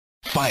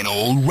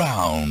Final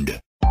round.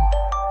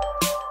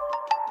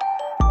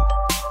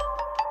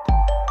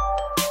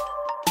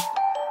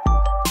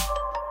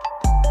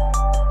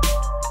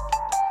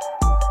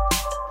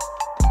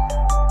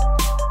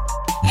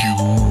 You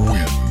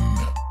win.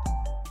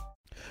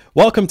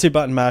 Welcome to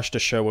Button Mash, the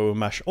show where we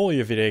mash all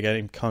your video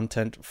game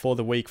content for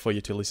the week for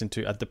you to listen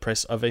to at the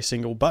press of a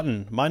single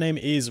button. My name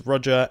is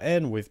Roger,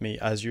 and with me,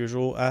 as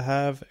usual, I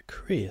have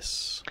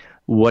Chris.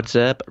 What's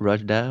up,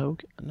 Roger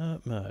Dog?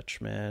 Not much,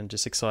 man.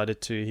 Just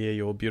excited to hear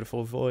your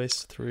beautiful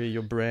voice through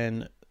your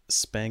brand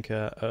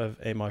spanker of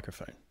a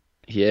microphone.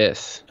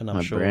 Yes, And I'm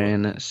my sure-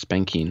 brand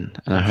spanking.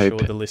 And I'm I hope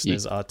sure the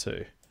listeners are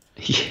too.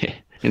 Yeah,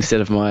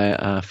 instead of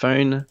my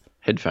phone,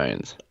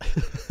 headphones.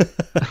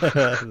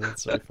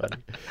 That's so funny.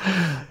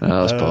 That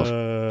was posh.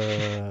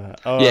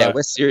 All Yeah, right.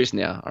 we're serious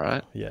now, all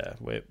right? Yeah,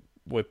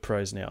 we're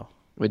pros now.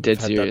 We're dead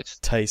Had serious.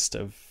 that taste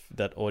of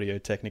that Audio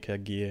Technica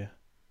gear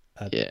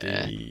at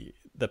Yeah.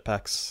 the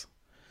PAX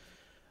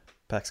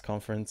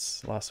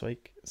conference last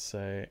week.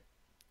 So,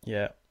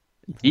 yeah.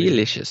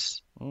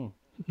 Delicious. A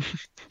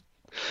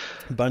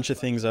bunch of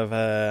things have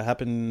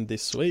happened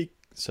this week,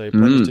 so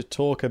plenty to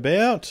talk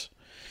about.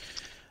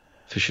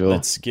 For sure.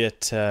 Let's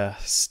get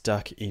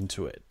stuck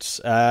into it.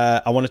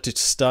 I wanted to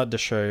start the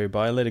show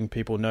by letting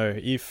people know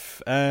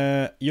if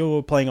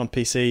you're playing on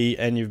PC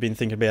and you've been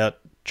thinking about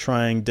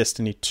trying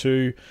Destiny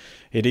 2,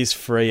 it is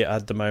free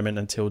at the moment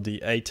until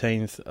the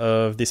 18th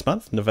of this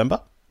month,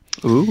 November.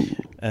 Ooh.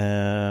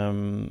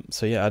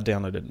 So yeah, I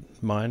downloaded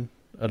mine.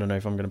 I don't know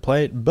if I'm going to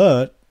play it,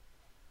 but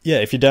yeah,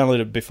 if you download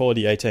it before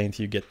the 18th,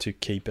 you get to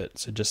keep it.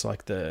 So just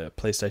like the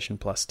PlayStation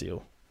Plus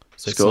deal.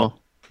 So it's Score. not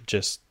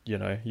just,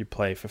 you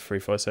play for free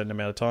for a certain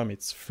amount of time.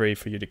 It's free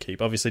for you to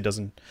keep. Obviously, it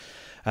doesn't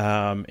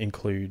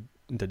include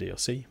the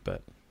DLC,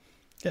 but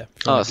yeah.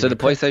 if you Oh, wanna so give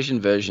the it a crack. PlayStation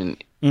version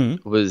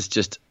was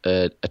just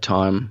a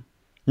time.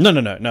 No.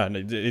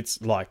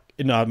 It's like,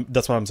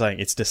 that's what I'm saying.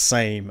 It's the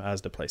same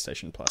as the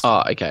PlayStation Plus.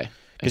 Oh, okay.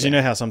 Because you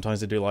know how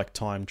sometimes they do like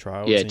time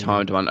trials? Yeah, and you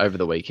timed one over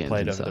the weekend. Play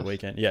it and over the stuff.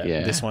 weekend. Yeah,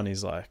 Yeah. this one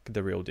is like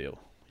the real deal.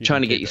 You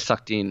Trying to can get keep you it.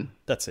 sucked in.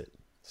 That's it.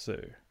 So,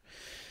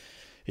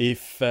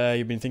 if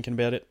you've been thinking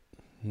about it,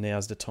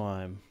 now's the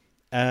time.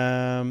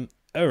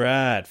 All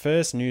right.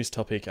 First news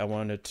topic I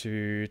wanted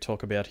to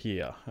talk about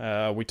here.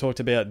 We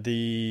talked about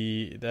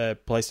the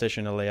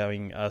PlayStation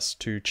allowing us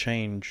to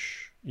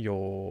change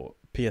your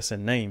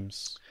PSN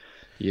names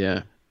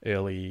Yeah.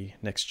 early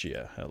next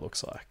year. It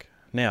looks like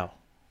now.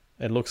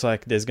 It looks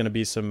like there's going to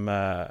be some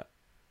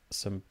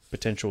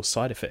potential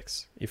side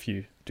effects if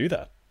you do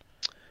that.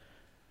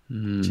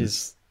 Which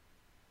is,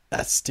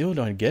 I still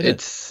don't get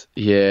it.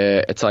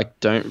 It's like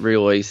don't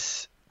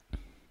release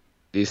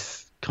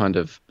this kind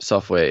of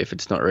software if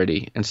it's not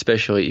ready, and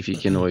especially if you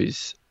can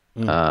always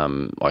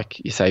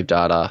like you save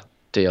data,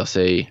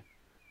 DLC,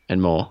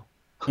 and more.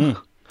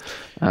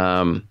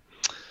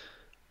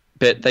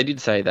 But they did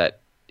say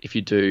that if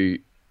you do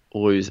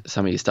lose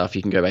some of your stuff,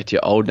 you can go back to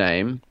your old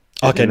name.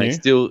 Oh, can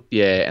you?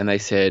 And they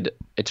said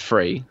it's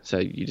free, so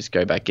you just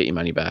go back, get your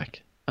money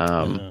back.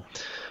 But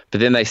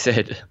then they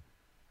said,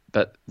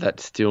 but that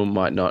still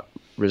might not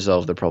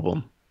resolve the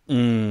problem.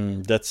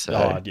 That's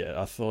odd.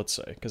 Yeah, I thought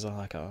so because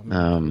I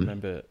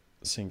remember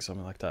seeing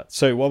something like that.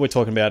 So what we're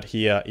talking about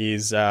here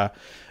is, so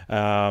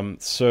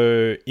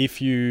if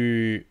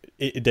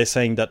they're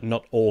saying that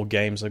not all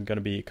games are going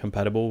to be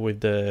compatible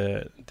with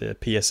the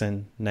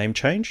PSN name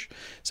change.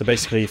 So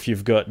basically, if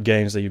you've got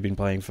games that you've been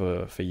playing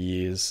for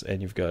years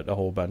and you've got a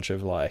whole bunch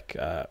of like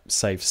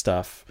save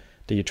stuff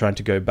that you're trying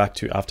to go back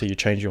to after you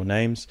change your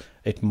names,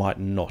 it might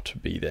not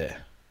be there.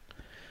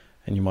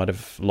 And you might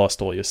have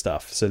lost all your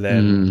stuff. So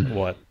then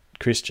what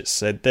Chris just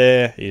said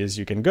there is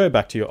you can go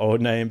back to your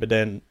old name, but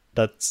then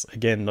that's,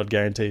 again, not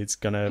guaranteed it's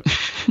going to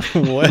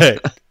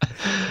work.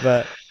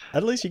 But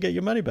at least you get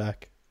your money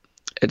back.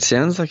 It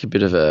sounds like a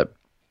bit of a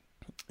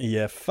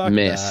Yeah, fuck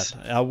mess.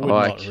 that. I would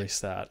not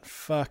risk that.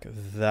 Fuck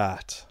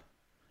that.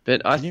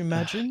 But Can you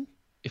imagine?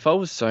 if I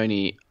was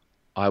Sony,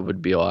 I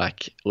would be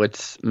like,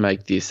 let's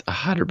make this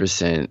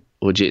 100%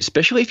 legit,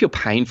 especially if you're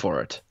paying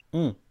for it.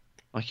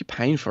 Like you're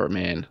paying for it,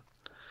 man.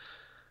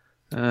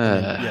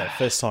 Yeah,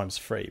 first time's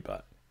free,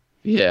 but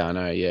Yeah, I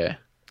know. Yeah,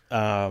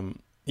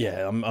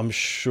 yeah, I'm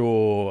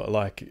sure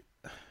like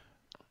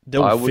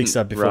they'll fix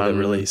that before they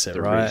release it,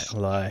 right? risk.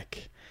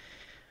 Like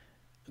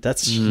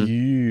that's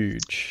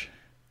huge.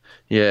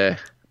 Yeah.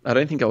 I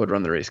don't think I would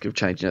run the risk of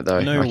changing it though.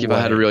 No like if I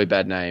had a way. really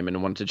bad name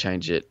and wanted to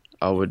change it,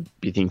 I would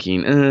be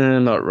thinking,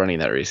 not running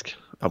that risk.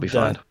 I'll be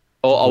fine.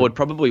 Or I would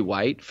probably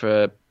wait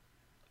for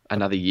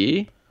another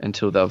year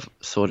until they've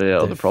sorted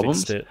out all the problems.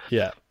 Fixed it.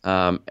 Yeah,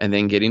 And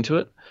then get into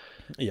it.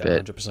 yeah,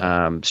 But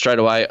 100%. straight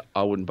away,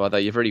 I wouldn't bother.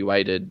 You've already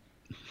waited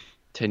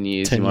 10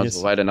 years. 10 you might years.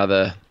 as well wait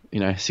another,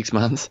 6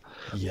 months.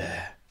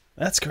 Yeah,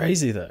 that's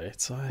crazy though.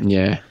 It's like,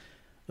 Yeah.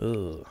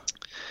 ugh.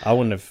 I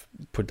wouldn't have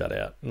put that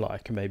out.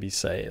 Like maybe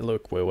say,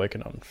 look, we're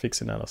working on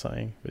fixing that or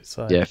something. But it's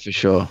like, Yeah, for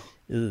sure.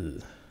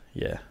 ugh.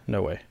 Yeah,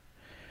 no way.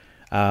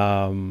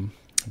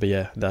 But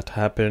yeah, that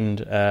happened.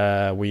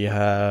 We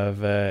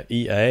have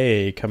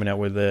EA coming out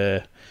with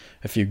a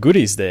few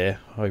goodies there,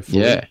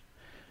 hopefully. Yeah.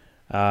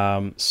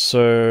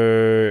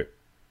 So,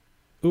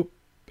 oop,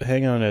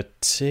 hang on a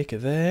tick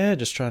there.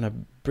 Just trying to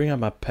bring up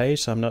my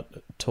page so I'm not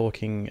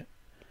talking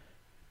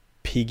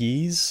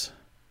porkies.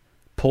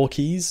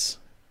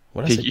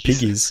 What did I say?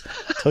 Piggies.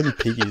 Talking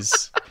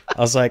piggies.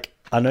 I was like,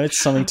 I know it's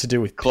something to do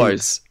with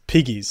Close. pigs.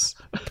 Piggies.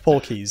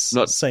 Porkies.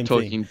 Not same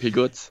talking thing.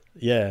 piglets.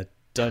 Yeah,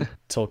 don't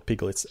talk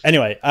piglets.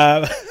 Anyway,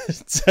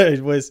 so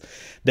it was.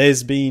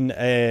 There's been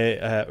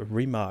a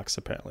remarks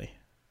apparently.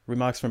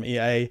 Remarks from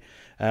EA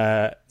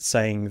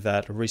saying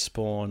that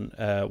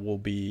Respawn will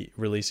be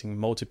releasing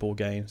multiple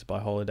games by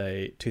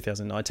holiday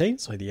 2019,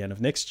 so the end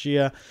of next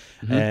year,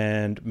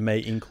 and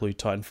may include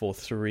Titanfall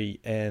 3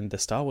 and the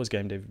Star Wars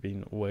game they've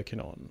been working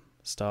on,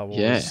 Star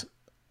Wars: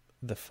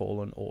 The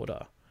Fallen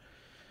Order.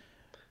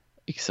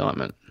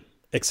 Excitement.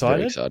 Excited?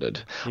 Very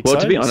excited. Well,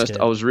 to be honest,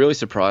 Scared? I was really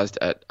surprised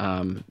at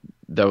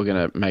they were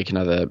going to make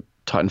another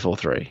Titanfall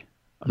 3.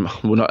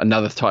 Well, not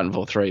another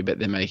Titanfall 3, but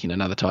they're making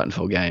another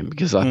Titanfall game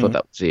because I thought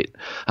that was it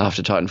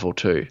after Titanfall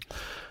 2.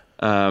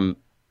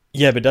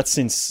 Yeah, but that's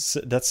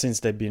since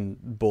they've been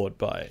bought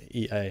by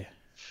EA.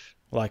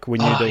 Like we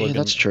knew they were. Yeah,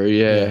 that's true.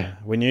 Yeah.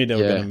 we knew they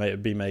were going to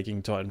be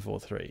making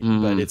Titanfall 3,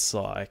 but it's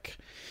like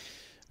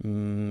I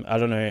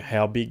don't know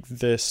how big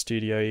the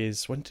studio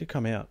is. When did it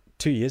come out?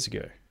 2 years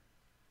ago.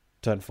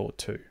 Titanfall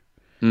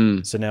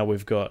 2. So now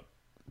we've got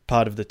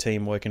part of the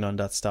team working on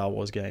that Star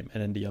Wars game,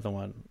 and then the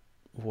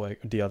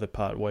other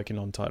part working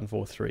on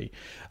Titanfall 3.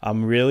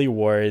 I'm really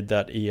worried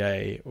that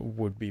EA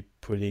would be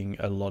putting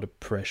a lot of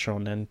pressure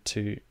on them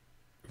to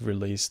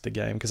release the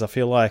game, because I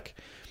feel like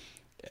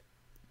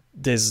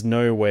there's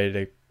no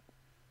way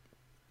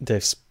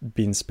they've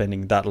been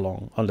spending that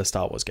long on the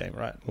Star Wars game,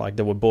 right? Like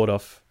they were bought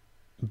off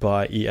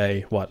by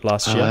EA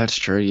last year? That's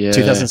true. Yeah,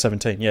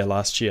 2017. Yeah,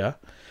 last year.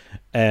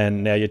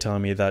 And now you're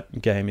telling me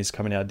that game is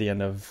coming out at the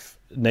end of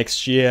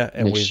next year,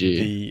 and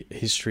the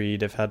history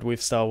they've had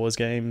with Star Wars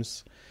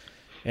games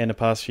in the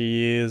past few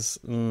years,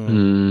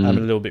 I'm a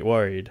little bit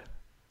worried.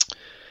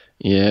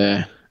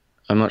 Yeah,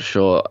 I'm not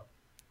sure.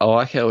 I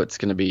like how it's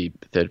going to be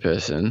third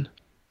person.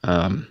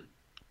 But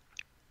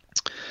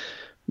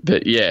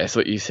yeah, it's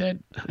what you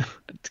said.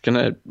 It's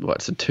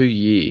it's a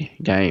 2-year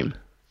game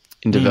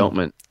in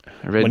development.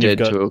 Red Dead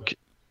took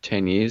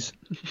 10 years.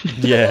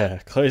 Yeah,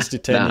 close to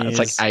 10 years.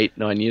 It's like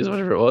 8-9 years,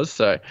 whatever it was.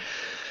 So,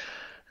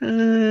 yeah,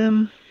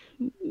 I'm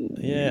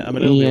a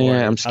little bit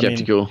worried. I'm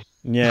skeptical.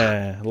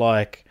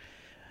 Like,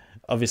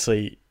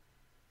 obviously,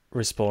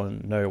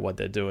 Respawn know what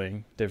they're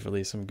doing. They've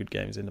released some good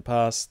games in the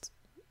past.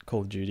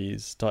 Call of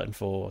Duty's,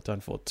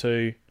 Titanfall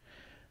 2.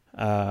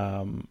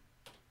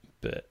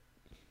 But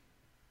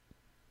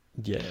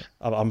yeah,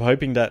 I'm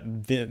hoping that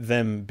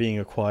them being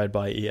acquired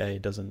by EA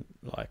doesn't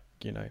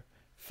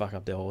fuck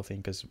up the whole thing,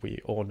 because we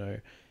all know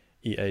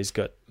EA's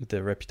got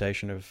the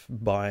reputation of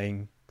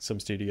buying some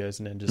studios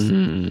and then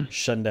just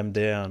shutting them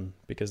down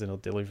because they're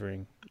not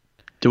delivering.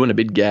 Doing a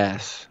big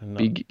gas.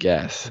 Big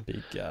gas.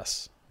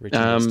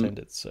 Original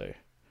extended, so.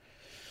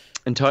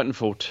 And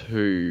Titanfall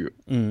 2,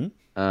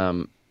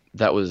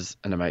 that was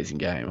an amazing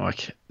game.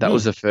 Like that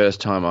was the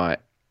first time I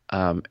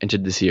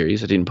entered the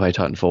series. I didn't play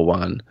Titanfall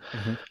 1.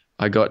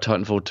 I got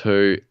Titanfall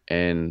 2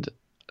 and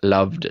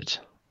loved it.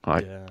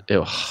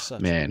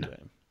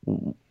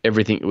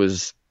 Everything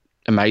was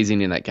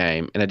amazing in that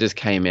game, and it just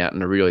came out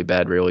in a really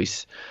bad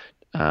release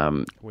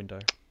window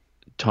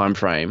time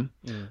frame.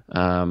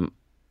 I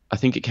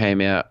think it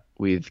came out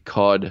with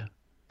COD,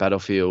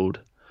 Battlefield.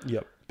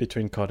 Yep,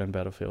 between COD and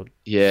Battlefield.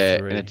 Yeah,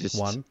 3. and it just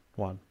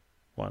one.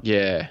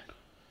 Yeah,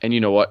 and you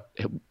know what?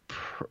 It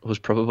was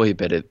probably a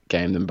better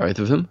game than both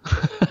of them.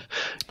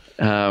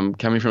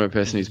 Coming from a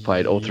person who's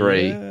played all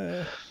three,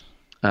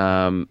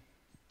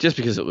 just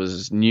because it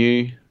was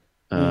new.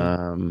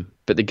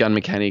 But the gun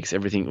mechanics,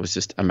 everything was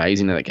just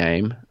amazing in that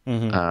game.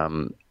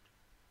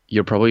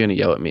 You're probably going to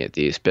yell at me at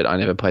this, but I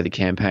never played the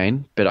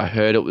campaign, but I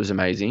heard it was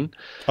amazing.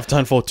 Of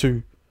Titanfall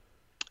 2.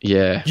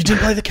 Yeah. You didn't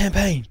play the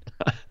campaign?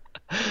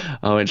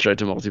 I went straight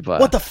to multiplayer.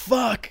 What the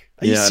fuck?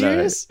 Are you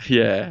serious?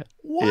 Yeah.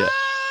 What?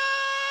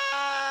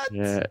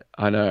 Yeah,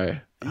 I know.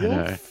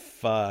 You're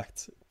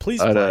fucked.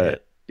 Please play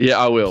it. Yeah,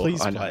 I will. Please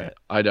play it.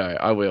 I know,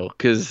 I will,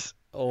 because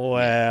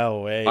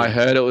wow, I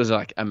heard it was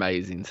like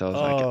amazing, so I was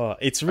like,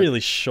 it's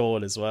really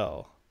short as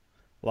well.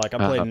 Like I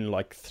played in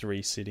like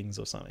 3 sittings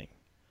or something.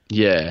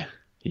 Yeah,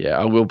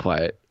 I will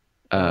play it.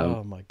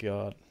 Oh my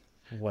god,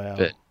 wow.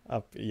 But,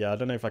 I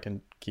don't know if I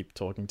can keep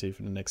talking to you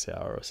for the next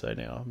hour or so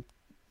now.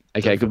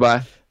 Okay,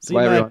 goodbye. See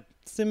Bye, you, everyone.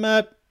 mate. See you,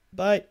 mate.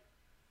 Bye.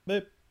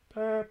 Boop.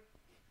 Burp.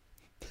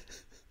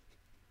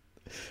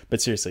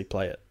 But seriously,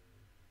 play it.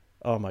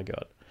 Oh my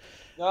god.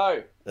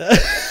 No.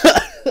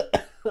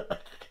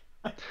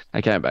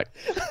 Okay, I'm back.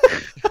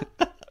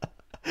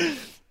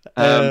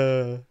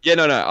 I'll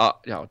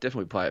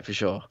definitely play it for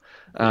sure.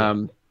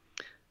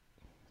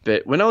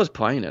 But when I was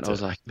playing it, I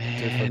was like,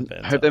 man,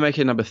 I hope they make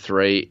it number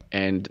 3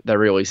 and they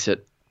release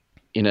it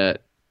in a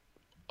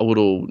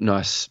little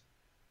nice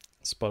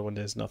spot when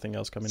there's nothing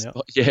else coming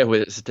out. Yeah,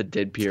 where it's just a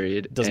dead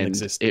period. It doesn't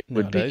exist. It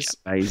nowadays.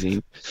 would be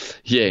amazing.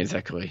 Yeah,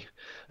 exactly.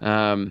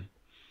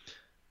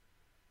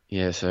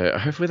 Yeah, so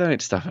hopefully they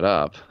don't stuff it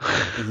up.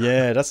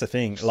 Yeah, that's the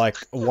thing. Like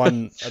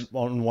on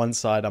one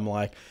side, I'm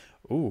like,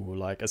 ooh,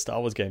 like a Star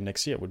Wars game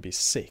next year would be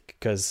sick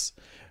because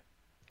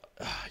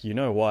you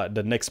know what,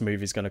 the next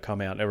movie's going to come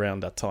out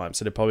around that time,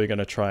 so they're probably going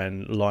to try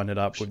and line it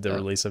up with the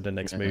release of the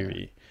next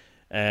movie.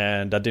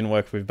 And that didn't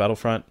work with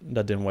Battlefront.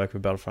 That didn't work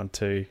with Battlefront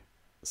 2.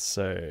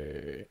 So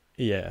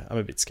yeah, I'm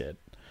a bit scared.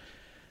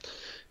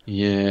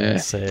 Yeah,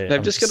 So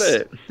they've just got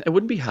to. It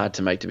wouldn't be hard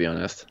to make, to be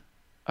honest.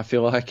 I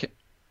feel like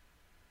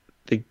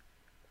the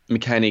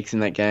mechanics in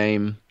that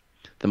game,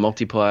 the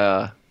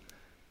multiplayer,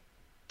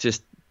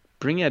 just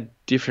bring out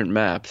different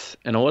maps,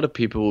 and a lot of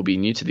people will be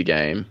new to the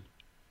game,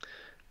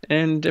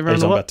 and Are you everyone.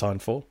 talking about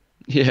Titanfall?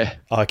 Yeah.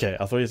 Okay,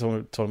 I thought you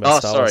were talking about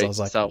Star Wars. Sorry, I was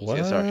like, Star Wars, what?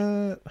 yeah, sorry.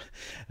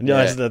 And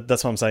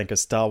that's what I'm saying,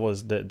 because Star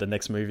Wars, the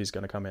next movie is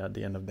going to come out at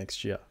the end of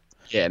next year.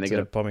 Yeah, and they're So going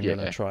they're probably to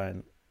going to try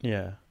and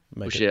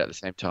make push it out at the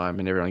same time,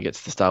 and everyone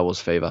gets the Star Wars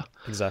fever.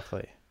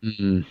 exactly,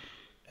 Mm-mm.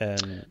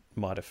 and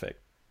might affect.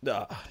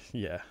 I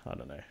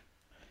don't know.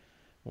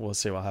 We'll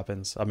see what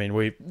happens. I mean,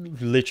 we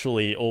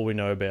literally all we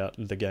know about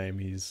the game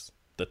is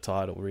the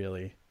title,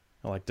 really.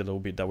 Like the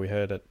little bit that we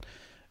heard at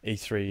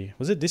E3.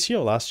 Was it this year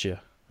or last year?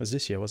 It was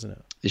this year, wasn't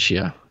it? This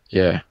year,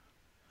 yeah.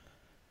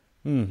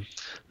 Keen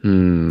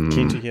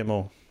Mm. to hear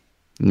more.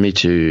 Me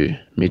too.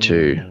 Me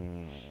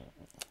too.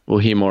 We'll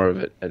hear more of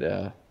it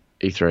at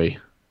E3.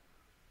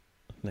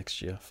 Next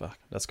year. Fuck,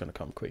 that's going to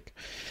come quick.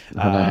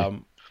 I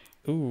know.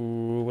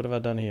 Ooh, what have I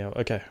done here?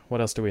 Okay,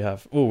 what else do we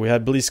have? Ooh, we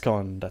had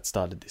BlizzCon that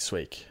started this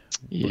week.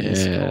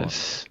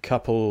 Yes.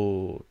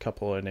 Couple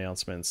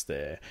announcements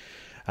there.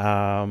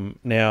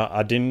 Now,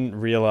 I didn't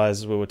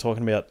realize we were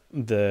talking about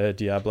the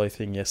Diablo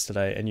thing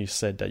yesterday, and you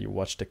said that you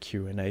watched the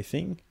Q&A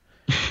thing.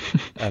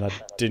 And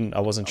I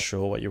wasn't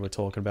sure what you were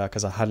talking about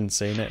because I hadn't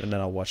seen it, and then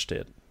I watched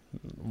it.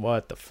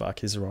 What the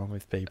fuck is wrong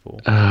with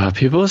people?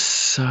 People are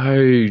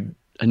so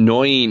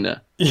annoying. I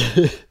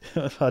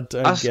don't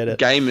Us get it.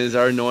 gamers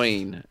are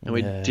annoying, and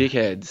we're Yeah.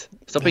 dickheads.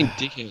 Stop being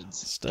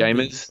dickheads,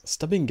 gamers.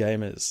 Stop being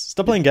gamers.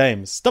 Stop playing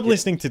games. Stop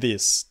listening to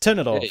this. Turn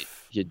it off.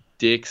 Yeah, you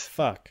dicks.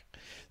 Fuck.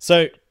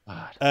 So,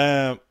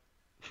 God.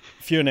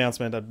 few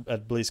announcements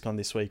at BlizzCon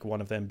this week.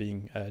 One of them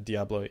being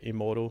Diablo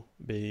Immortal,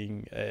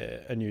 being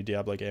a new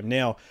Diablo game.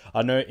 Now,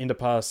 I know in the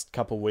past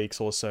couple of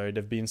weeks or so,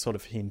 they've been sort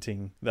of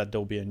hinting that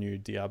there'll be a new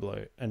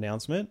Diablo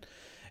announcement,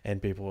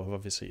 and people are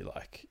obviously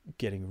like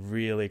getting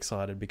really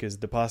excited because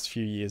the past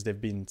few years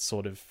they've been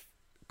sort of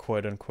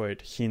quote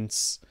unquote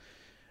hints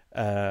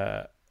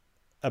about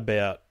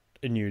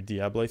a new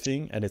Diablo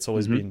thing, and it's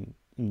always been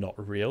not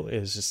real.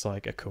 It's just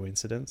like a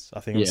coincidence. I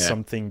think it was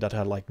something that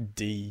had like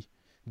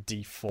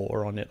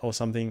D4 on it or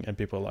something, and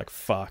people are like,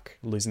 fuck,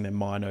 losing their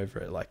mind over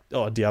it. Like,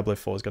 oh, Diablo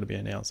 4 is going to be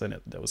announced, and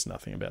there was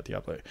nothing about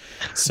Diablo.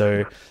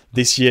 So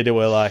this year they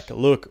were like,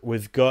 look,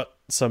 we've got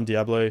some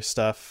Diablo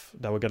stuff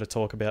that we're going to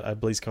talk about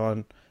at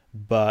BlizzCon,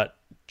 but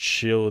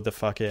chill the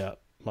fuck out.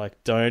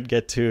 Like, don't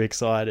get too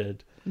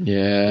excited.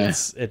 Yeah.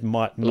 It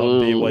might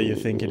not be what you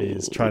think it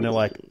is. Trying to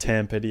like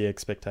tamper the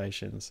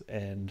expectations,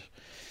 and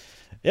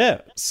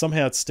yeah,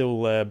 somehow it's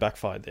still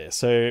backfired there.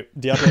 So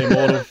Diablo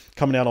Immortal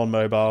coming out on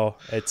mobile.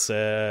 It's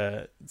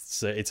a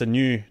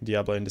new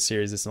Diablo in the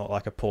series. It's not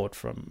like a port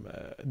from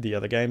the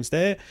other games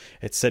there.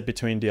 It's set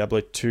between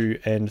Diablo 2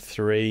 and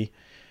 3.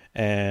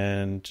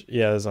 And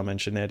yeah, as I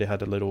mentioned there, they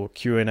had a little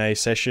Q&A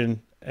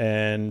session.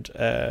 And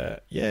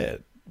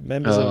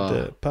members of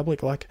the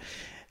public like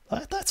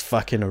that's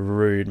fucking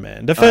rude,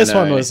 man. The first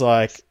one was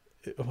like,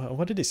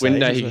 what did he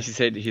say? He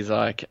said, he's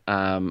like,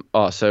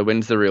 so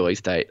when's the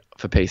release date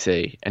for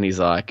PC? And he's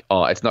like,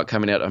 it's not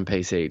coming out on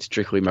PC. It's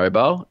strictly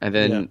mobile. And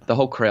then the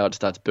whole crowd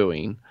starts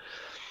booing.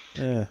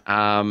 Yeah.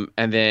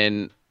 And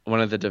then one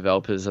of the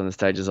developers on the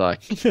stage is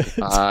like,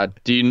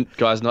 do you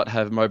guys not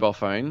have mobile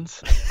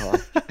phones?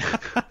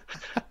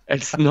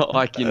 It's not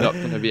like you're not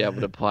going to be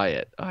able to play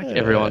it. Like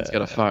everyone's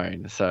got a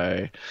phone.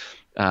 So,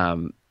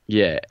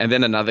 yeah. And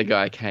then another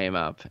guy came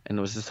up and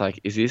was just like,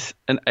 is this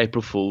an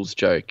April Fool's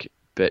joke,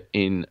 but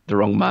in the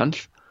wrong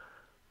month?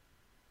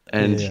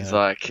 And he's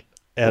like,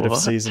 out what? of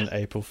season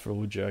April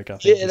Fool joke, I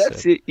think. Yeah,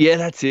 that's it. Yeah,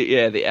 that's it.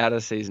 Yeah, the out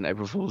of season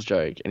April Fool's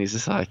joke. And he's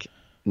just like,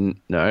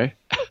 no.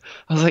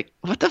 I was like,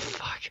 what the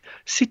fuck?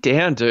 Sit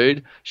down,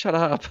 dude. Shut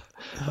up.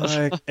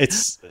 Like,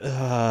 it's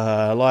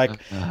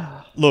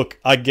look,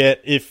 I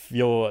get if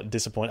you're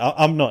disappointed.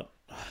 I'm not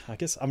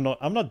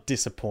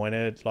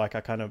disappointed. Like,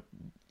 I kind of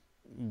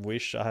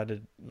wish I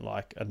had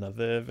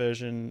another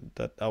version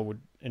that I would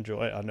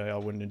enjoy. I know I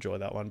wouldn't enjoy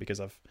that one because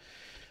I've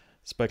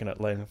spoken at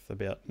length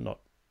about not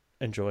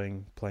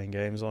enjoying playing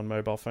games on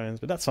mobile phones,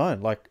 but that's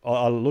fine. Like,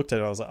 I looked at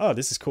it, I was like, oh,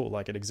 this is cool.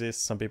 Like, it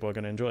exists. Some people are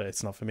going to enjoy it.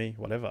 It's not for me,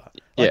 whatever.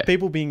 Like,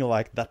 people being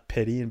like that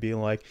petty and being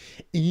like,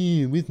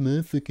 with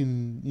my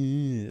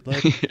fucking,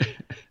 like,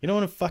 you don't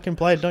want to fucking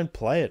play it, don't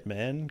play it,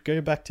 man.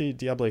 Go back to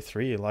Diablo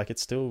 3. Like,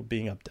 it's still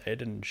being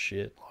updated and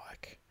shit.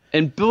 Like,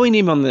 and booing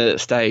him on the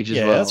stage as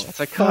well. It's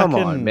like, come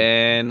on,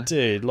 man.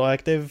 Dude,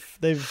 like, they've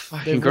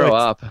grow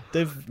up.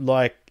 They've,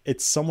 like,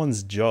 it's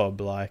someone's job.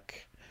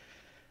 Like,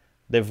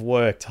 they've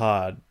worked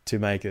hard to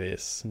make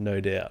this, no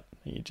doubt.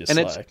 You're just And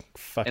it's- like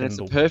fucking and it's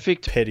a little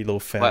perfect petty little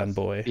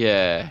fanboy.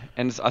 Yeah,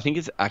 and I think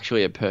it's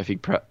actually a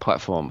perfect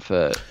platform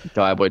for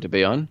Diaboy to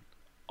be on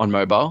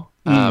mobile,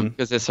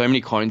 because there's so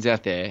many clones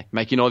out there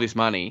making all this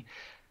money,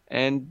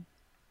 and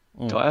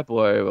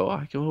Diaboy were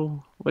like,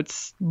 "Oh,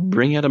 let's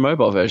bring out a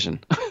mobile version."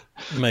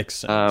 Makes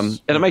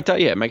sense. And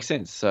it makes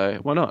sense. So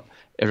why not?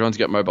 Everyone's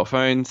got mobile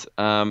phones,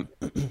 and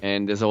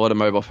there's a lot of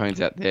mobile phones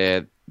out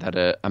there that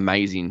are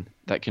amazing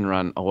that can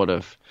run a lot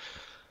of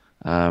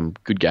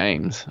good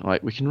games.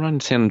 Like we can run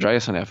San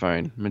Andreas on our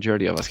phone.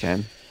 Majority of us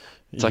can.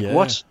 It's like, Yeah.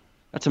 what?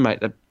 That's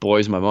that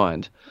blows my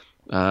mind.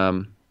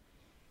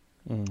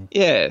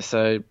 Yeah,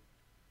 so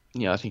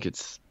I think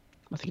it's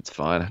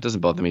fine. It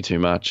doesn't bother me too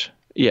much.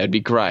 Yeah, it'd be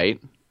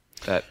great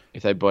that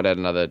if they brought out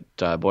another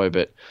Diaboy,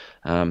 but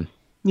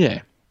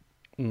yeah.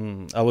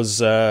 I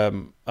was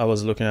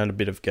looking at a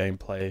bit of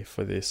gameplay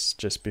for this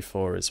just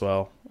before as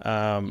well.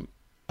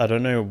 I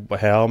don't know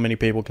how many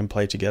people can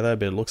play together,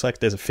 but it looks like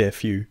there's a fair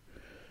few.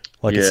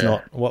 Like it's Yeah.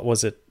 not, what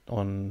was it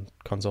on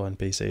console and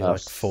PC?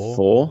 Like 4?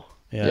 4?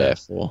 Yeah. Yeah,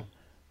 4.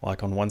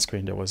 Like on one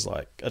screen there was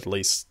like at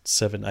least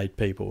 7-8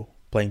 people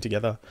playing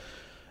together,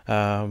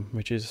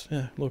 which is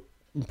look,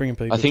 bringing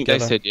people. I think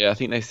together.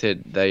 they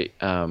said they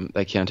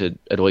counted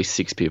at least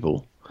 6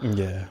 people.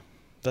 Yeah,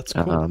 that's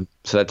cool.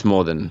 So that's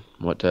more than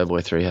what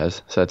Diaboy 3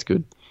 has. So that's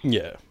good.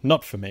 Yeah,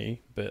 not for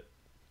me, but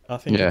I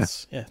think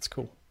it's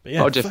cool. But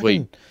yeah, I'll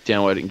definitely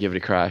download it and give it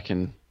a crack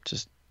and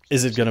just.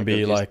 Is it going to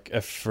be like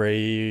a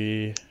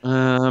free?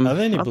 Are there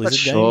any I'm Blizzard not games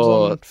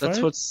sure. on That's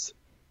phone? what's.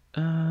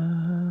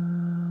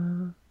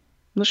 I'm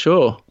not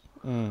sure.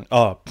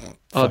 Oh,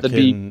 that'd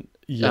be. fucking,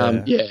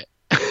 yeah, Yeah.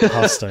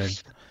 Hearthstone.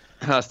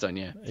 Hearthstone,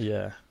 yeah.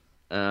 Yeah,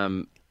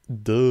 Um,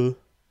 duh.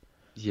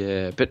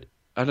 yeah, but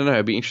I don't know.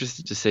 I'd be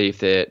interested to see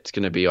if it's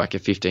going to be like a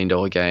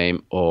 $15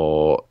 game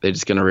or they're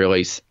just going to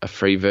release a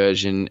free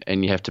version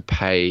and you have to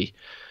pay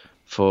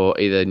for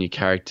either new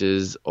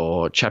characters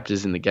or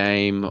chapters in the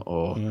game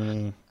or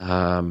I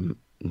don't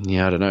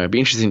know. It'd be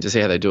interesting to see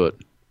how they do it.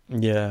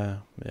 Yeah.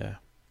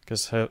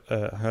 Because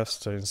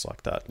Hearthstone's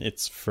like that.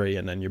 It's free,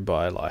 and then you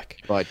buy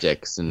like Buy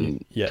decks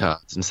and Yeah.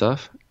 cards and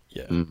stuff.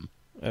 yeah.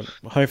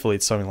 Hopefully,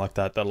 it's something like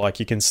that like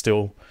you can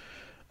still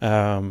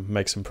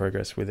make some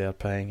progress without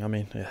paying. I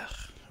mean,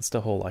 it's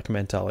the whole like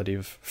mentality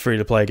of free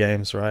to play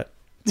games, right?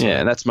 It's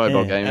And that's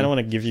mobile gaming. I don't want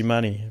to give you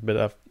money, but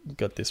I've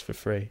got this for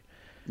free.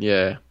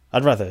 Yeah.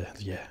 I'd rather,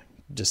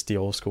 just the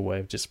old school way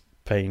of just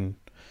paying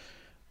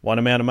one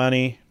amount of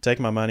money,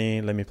 take my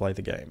money, let me play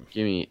the game.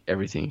 Give me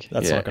everything.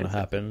 That's not going to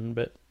happen,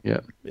 but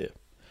Yeah.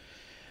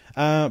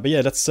 but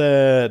yeah,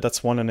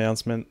 that's one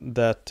announcement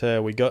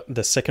that we got.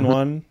 The second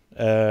one,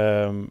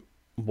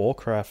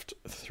 Warcraft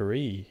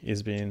 3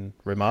 is being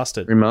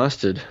remastered,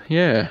 Remastered.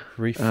 Yeah.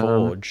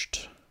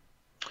 reforged.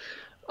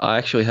 I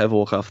actually have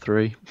Warcraft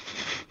 3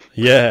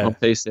 Yeah, on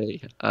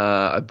PC.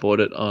 I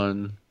bought it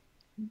on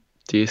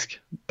disc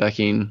back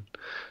in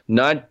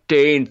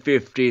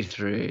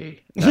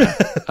 1953.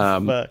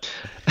 but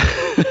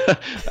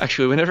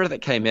Actually, whenever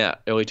that came out,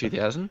 early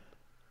 2000.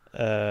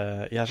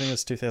 I think it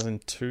was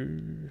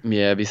 2002.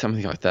 Yeah, it'd be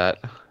something like that.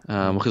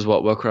 Because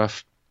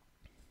Warcraft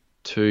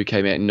 2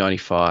 came out in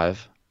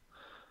 95.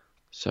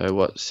 So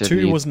what?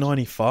 70? 2 was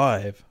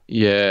 95.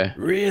 Yeah.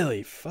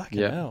 Really? Fucking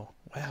Yeah. hell!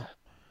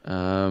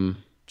 Wow.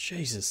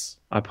 Jesus.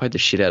 I played the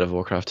shit out of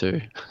Warcraft 2.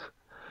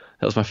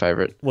 That was my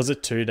favorite. Was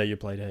it 2 that you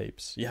played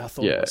heaps? Yeah, I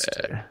thought it was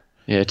 2.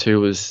 Yeah, 2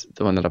 was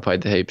the one that I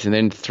played the heaps. And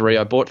then 3,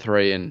 I bought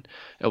 3 and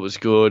it was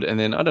good. And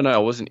then, I don't know, I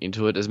wasn't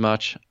into it as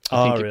much.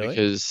 I think really?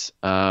 because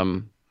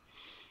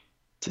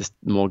just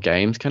more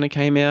games kind of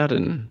came out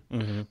and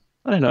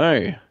I don't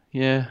know.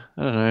 Yeah,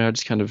 I don't know. I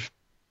just kind of,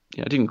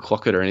 I didn't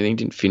clock it or anything.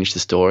 Didn't finish the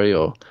story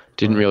or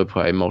didn't really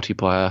play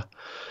multiplayer.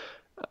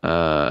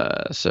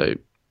 So,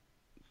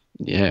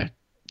 yeah,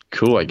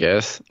 cool, I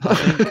guess.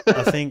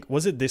 I think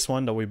was it this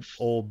one that we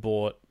all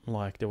bought?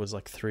 Like there was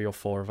like 3 or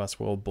 4 of us.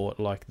 We all bought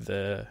like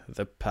the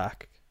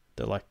pack,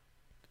 the like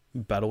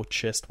battle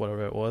chest,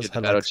 whatever it was.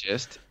 The battle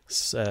chest.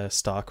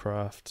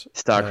 StarCraft.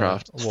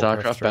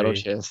 StarCraft 3. battle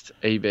chest.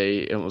 EB.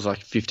 It was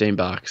like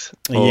 $15.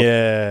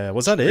 Yeah,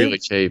 was that it? Really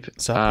cheap.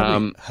 So I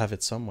probably have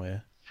it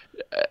somewhere.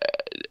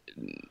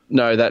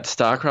 No, that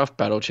StarCraft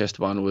battle chest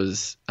one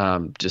was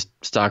just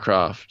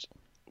StarCraft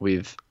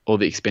with all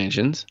the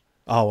expansions.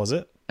 Oh, was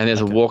it? And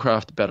there's a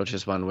Warcraft battle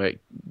chest one where it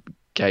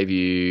gave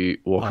you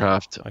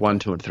Warcraft 1,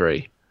 2, and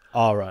 3.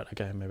 Oh, right.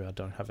 Okay, maybe I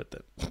don't have it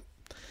then.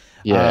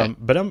 Yeah.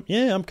 But I'm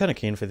kind of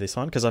keen for this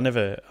one because I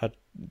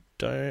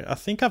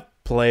think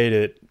I've played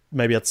it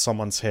maybe at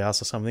someone's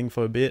house or something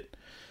for a bit,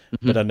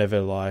 but I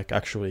never like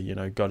actually,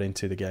 got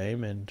into the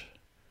game and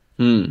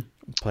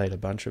played a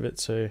bunch of it.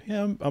 So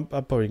yeah, I'm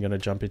probably going to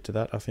jump into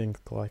that. I think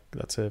like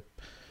that's a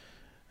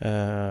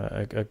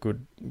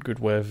good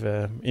way of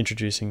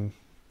introducing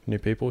new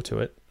people to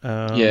it.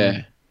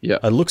 Yeah.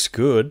 It looks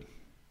good.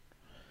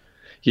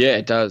 Yeah,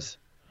 it does.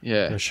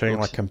 Yeah. They're showing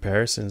like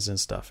comparisons and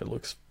stuff. It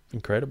looks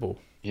incredible.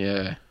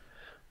 Yeah.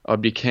 I'd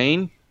be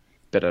keen,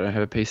 but I don't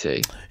have a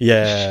PC.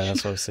 Yeah,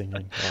 that's what I was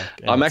thinking.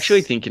 I'm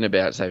actually thinking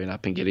about saving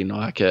up and getting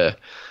like a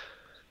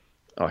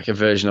like a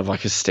version of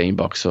like a Steam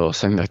box or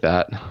something like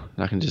that.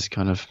 I can just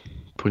kind of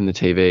put in the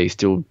TV,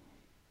 still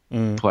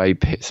play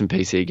some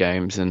PC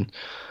games and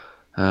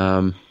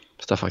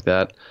stuff like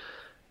that.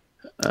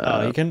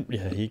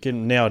 You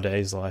can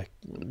nowadays. Like,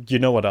 you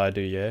know what I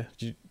do? Yeah.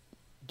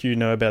 Do you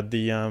know about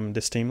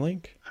the Steam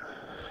Link?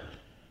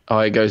 Oh,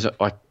 it goes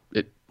like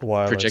it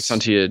Wireless. projects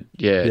onto your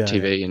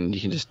TV, and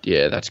you can just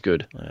that's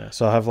good. Yeah.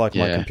 So I have like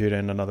my computer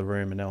in another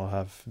room, and now I'll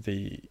have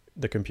the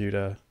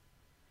computer,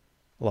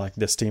 like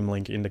the Steam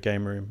Link, in the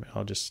game room.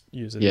 I'll just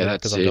use it. Yeah,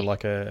 that's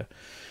because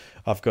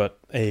I've got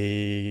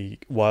a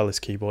wireless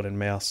keyboard and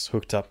mouse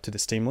hooked up to the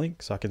Steam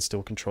Link, so I can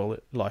still control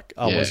it. Like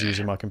I was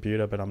using my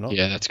computer, but I'm not.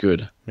 Yeah, that's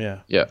good. Yeah.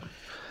 Yeah.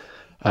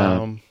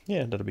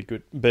 Yeah, that'll be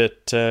good.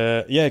 But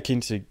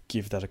keen to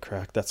give that a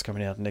crack. That's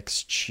coming out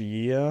next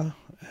year.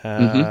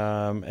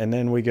 And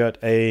then we got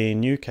a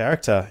new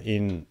character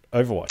in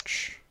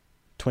Overwatch.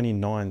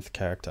 29th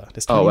character.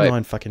 There's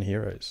 29 fucking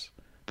heroes.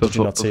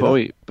 Before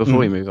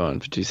we move on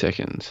for 2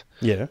 seconds.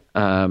 Yeah.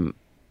 The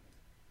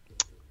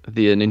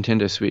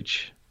Nintendo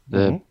Switch,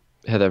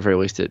 how they've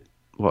released it,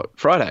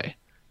 Friday?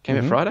 Came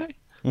out Friday?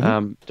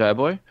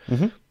 Diaboy?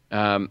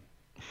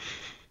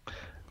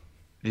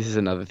 This is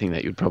another thing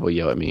that you'd probably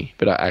yell at me,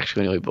 but I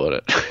actually nearly bought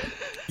it.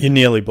 You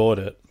nearly bought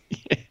it?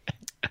 Yeah.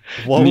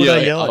 What would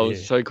I yell at you? I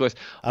was so close.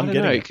 I'm I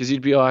don't know, because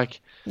you'd be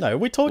like... No,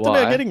 we talked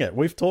about getting it.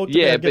 We've talked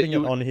about getting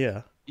it on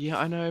here. Yeah,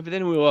 I know, but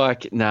then we were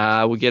like,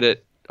 nah, we'll get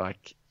it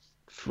like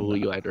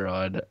fully later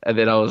on. And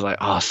then I was like,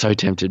 so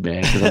tempted,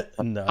 man.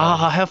 No.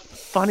 How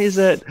fun is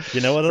it?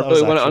 You know what? I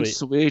really want it on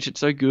Switch.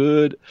 It's so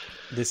good.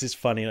 This is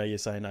funny that you're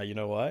saying that. You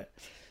know why?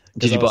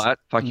 Did you buy it?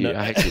 Fuck you. No.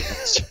 I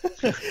hate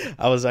you.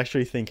 I was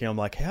actually thinking, I'm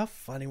like, how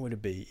funny would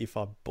it be if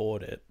I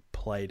bought it,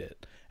 played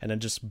it, and then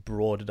just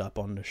brought it up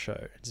on the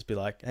show? Just be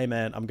like, hey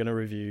man, I'm going to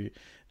review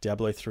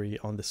Diablo 3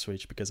 on the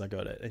Switch because I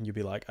got it. And you'd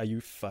be like, are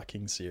you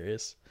fucking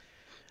serious?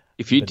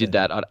 If you did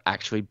that, I'd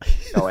actually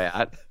go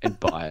out and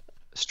buy it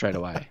straight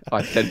away.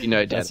 Like, there'd be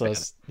no doubt about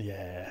it.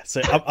 Yeah.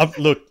 So,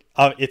 look,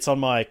 it's on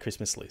my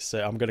Christmas list,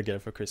 so I'm going to get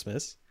it for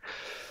Christmas.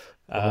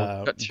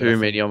 I've got too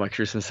many on my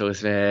Christmas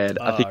list, man.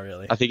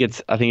 Really? I think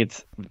it's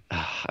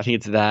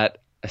that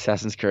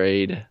Assassin's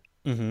Creed.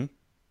 Good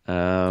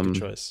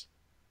choice.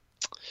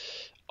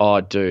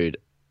 Oh, dude,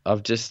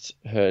 I've just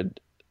heard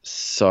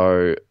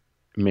so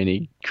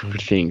many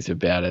good things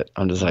about it.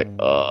 I'm just like,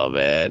 oh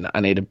man,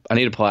 I need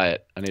to play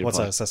it. What's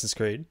that? Assassin's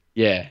Creed?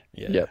 Yeah.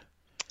 Yep.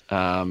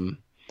 Now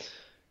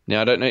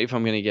I don't know if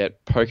I'm going to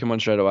get Pokemon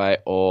straight away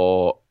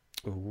or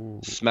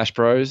Smash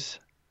Bros.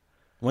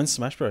 When's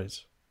Smash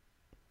Bros?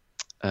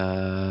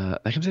 That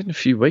comes in a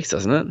few weeks,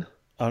 doesn't it?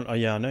 Oh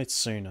yeah, I know it's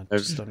soon. I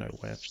just don't know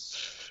when.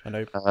 I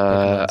know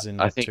Pokemon's in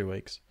 2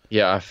 weeks.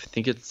 Yeah, I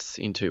think it's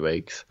in 2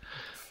 weeks.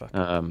 Fuck.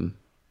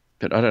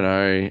 But I don't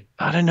know.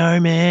 I don't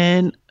know,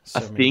 man. So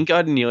I think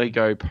I'd nearly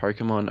go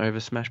Pokemon over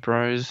Smash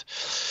Bros.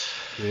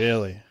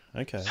 Really?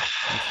 Okay.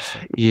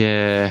 Interesting.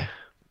 Yeah.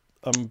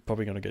 I'm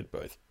probably gonna get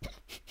both.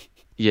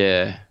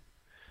 Yeah.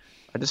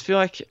 I just feel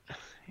like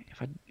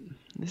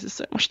this is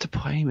so much to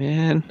play,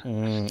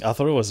 man. I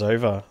thought it was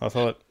over. I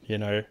thought,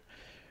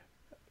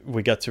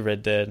 we got to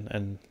Red Dead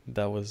and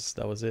that was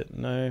it.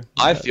 No.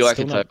 I feel like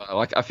it's over.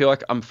 Like I feel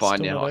like I'm fine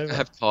Still now. not Like, over. I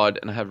have COD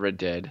and I have Red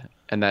Dead,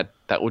 and that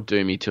will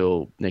do me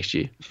till next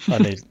year. I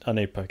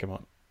need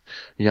Pokemon.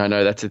 Yeah, I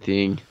know that's a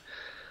thing.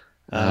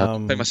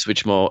 Play my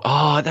Switch more.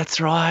 Oh, that's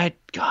right.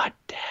 God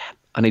damn.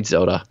 I need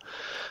Zelda.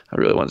 I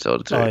really want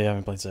Zelda too. Oh, yeah, I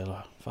haven't played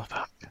Zelda.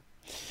 Fuck.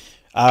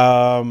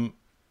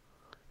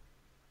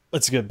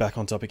 Let's get back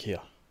on topic here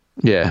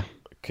Yeah.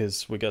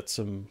 because we got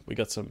some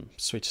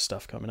Switch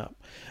stuff coming up.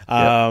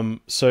 Yep.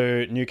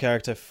 So new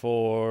character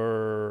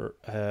for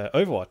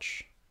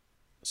Overwatch.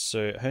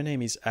 So her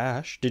name is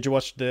Ash. Did you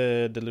watch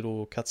the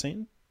little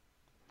cutscene?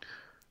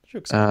 She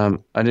looks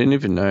cool. I didn't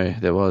even know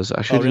there was.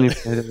 Actually, I didn't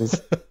even know there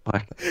was.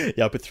 Like,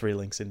 Yeah, I put 3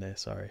 links in there.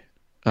 Sorry.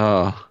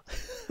 oh,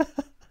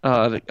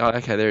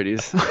 okay, there it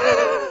is.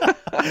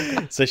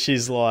 So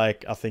she's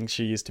like, I think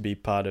she used to be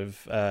part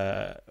of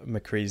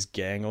McCree's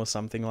gang or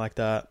something like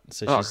that.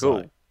 So she's cool.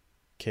 like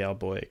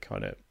cowboy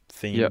kind of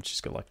themed. Yep.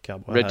 She's got like a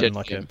cowboy Red hat Dead and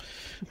like gang.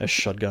 a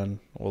shotgun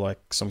or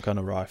like some kind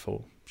of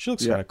rifle. She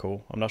looks Yeah. kind of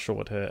cool. I'm not sure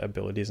what her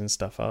abilities and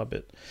stuff are,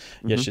 but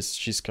yeah,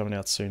 she's coming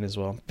out soon as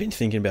well. Been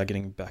thinking about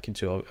getting back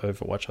into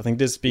Overwatch. I think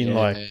there's been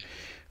like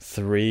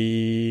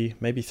 3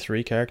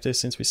 characters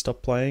since we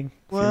stopped playing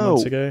a few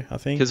months ago. I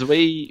think Because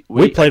we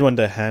played one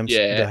the hamster.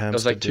 yeah, it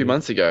was like 2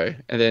 months ago,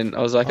 and then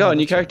I was like, new that's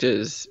right.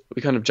 characters.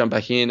 We kind of jumped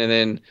back in, and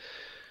then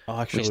Oh,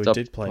 actually, we stopped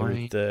did play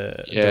playing. with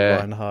the Yeah.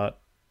 Reinhardt.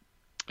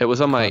 it was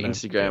on my Kind of,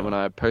 Instagram yeah. when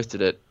I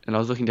posted it, and I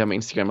was looking down my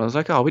Instagram. I was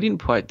like, we didn't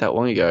play it that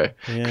long ago.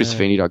 Yeah. Chris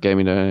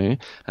Feeney.gaming.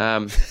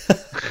 But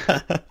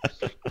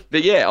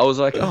yeah, I was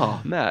like,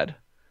 mad.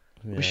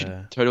 Yeah, We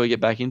should totally get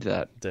back into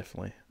that.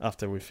 definitely.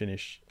 After we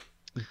finish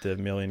the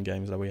million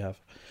games that we have.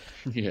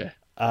 Yeah.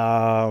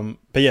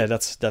 But yeah,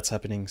 that's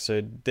happening.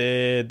 So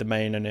they're the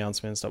main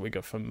announcements that we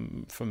got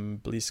from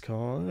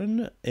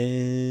BlizzCon.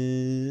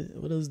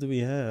 What else do we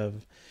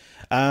have?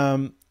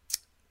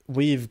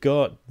 we've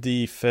got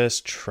the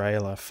first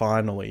trailer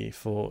finally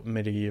for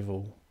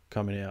Medieval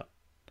coming out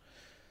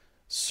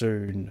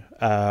soon.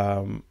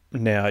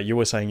 Now, you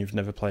were saying you've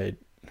never played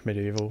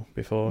Medieval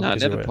before? No, I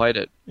 'cause you never were- played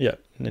it. Yeah,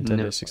 Nintendo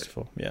Never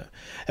 64. Yeah.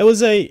 It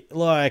was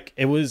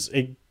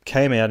it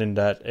came out in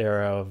that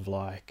era of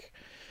like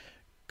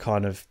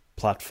kind of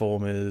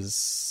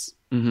platformers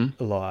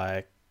Mm-hmm.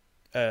 like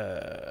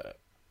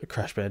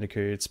Crash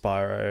Bandicoot,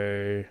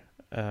 Spyro,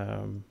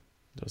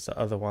 there was the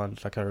other one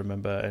I can't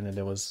remember, and then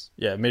there was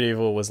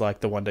Medieval was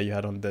like the one that you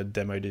had on the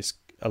demo disc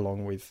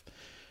along with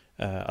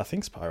I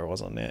think Spyro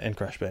was on there and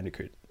Crash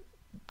Bandicoot.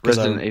 'Cause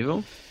Resident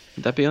Evil?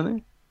 Would that be on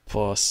there?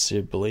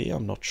 Possibly,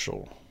 I'm not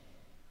sure.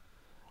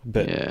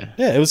 But Yeah.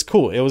 yeah, it was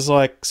cool. It was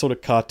like sort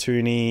of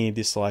cartoony,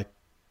 this like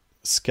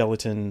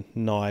skeleton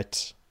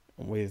knight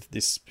with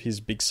his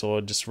big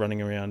sword just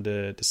running around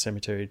the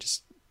cemetery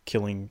just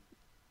killing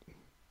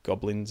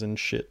goblins and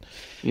shit.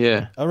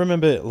 Yeah. I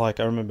remember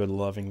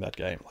loving that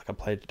game. Like I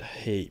played it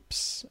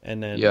heaps,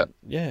 and then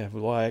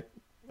like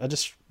I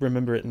just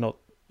remember it not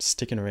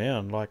sticking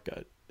around. Like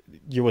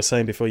you were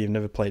saying before, you've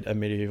never played a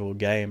medieval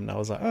game, and I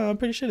was like, oh, I'm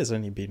pretty sure there's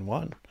only been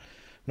one.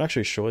 I'm not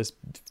actually sure if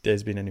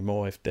there's been any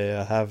more. If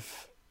there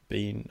have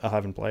been, I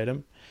haven't played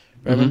them.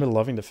 But I remember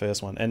loving the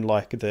first one, and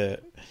like I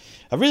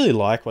really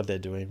like what they're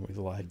doing with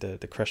like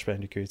the Crash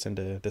Bandicoots and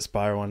the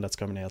Spyro one that's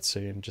coming out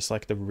soon. Just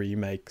like the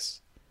remakes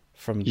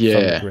from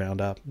the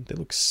ground up. They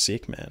look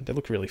sick, man. They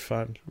look really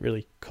fun,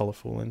 really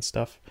colourful and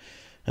stuff.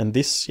 And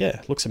this,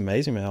 looks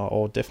amazing, man.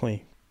 I'll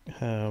definitely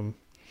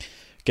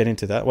get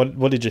into that.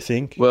 What did you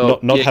think? Well,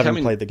 not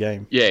having played the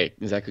game. Yeah,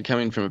 exactly.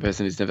 Coming from a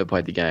person who's never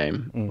played the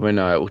game, when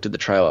I looked at the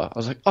trailer, I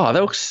was like, oh,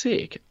 that looks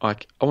sick.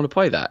 Like, I want to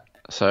play that.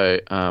 So,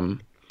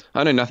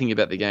 I know nothing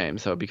about the game,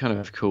 so it'd be kind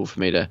of cool for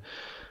me to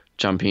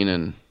jump in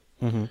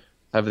and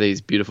have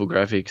these beautiful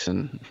graphics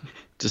and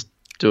just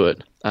do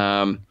it.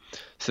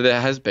 So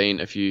there has been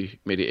a few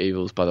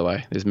Medievals, by the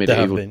way. There's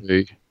Medieval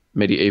 2,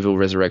 Medieval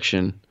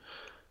Resurrection.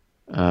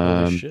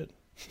 Holy shit.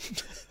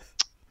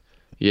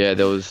 Yeah,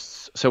 there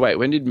was... So wait,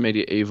 when did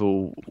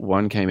Medieval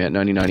 1 came out?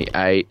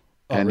 1998.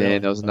 And really?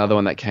 then there was another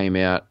one that came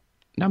out.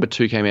 Number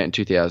 2 came out in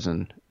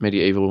 2000.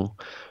 Medieval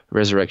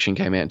Resurrection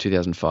came out in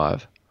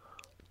 2005.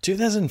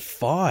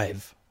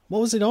 2005? What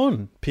was it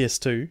on?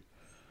 PS2?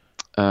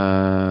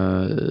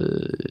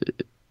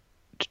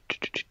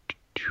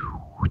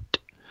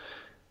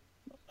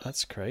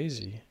 That's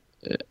crazy.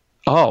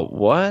 Oh,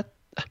 what?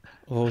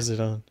 What was it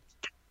on?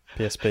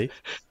 PSP?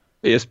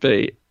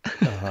 PSP.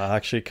 I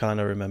actually kind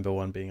of remember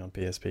one being on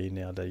PSP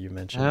now that you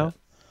mentioned How it.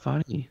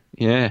 funny.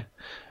 Yeah.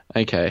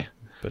 Okay.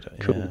 But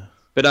Cool. yeah.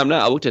 But no,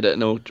 I looked at it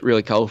and it looked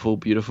really colourful,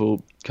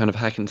 beautiful, kind of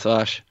hack and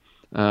slash.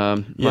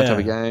 My type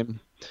of game.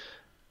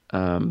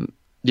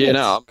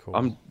 Cool.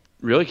 I'm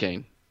really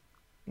keen.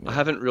 I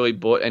haven't really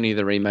bought any of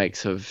the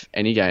remakes of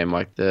any game,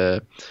 like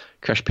the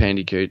Crash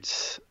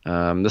Bandicoots. The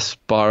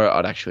Spyro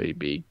I'd actually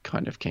be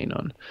kind of keen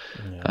on.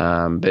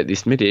 Yeah. But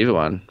this Medieval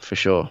one, for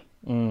sure.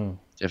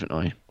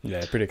 Definitely.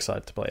 Yeah, pretty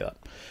excited to play that.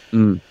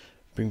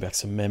 Bring back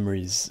some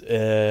memories.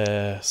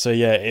 So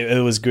yeah,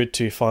 it was good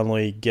to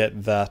finally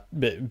get that,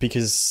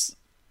 because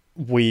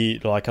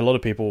a lot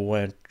of people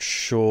weren't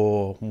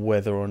sure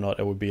whether or not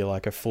it would be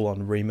like a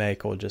full-on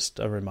remake or just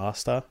a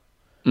remaster.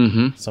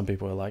 Some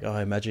people were like, oh,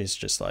 I imagine it's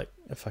just like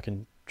a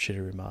fucking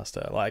shitty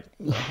remaster. Like,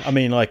 I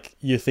mean, like,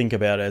 you think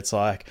about it, it's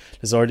like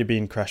there's already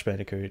been Crash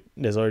Bandicoot,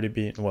 there's already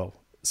been,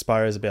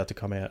 Spyro's about to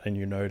come out, and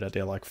you know that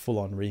they're like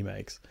full-on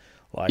remakes.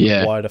 Like,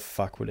 why the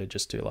fuck would it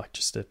just do like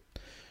just a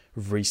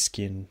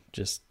reskin,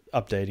 just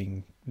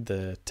updating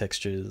the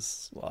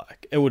textures?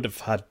 Like, it would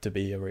have had to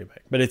be a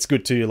remake. But it's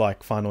good to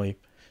like finally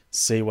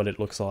see what it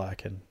looks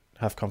like and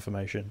have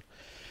confirmation.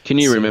 Can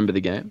you remember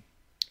the game?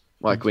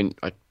 Like when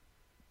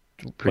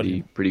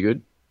pretty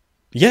good?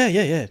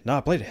 Yeah. No,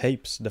 I played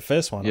heaps. The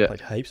first one, I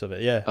played heaps of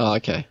it. Yeah. Oh,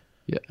 okay.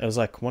 Yeah. It was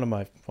like one of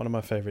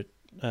my favorite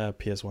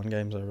PS1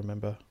 games. I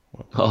remember.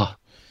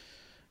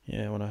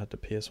 Yeah, when I had the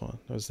PS1,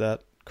 it was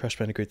that Crash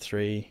Bandicoot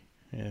 3.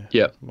 Yeah.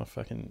 Yep. My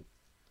fucking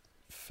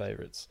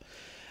favorites.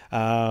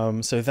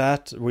 So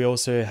that we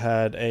also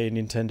had a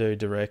Nintendo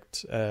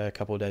Direct a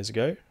couple of days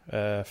ago,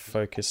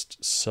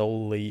 focused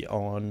solely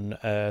on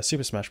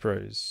Super Smash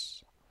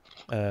Bros.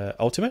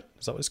 Ultimate.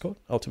 Is that what it's called?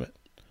 Ultimate.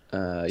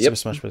 Super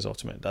Smash Bros.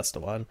 Ultimate, that's the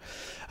one.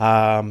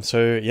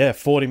 So yeah,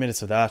 40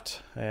 minutes of that,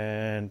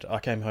 and I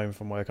came home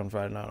from work on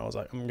Friday night and I was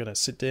like, I'm gonna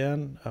sit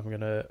down, I'm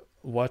gonna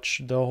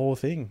watch the whole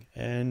thing.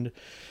 And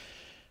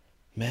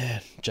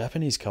man,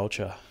 Japanese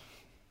culture,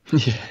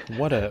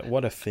 what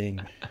a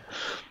thing.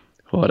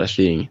 What a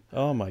thing.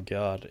 Oh my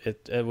god,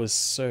 it was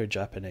so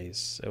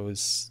Japanese. It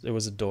was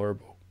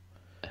adorable.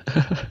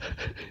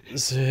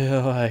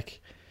 So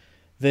like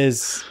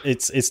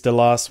it's the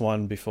last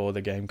one before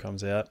the game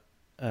comes out.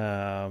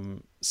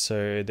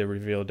 So they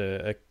revealed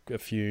a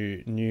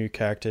few new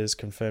characters,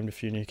 confirmed a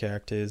few new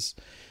characters,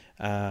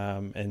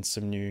 and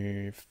some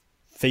new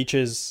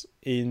features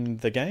in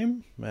the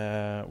game,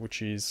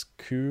 which is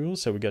cool.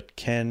 So we got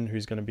Ken,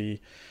 who's going to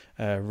be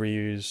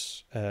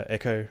Ryu's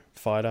Echo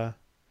Fighter.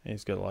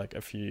 He's got like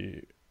a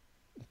few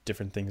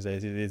different things there.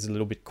 It's a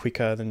little bit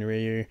quicker than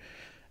Ryu.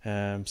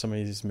 Some of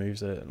his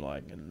moves are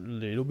like a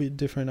little bit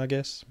different, I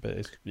guess, but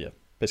it's, yeah,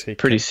 basically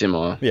Pretty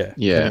similar. Yeah,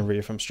 Yeah. Ken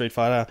Ryu from Street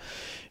Fighter.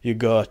 You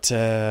got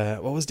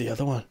what was the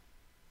other one?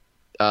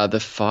 The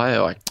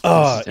fire, like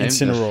Oh, what's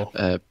his name?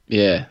 Incineroar.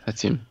 Yeah,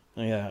 that's him.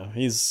 Yeah,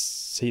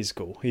 he's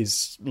cool.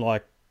 He's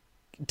like,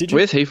 did you?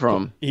 Where's he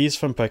from? He's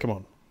from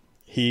Pokemon.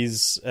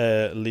 He's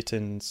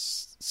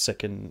Litten's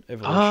second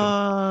evolution.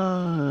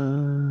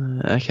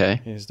 Ah,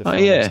 okay. He's the Oh,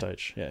 final yeah.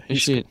 stage. Yeah, Shit.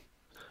 he's cool.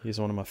 He's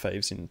one of my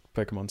faves in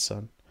Pokemon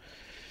Sun.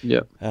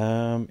 Yep.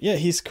 Yeah,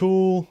 he's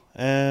cool.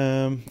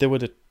 There were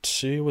the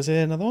two. Was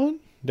there another one?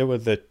 There were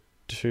the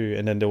two,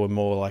 and then there were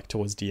more like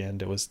towards the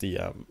end. There was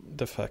the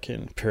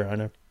fucking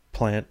piranha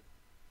plant.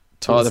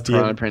 Oh, the towards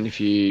Piranha end. Plant if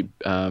you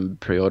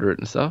pre-order it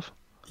and stuff.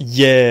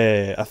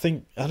 Yeah,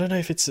 I don't know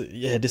if it's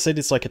yeah. They said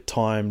it's like a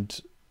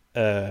timed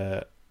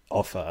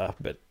offer,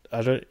 but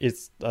I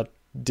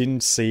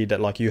didn't see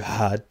that like you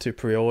had to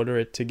pre-order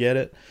it to get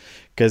it,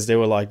 because they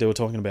were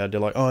talking about, they're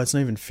like, oh, it's not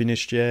even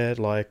finished yet,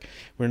 like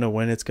we don't know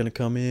when it's gonna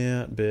come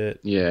out, but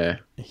Yeah.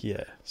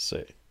 yeah,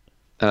 so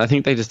And I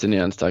think they just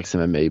announced like some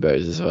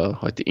amiibos as well,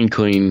 like the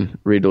Inkling,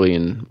 Ridley,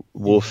 and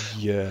Wolf.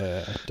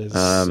 yeah, there's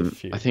a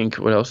few. I think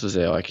what else was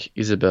there? Like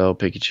Isabelle,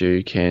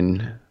 Pikachu,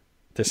 Ken,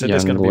 They said Young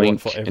there's gonna be one Link,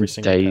 for every and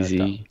single Daisy.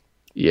 character.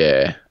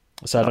 Yeah.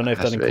 So I don't know if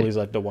has that to be. includes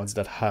like the ones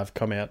that have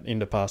come out in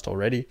the past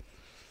already.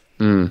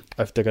 Mm.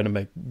 If they're gonna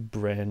make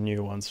brand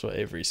new ones for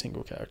every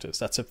single character,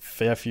 that's a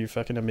fair few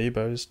fucking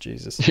amiibos.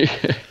 Jesus.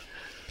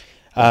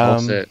 Whole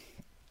set.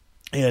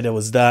 Yeah, there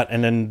was that,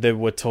 and then they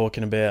were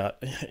talking about,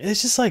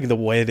 it's just like the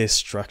way they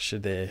structure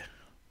their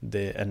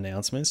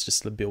announcements,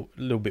 just a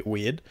little bit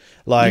weird.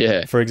 Like,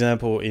 Yeah. for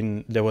example,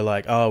 they were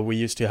like, oh, we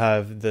used to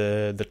have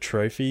the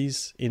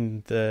trophies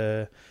in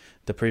the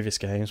previous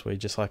games, where you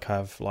just like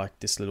have like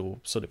this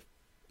little sort of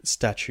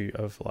statue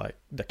of like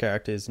the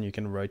characters, and you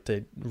can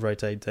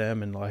rotate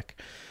them and like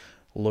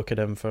look at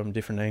them from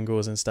different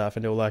angles and stuff.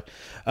 And they were like,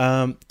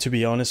 to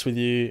be honest with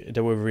you,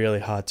 they were really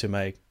hard to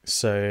make,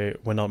 so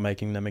we're not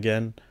making them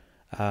again.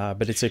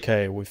 But it's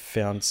okay, we've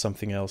found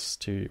something else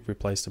to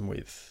replace them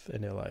with.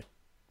 And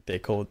they're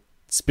called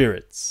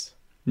spirits.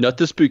 Not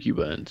the spooky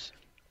ones.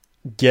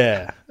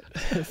 Yeah.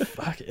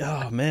 Fuck.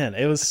 Oh man,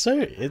 it was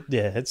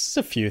it's just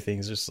a few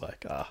things, just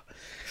like,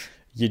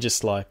 you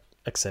just like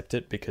accept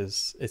it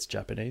because it's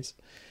Japanese.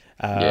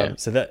 Yeah.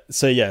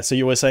 So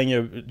you were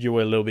saying you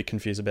were a little bit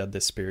confused about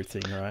this spirit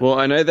thing, right? Well,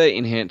 I know they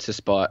enhance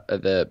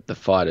the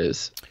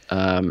fighters,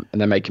 and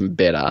they make them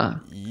better.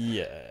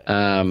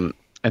 Yeah.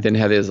 And then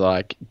how there's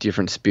like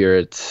different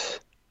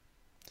spirits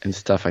and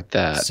stuff like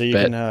that. So you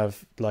can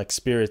have like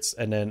spirits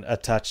and then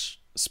attach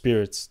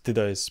spirits to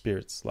those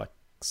spirits, like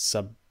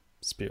sub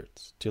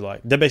spirits, to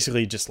like, they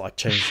basically just like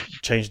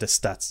change the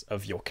stats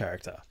of your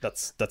character.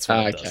 That's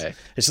what it does. Okay.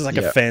 It's just like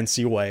a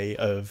fancy way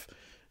of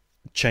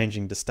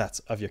changing the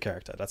stats of your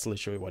character. That's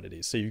literally what it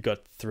is. So you've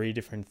got 3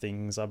 different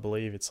things, I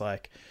believe. It's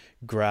like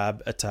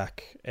grab,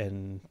 attack,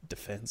 and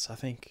defense, I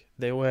think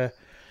they were.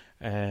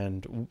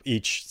 And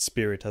each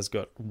spirit has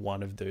got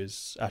one of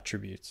those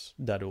attributes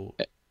that'll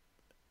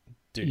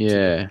do.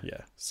 Yeah.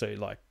 So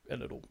like a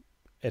little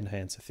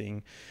enhancer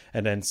thing.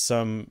 And then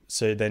so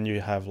then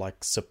you have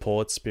like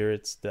support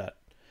spirits that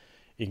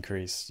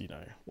increase,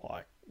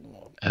 like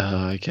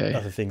okay.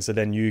 other things. So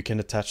then you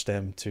can attach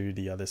them to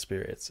the other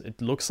spirits.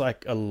 It looks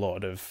like a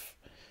lot of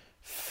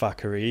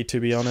fuckery, to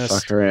be honest.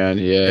 Fuck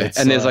around, yeah. It's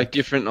And there's like- like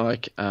different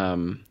like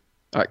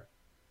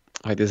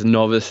there's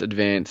novice,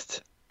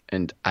 advanced,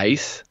 and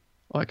ace.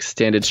 Like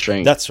standard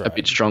strength, That's right. a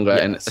bit stronger,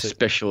 Yeah, and so-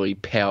 especially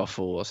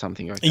powerful or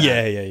something like that.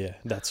 Yeah.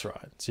 That's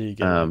right. So you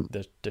get Um,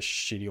 the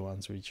shitty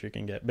ones which you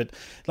can get, but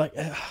like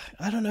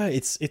I don't know.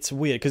 It's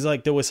weird because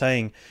like they were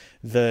saying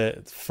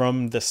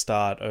from the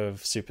start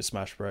of Super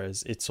Smash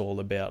Bros, it's all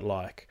about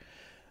like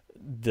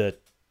the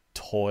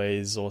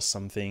toys or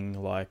something,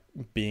 like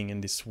being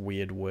in this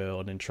weird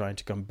world and trying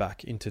to come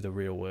back into the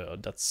real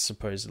world. That's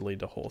supposedly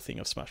the whole thing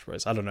of Smash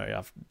Bros. I don't know.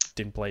 I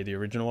didn't play the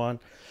original one.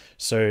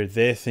 So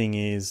their thing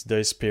is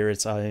those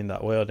spirits are in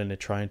that world and they're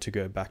trying to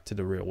go back to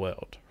the real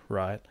world,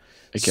 right?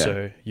 Okay.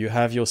 So you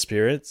have your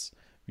spirits,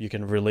 you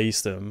can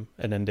release them,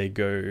 and then they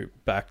go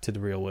back to the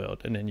real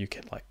world, and then you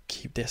can like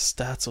keep their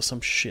stats or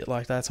some shit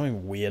like that,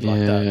 something weird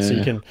like that. So you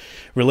Yeah. can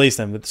release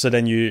them, so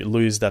then you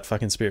lose that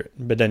fucking spirit,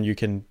 but then you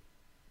can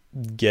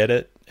get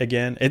it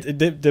again.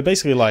 They're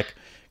basically like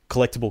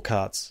collectible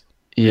cards.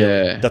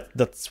 Yeah.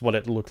 That's what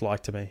it looked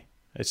like to me.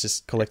 It's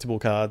just collectible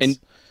cards. And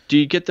do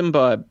you get them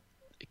by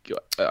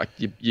like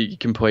you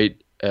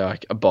complete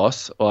like a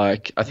boss?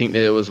 Like I think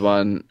there was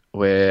one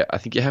where I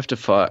think you have to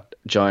fight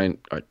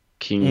giant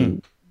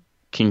King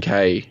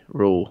K.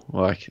 Rool,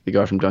 like the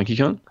guy from Donkey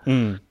Kong.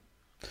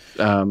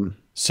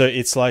 So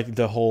it's like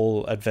the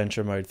whole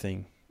adventure mode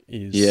thing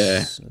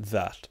is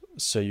that.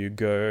 So you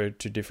go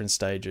to different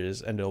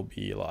stages and there'll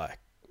be like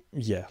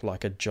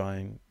a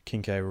giant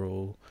King K.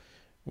 Rool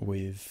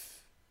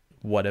with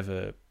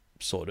whatever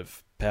sort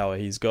of power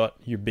he's got.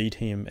 You beat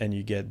him and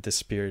you get the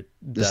spirit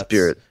that's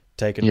spirit.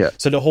 taken. Yeah.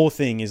 So the whole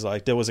thing is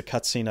like, there was a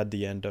cutscene at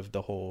the end of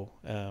the whole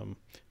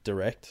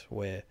Direct,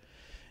 where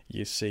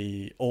you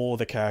see all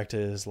the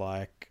characters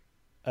like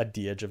at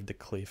the edge of the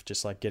cliff,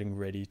 just like getting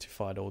ready to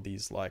fight all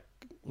these like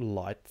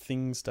light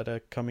things that are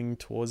coming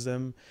towards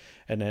them,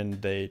 and then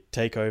they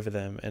take over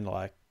them, and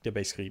like they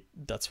basically,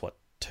 that's what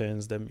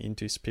turns them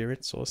into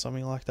spirits or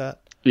something like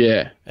that.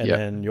 Yeah. And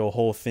then your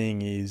whole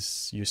thing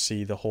is you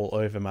see the whole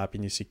overmap,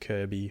 and you see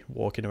Kirby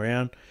walking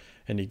around,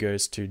 and he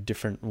goes to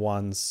different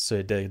ones.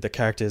 So the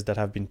characters that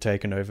have been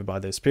taken over by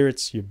their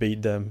spirits, you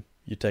beat them,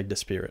 you take the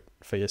spirit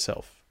for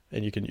yourself,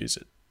 and you can use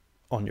it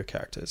on your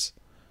characters.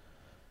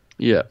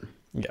 Yeah.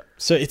 Yeah.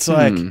 So it's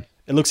like,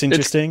 it looks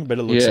interesting, but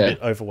it looks a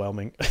bit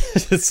overwhelming.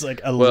 It's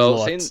like a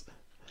lot.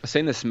 I've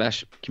seen the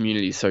Smash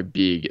community so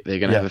big, they're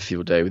going to have a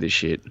field day with this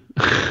shit.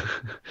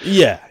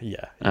 Yeah.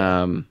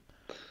 I'm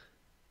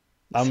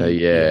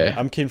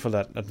keen for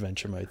that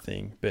adventure mode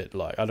thing, but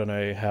like I don't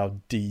know how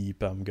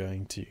deep I'm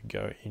going to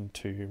go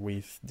into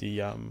with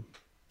the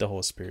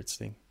whole spirits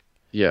thing.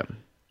 Yeah.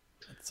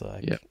 It's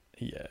like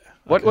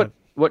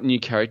What new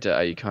character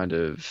are you kind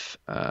of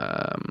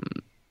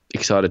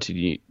excited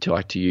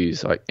to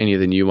use? Like any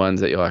of the new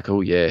ones that you're like, oh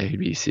yeah, he'd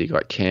be sick,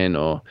 like Ken,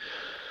 or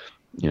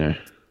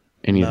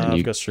any of the new.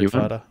 I've got Street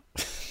Fighter.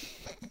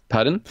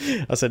 Pardon?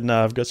 I said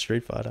no. I've got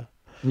Street Fighter.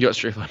 You got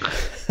Street Fighter.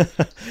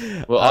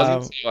 Well, I was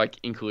going to say like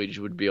Inklage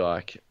would be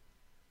like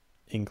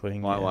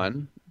Inkling. my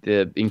one,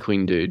 the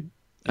Inkling dude.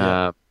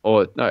 Yeah.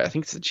 Or no, I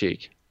think it's the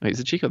chick. Wait, is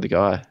the chick or the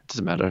guy? It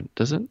doesn't matter,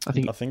 does it? I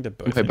think they're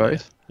both. They're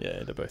both. There.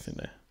 Yeah, they're both in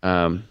there.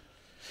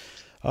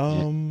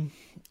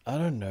 I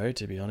don't know,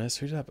 to be honest.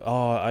 Who did I?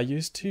 Oh, I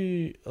used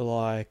to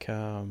like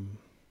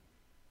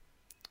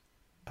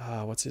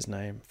what's his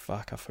name?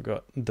 Fuck, I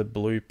forgot. The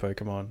blue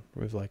Pokemon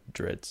with like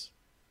dreads.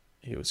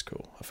 He was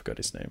cool. I forgot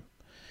his name.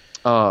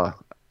 Oh,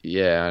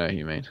 yeah, I know who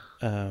you mean.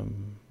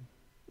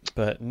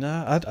 But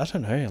no, I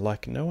don't know.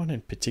 Like no one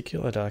in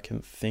particular that I can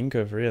think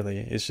of really.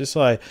 It's just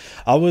like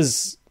I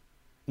was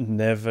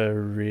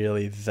never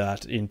really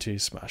that into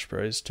Smash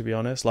Bros, to be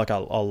honest. Like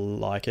I'll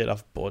like it.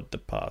 I've bought the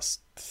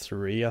past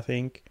 3, I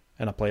think,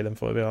 and I play them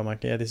for a bit. I'm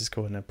like, yeah, this is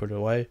cool, and I put it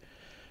away.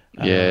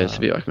 Yeah, it's a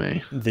bit like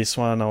me. This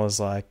one, I was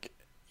like,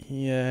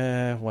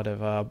 yeah,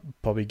 whatever. I'll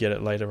probably get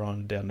it later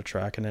on down the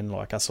track. And then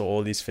like I saw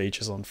all these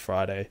features on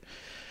Friday,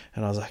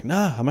 and I was like,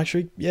 nah, I'm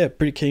actually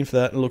pretty keen for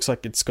that. It looks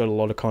like it's got a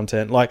lot of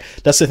content. Like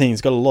that's the thing.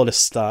 It's got a lot of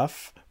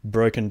stuff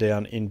broken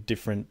down in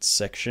different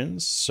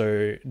sections.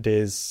 So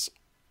there's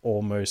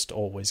almost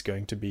always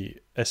going to be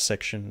a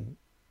section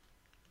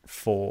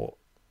for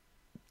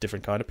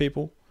different kind of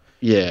people.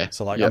 Yeah.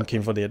 So like I'm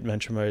keen for the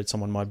adventure mode.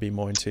 Someone might be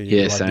more into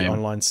the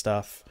online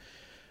stuff.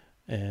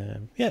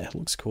 And it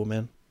looks cool,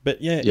 man.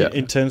 But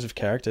in terms of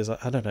characters,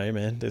 I don't know,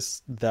 man.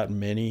 There's that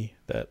many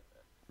that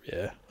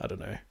I don't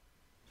know.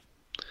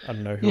 I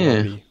don't know who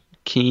I'll be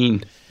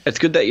keen. It's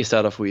good that you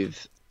start off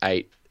with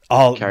 8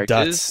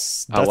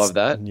 characters. I love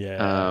that.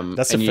 Yeah,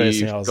 that's the first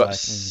thing I was like.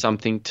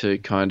 Something to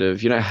kind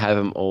of, you don't have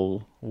them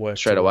all work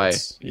straight away.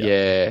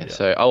 Yeah.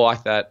 So I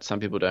like that. Some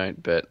people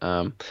don't, but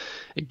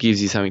it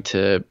gives you something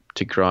to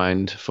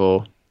grind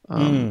for.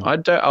 I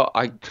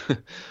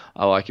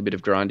like a bit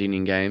of grinding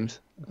in games.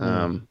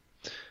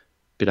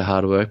 Bit of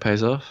hard work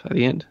pays off at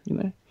the end,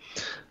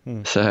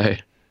 So,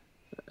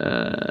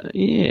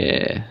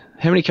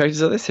 how many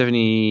characters are there?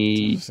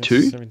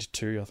 72?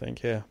 72, I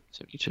think, yeah.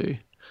 72.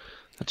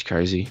 That's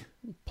crazy.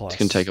 Plus, it's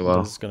going to take a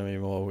while. There's going to be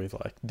more with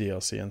like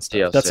DLC and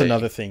stuff. That's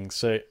another thing.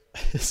 So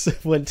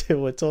when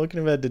we're talking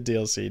about the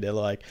DLC, they're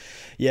like,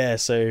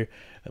 so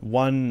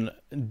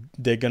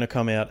they're going to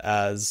come out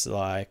as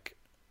like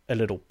a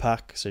little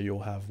pack. So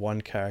you'll have one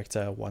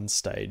character, one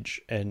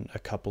stage, and a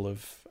couple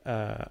of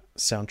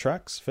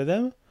soundtracks for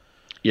them.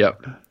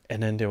 Yep.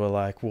 And then they were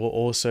like, we'll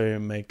also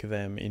make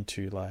them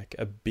into like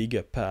a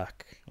bigger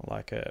pack,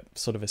 like a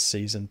sort of a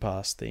season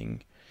pass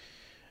thing,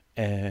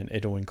 and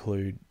it'll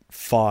include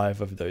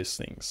 5 of those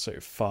things. So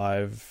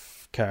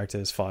 5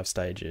 characters, 5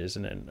 stages,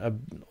 and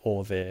then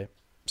all their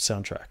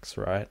soundtracks,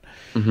 right?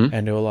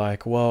 And they were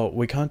like, well,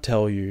 we can't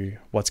tell you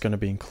what's going to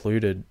be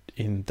included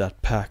in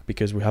that pack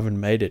because we haven't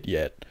made it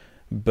yet,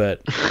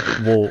 but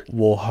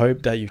we'll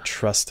hope that you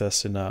trust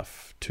us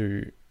enough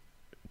to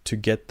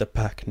get the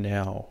pack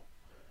now.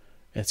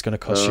 It's going to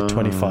cost you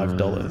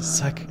 $25.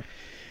 It's like,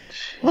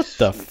 what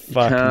the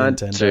fuck,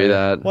 Nintendo? Do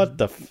that. What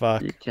the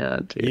fuck? You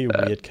can't do you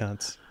that. Weird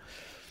cunts.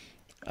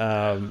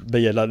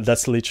 But yeah,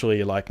 that's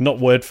literally like not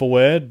word for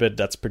word, but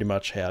that's pretty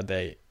much how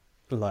they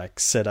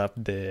like set up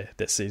their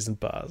season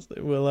pass.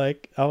 They were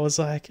like, I was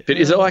like, but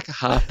is it like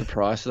half the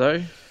price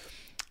though?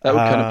 That would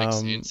kind of make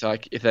sense.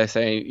 Like if they're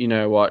saying, you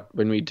know what,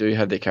 when we do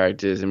have the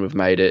characters and we've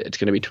made it, it's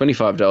going to be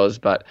 $25,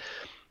 but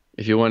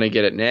if you want to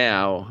get it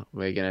now,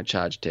 we're going to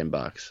charge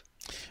 $10.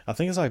 I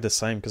think it's like the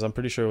same because I'm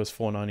pretty sure it was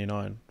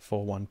 $4.99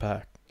 for one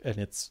pack, and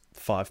it's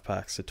 5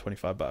 packs at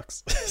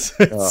 $25. So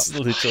it's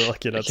literally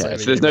like you're not saving.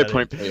 So there's no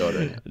point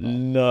pre-ordering it.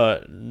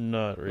 No,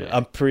 not really.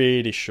 I'm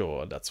pretty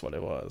sure that's what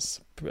it was.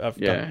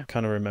 I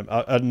kind of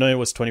remember. I know it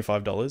was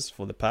 $25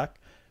 for the pack,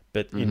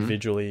 but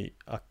individually,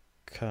 I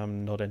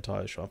I'm not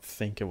entirely sure. I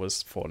think it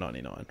was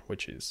 $4.99,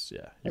 which is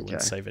you wouldn't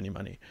Okay. save any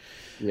money.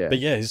 Yeah. But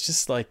yeah, it's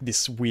just like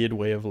this weird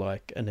way of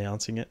like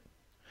announcing it.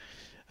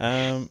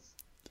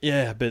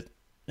 Yeah, but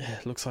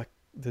it looks like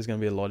there's going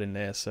to be a lot in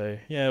there. So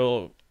yeah,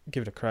 we'll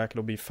give it a crack.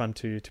 It'll be fun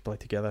to play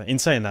together. In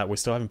saying that, we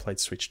still haven't played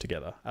Switch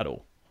together at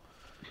all.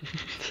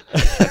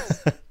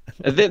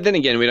 Then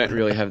again, we don't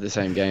really have the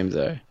same games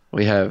though.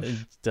 We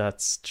have.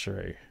 That's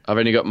true. I've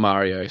only got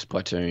Mario,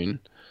 Splatoon,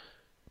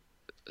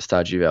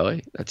 Stardew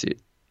Valley. That's it.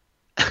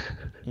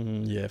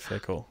 Yeah, fair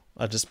call.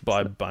 I just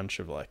buy a bunch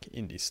of like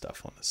indie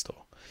stuff on the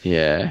store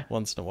Yeah,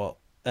 once in a while.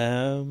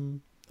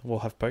 We'll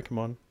have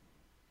Pokemon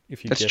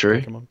if you That's get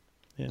true. Pokemon.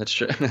 Yeah. that's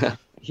true.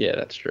 Yeah,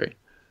 that's true.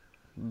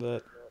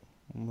 But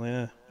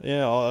I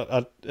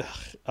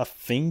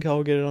think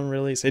I'll get it on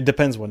release. It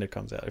depends when it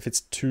comes out. If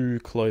it's too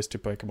close to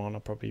Pokemon, I'll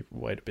probably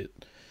wait a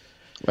bit.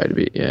 Wait a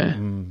bit. Yeah.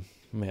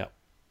 Yeah.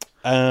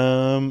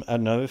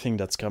 Another thing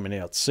that's coming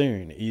out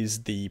soon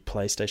is the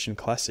PlayStation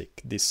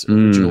Classic. This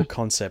original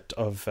concept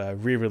of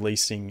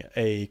re-releasing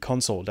a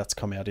console that's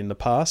come out in the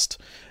past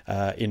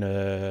in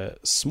a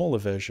smaller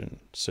version.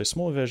 So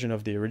smaller version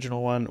of the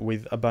original one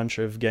with a bunch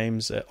of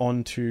games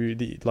onto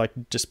the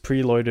just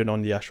preloaded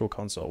on the actual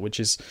console, which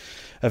is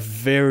a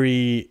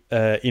very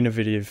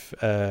innovative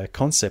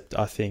concept.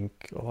 I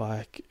think.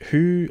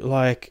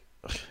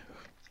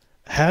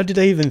 How did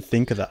they even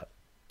think of that?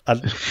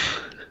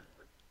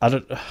 I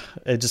don't.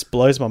 It just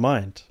blows my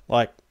mind.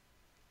 Like,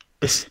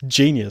 it's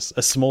genius.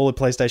 A smaller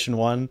PlayStation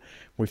 1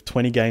 with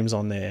 20 games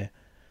on there.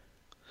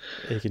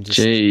 You can just.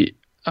 Gee,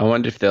 I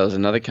wonder if there was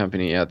another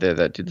company out there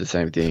that did the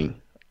same thing.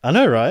 I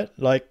know, right?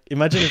 Like,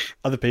 imagine if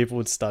other people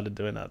had started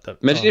doing that.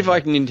 Imagine if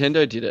like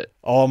Nintendo did it.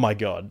 Oh my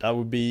god, that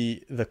would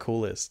be the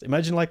coolest.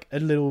 Imagine like a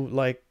little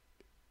like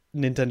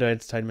Nintendo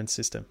Entertainment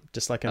System,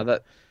 just like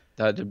a.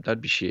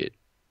 That'd be shit.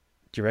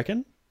 Do you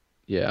reckon?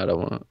 Yeah, I don't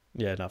want it.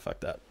 Yeah, no,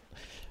 fuck that.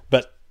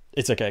 But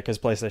it's okay because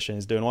PlayStation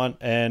is doing one,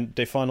 and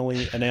they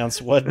finally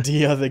announced what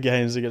the other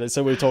games are going to.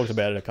 So we talked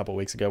about it a couple of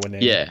weeks ago when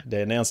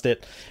they announced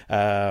it.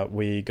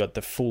 We got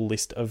the full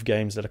list of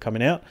games that are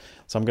coming out,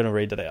 so I'm going to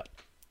read it out.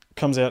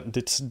 Comes out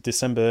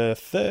December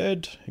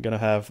 3rd. You're going to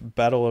have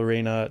Battle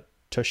Arena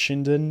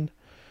Toshinden,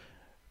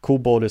 Cool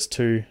Borders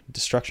 2,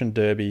 Destruction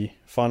Derby,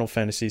 Final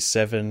Fantasy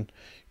 7,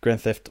 Grand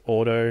Theft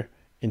Auto,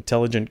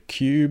 Intelligent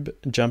Cube,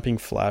 Jumping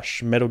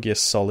Flash, Metal Gear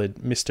Solid,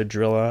 Mr.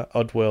 Driller,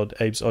 Oddworld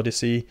Abe's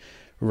Odyssey,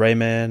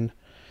 Rayman,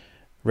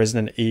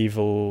 Resident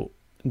Evil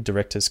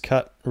Director's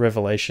Cut,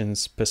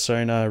 Revelations,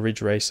 Persona,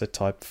 Ridge Racer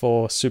Type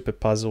 4, Super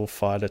Puzzle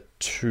Fighter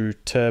 2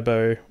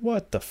 Turbo,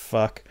 what the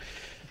fuck,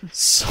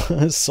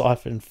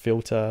 Siphon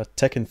Filter,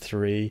 Tekken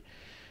 3,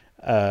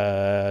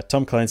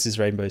 Tom Clancy's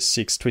Rainbow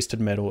Six, Twisted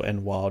Metal,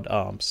 and Wild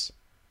Arms.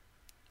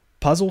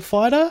 Puzzle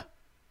Fighter?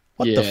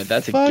 What the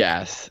that's fuck? a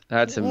gas.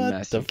 That's a What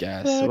massive the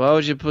gas. fuck? Why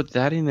would you put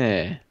that in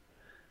there?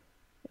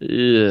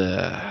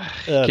 Ugh.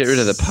 Get rid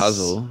of the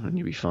puzzle and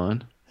you'll be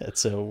fine.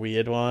 It's a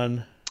weird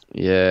one.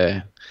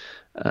 Yeah.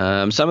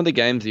 Some of the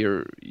games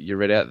you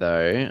read out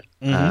though,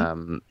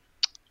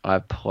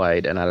 I've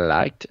played and I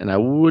liked, and I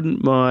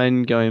wouldn't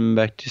mind going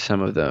back to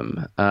some of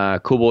them.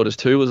 Cool Borders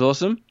 2 was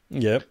awesome.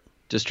 Yep.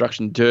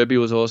 Destruction Derby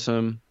was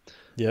awesome.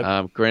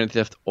 Yep. Grand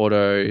Theft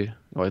Auto,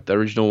 like the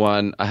original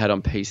one, I had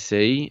on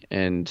PC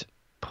and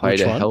played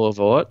Which a one? hell of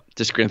a lot.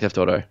 Just Grand Theft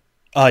Auto.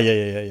 Oh,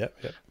 yeah.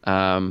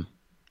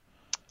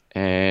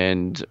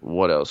 And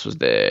what else was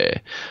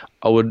there?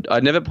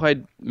 I'd never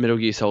played Metal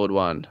Gear Solid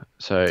 1,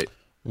 so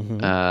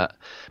but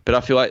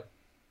I feel like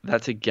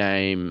that's a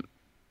game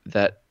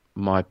that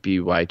might be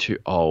way too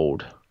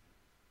old.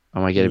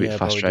 I might get a bit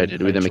probably frustrated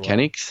didn't with the age well.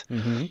 mechanics.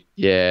 Mm-hmm.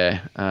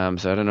 Yeah,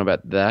 so I don't know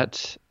about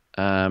that.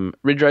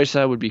 Ridge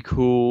Racer would be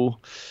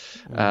cool.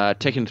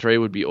 Tekken 3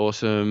 would be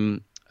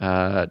awesome.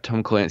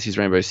 Tom Clancy's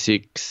Rainbow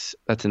Six,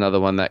 that's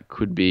another one that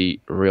could be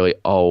really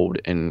old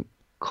and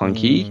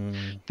clunky,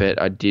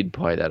 but I did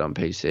play that on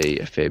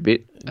PC a fair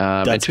bit.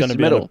 And That's going to Twisted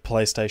be on Metal. a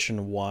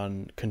PlayStation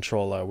 1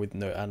 controller with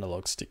no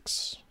analog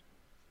sticks.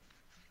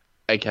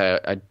 Okay,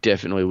 I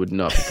definitely would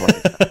not be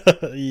playing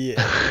that.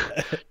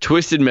 Yeah.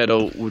 Twisted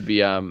Metal would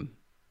be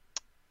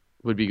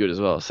good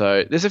as well.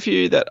 So there's a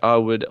few that I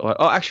would.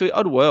 Oh, actually,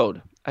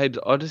 Oddworld, Abe's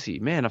Odyssey.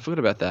 Man, I forgot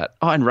about that.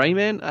 Oh, and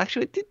Rayman.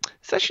 Actually,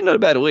 it's actually not a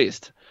bad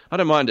list. I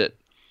don't mind it.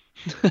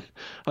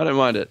 I don't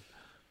mind it.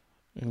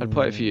 I'd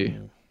play it for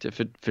you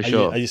for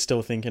sure. Are you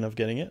still thinking of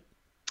getting it?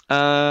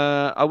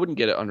 I wouldn't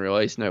get it on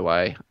release. No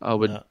way. I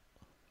would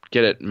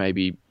get it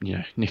maybe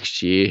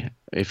next year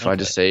if I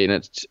just see and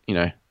it's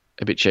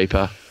a bit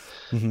cheaper.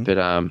 But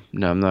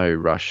no, I'm no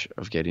rush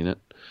of getting it.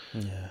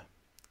 Yeah.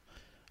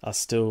 I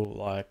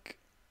still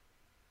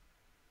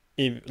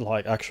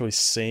actually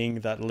seeing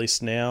that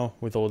list now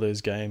with all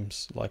those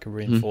games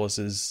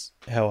reinforces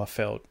how I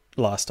felt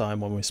last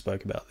time when we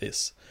spoke about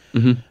this.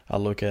 I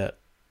look at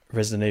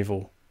Resident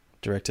Evil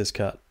Director's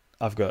Cut.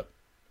 I've got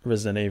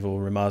Resident Evil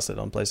Remastered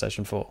on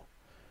PlayStation 4.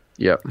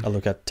 Yep. I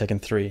look at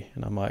Tekken 3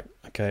 and I'm like,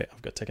 okay,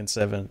 I've got Tekken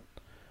 7.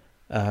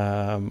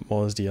 What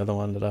was the other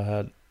one that I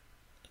had?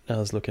 I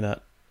was looking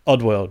at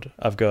Oddworld.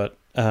 I've got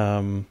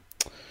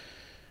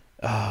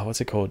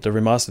what's it called? The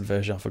remastered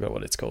version. I forgot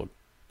what it's called.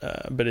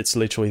 But it's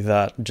literally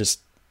that, just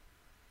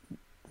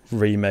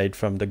remade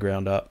from the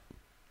ground up.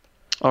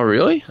 Oh,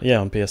 really? Yeah,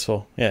 on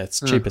PS4. Yeah, it's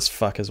cheap as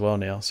fuck as well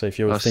now. So if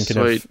you were thinking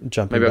sweet. of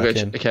jumping Maybe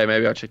back in,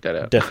 maybe I'll check that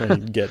out.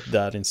 definitely get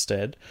that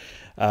instead.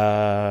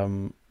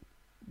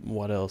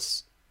 What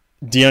else?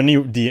 The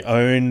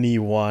only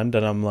one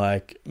that I'm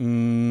like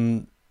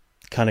kind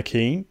of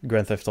keen,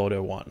 Grand Theft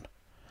Auto 1.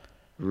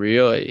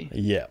 Really?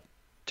 Yeah.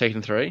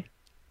 Tekken 3?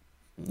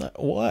 No,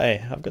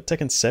 why? I've got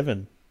Tekken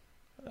 7.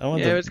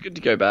 It's good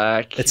to go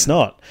back. It's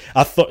not.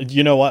 I thought,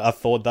 you know what? I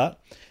thought that.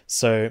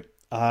 So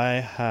I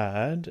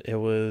had, it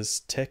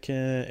was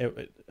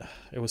Tekken,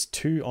 it was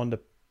 2 on the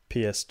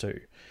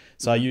PS2.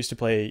 So I used to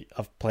play,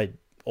 I've played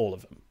all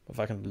of them. I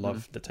fucking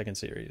love the Tekken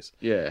series.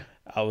 Yeah.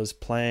 I was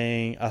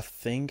playing, I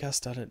think I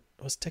started,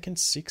 was Tekken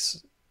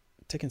 6?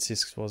 Tekken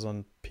 6 was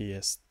on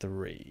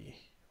PS3.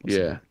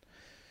 Yeah.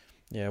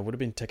 Yeah, it would have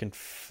been Tekken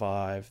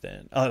 5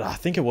 then. I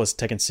think it was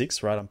Tekken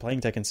 6, right? I'm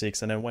playing Tekken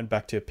 6 and then went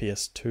back to a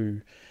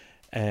PS2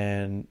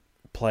 and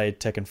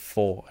played Tekken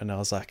 4. And I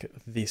was like,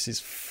 this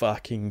is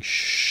fucking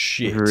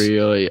shit.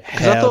 Really?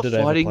 Because I How thought did I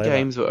ever fighting play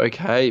games were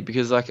okay.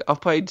 Because, like, I've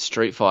played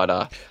Street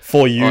Fighter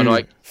For you, on,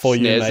 like, for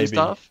you SNES maybe. and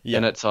stuff. Yeah.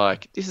 And it's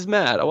like, this is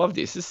mad. I love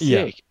this. This is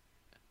Yeah. sick.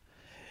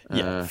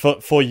 Yeah,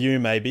 for you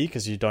maybe,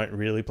 because you don't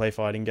really play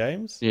fighting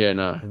games. Yeah,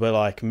 no. But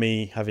like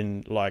me,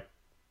 having like,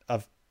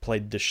 I've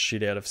played the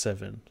shit out of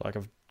 7. Like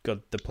I've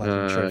got the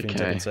platinum trophy in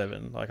Okay. Tekken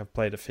 7. Like I've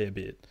played a fair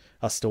bit.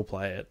 I still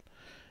play it.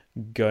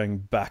 Going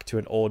back to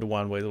an old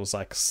one where it was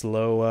like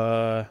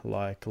slower,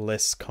 like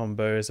less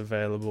combos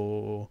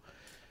available.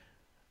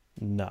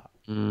 Nah,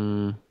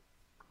 Mm,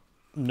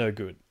 no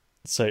good.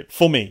 So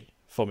for me,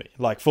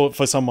 like for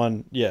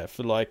someone,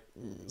 for like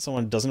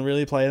someone who doesn't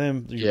really play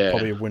them, you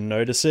probably wouldn't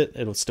notice it.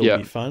 It'll still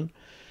be fun.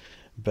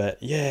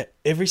 But yeah,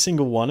 every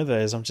single one of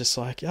those, I'm just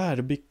like,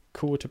 it'd be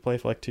cool to play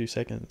for like 2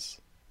 seconds.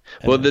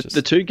 And well, the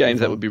just two games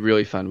that would be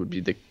really fun would be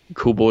the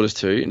Cool Borders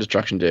 2 and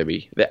Destruction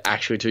Derby. They're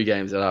actually 2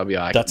 games that I'll be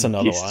like, That's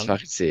another this one. is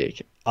fucking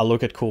sick. I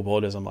look at Cool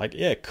Borders, I'm like,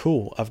 yeah,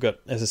 cool. I've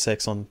got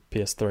SSX on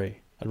PS3.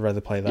 I'd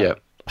rather play that.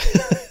 Yep.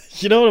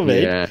 You know what I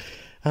mean? Yeah.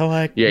 I'm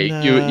like, Yeah,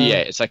 nah.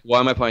 it's like, why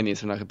am I playing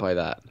this when I can play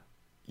that?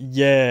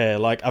 Yeah,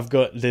 like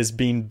there's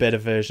been better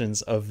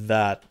versions of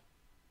that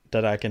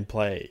I can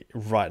play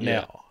right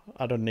now.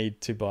 I don't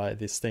need to buy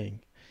this thing.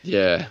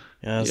 Yeah.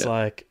 And it's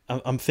like,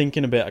 I'm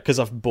thinking about, because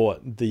I've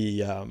bought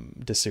the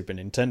Super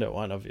Nintendo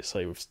one,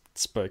 obviously, we've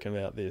spoken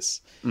about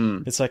this.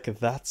 It's like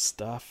that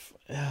stuff,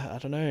 I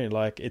don't know,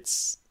 like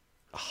it's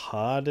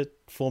hard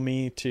for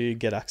me to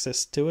get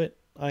access to it,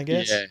 I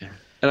guess. Yeah.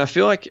 And I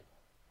feel like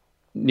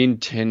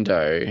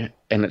Nintendo,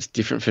 and it's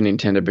different for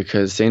Nintendo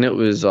because seeing it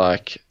was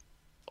like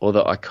all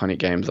the iconic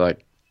games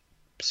like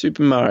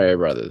Super Mario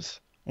Brothers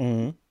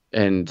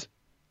and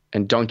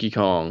Donkey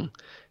Kong,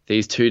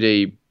 these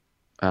 2D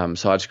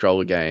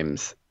side-scroller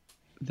games,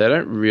 they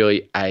don't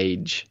really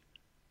age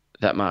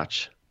that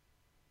much.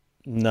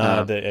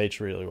 No, they age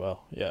really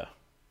well. Yeah,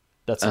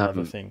 that's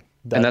another thing.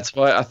 And that's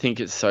why I think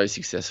it's so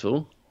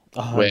successful.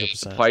 100%. Where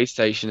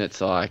PlayStation,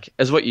 it's like,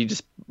 as what you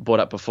just brought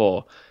up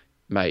before,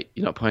 mate,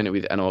 you're not playing it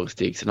with analog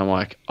sticks. And I'm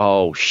like,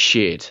 oh,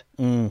 shit.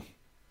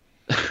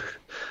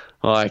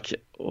 Like,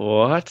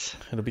 what?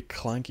 It'll be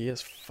clunky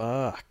as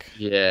fuck.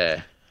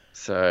 Yeah.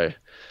 So,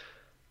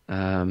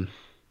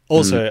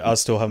 also, I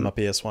still have my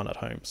PS1 at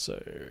home, so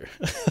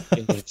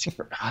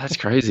that's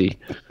crazy.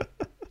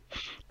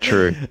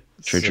 True.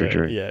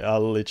 Yeah, I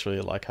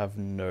literally like have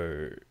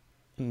no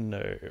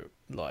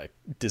like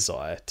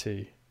desire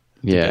to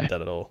get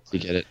that at all. You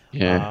get it.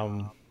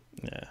 Yeah.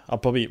 Yeah. I'll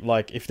probably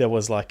like if there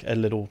was like a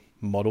little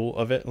model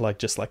of it, like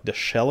just like the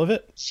shell of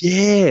it.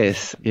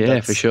 Yes. Yeah,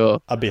 for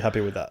sure. I'd be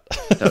happy with that.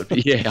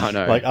 Yeah, I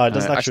know. Like, it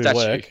doesn't actually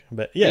work,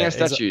 but yeah, bring out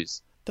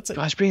statues. That's it.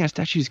 Guys, bring out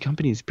statues.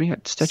 Companies, bring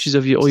out statues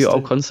of all your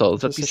old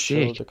consoles. That'd be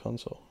sick. The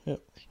console. Yeah.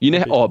 You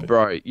know,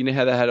 bro, you know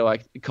how they had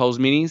like Coles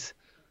Minis?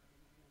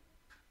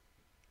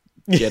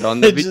 Get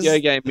on the video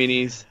game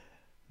minis.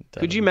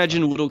 Could you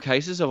imagine little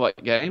cases of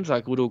like games,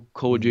 like little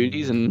Call of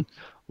Duties and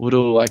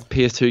little like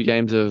PS2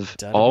 games of?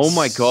 Oh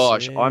my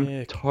gosh,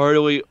 I'm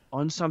totally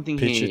on something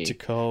Pitch here. it to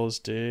Coles,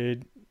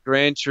 dude.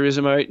 Gran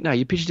Turismo. No,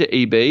 you pitch it to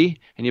EB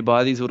and you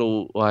buy these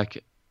little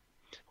like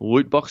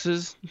loot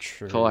boxes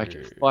for like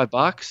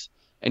 $5,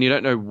 and you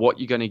don't know what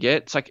you're going to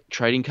get. It's like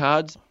trading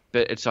cards,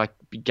 but it's like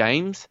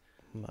games.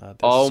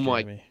 Oh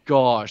my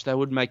gosh, that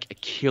would make a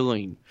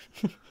killing.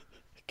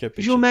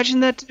 Could you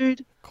imagine that,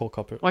 dude? Call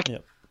copyright. Like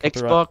copyright.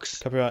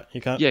 Xbox. Copyright. You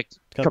can't. Yeah,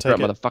 can't copyright,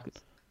 take it. motherfuckers.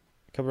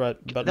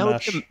 Copyright button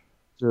mash. Dude.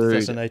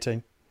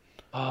 2018.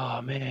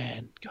 Oh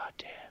man,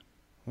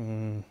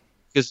 goddamn.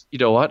 Because you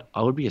know what?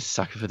 I would be a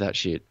sucker for that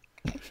shit.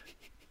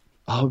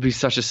 I would be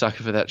such a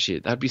sucker for that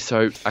shit. That'd be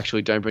so.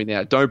 Actually, don't bring that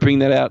out. Don't bring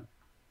that out.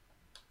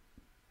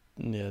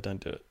 Yeah,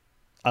 don't do it.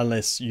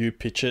 Unless you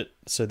pitch it,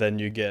 so then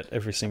you get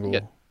every single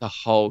the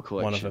whole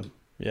collection. one of them.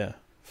 Yeah,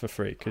 for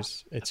free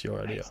because it's your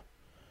idea.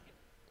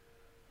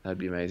 That'd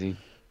be amazing.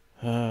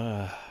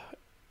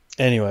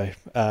 Anyway,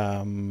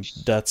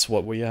 that's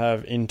what we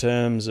have in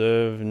terms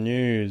of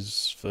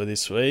news for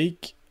this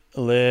week.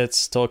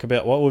 let's talk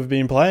about what we've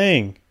been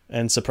playing.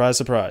 And surprise,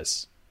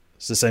 surprise,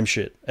 it's the same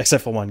shit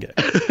except for one game.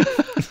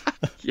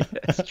 Yeah,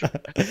 that's true.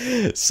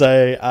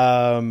 So,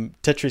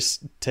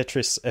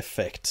 Tetris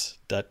Effect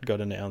that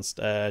got announced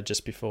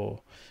just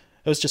before.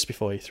 It was just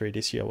before E3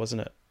 this year,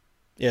 wasn't it?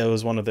 Yeah, it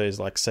was one of those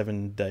like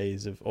 7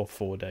 days or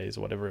 4 days,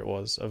 or whatever it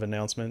was, of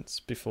announcements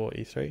before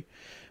E3.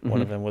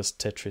 One of them was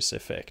Tetris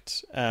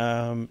Effect.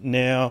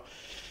 Now,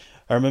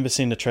 I remember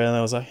seeing the trailer and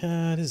I was like,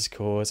 this is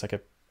cool. It's like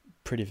a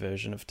pretty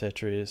version of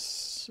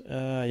Tetris.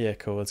 Yeah,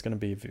 cool. It's going to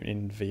be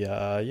in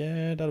VR.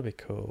 Yeah, that'll be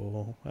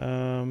cool.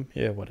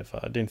 Yeah, whatever.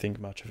 I didn't think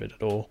much of it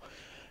at all.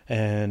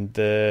 And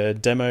the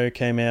demo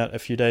came out a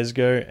few days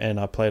ago and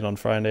I played on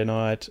Friday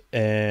night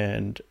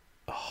and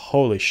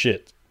holy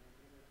shit.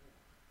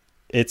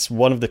 It's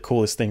one of the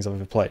coolest things I've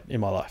ever played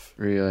in my life.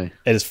 Really?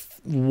 It is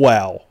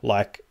wow.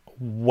 Like,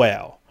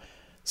 wow.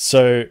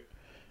 So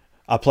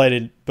I played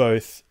it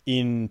both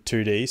in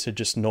 2D, so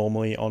just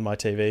normally on my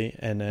TV,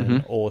 and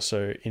then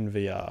also in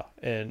VR.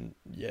 And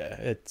yeah,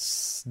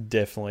 it's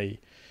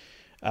definitely,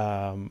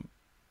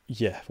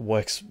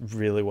 works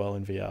really well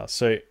in VR.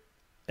 So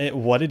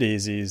what it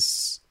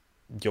is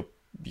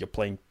you're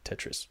playing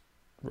Tetris,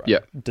 right? Yeah.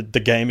 The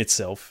game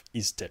itself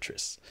is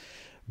Tetris,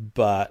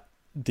 but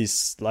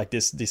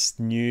this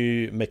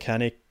new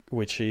mechanic,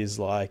 which is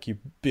like you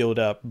build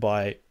up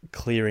by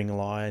clearing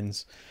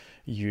lines.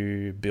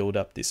 You build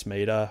up this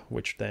meter,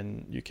 which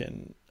then you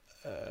can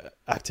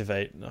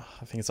activate.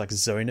 I think it's like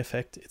zone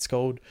effect. It's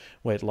called,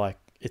 where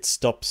it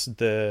stops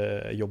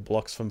your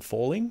blocks from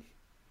falling.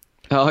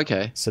 Oh,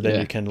 okay. So then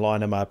you can line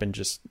them up and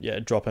just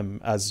drop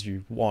them as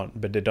you want,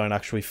 but they don't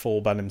actually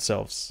fall by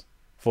themselves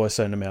for a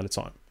certain amount of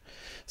time.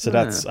 So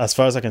that's, as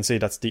far as I can see,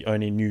 that's the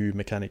only new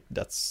mechanic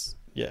that's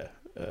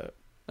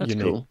unique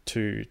cool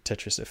to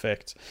Tetris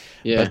Effect.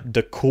 Yeah. But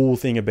the cool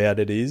thing about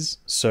it is,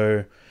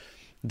 so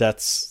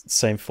that's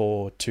same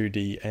for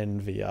 2D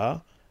and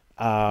VR.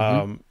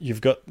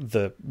 You've got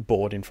the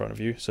board in front of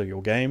you, so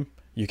your game.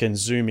 You can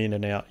zoom in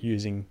and out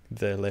using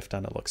the left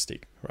analog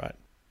stick, right?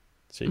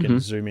 So you can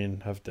zoom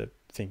in, have the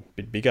thing a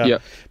bit bigger.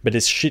 Yep. But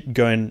there's shit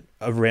going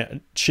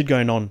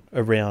on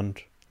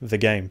around the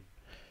game.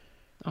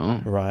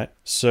 Oh. Right.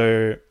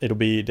 So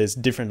there's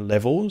different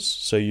levels.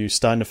 So you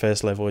start in the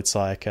first level, it's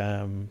like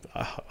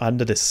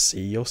under the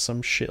sea or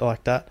some shit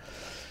like that.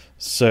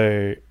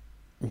 So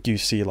you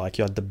see like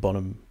you're at the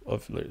bottom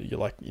of, you're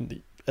like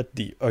at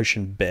the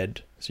ocean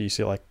bed. So you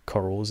see like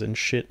corals and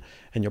shit,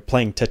 and you're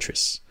playing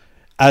Tetris.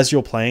 As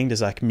you're playing,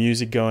 there's like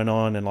music going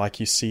on, and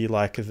like you see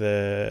like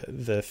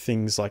the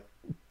things like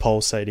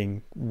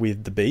pulsating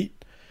with the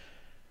beat.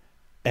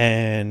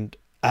 And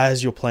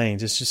as you're playing,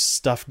 there's just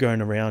stuff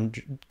going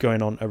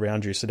on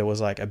around you. So there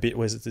was like a bit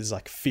where there's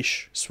like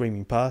fish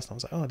swimming past. And I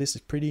was like, oh, this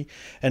is pretty.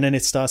 And then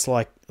it starts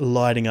like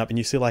lighting up, and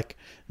you see like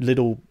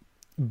little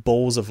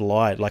balls of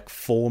light like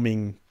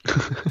forming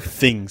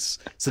things.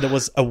 So there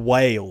was a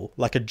whale,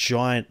 like a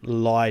giant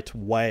light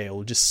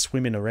whale, just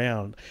swimming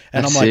around.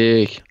 And That's I'm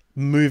like sick.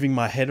 moving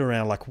my head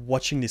around, like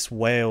watching this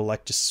whale,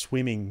 like just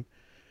swimming,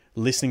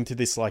 listening to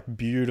this like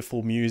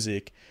beautiful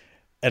music.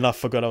 And I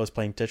forgot I was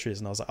playing Tetris,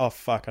 and I was like, oh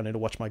fuck, I need to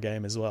watch my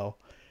game as well.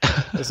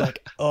 It was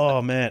like,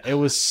 oh man, it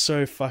was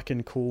so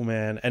fucking cool,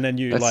 man. And then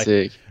you That's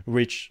sick.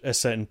 reach a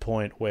certain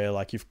point where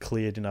like you've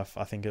cleared enough.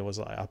 I think it was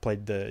like,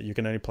 you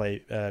can only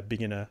play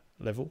beginner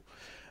level.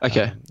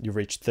 Okay. You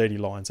reach 30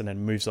 lines and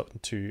then moves up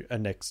to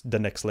the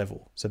next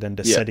level. So then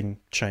the setting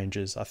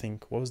changes. I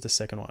think, what was the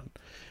second one?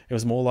 It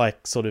was more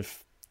like sort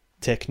of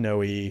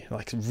techno-y,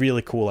 like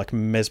really cool, like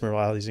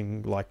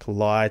mesmerizing, like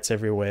lights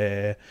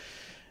everywhere,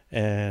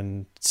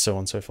 and so on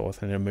and so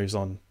forth. And it moves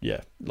on.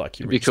 Yeah, like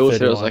you. It'd be cool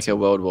if it was like a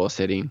World War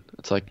setting.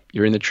 It's like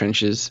you're in the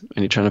trenches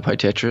and you're trying to play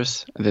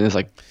Tetris, and then there's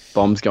like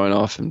bombs going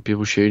off and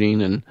people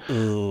shooting and.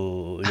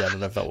 Ooh, yeah, I don't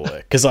know if that will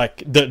work, because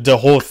like the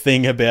whole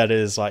thing about it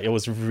is like it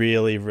was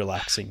really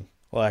relaxing.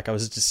 Like I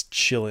was just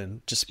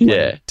chilling, just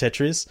playing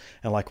Tetris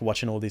and like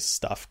watching all this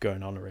stuff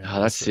going on around.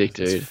 Oh, that's sick,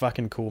 dude. It's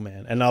fucking cool,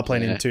 man. And I was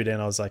playing in 2D,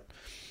 and I was like,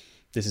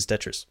 this is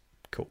Tetris.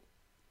 Cool.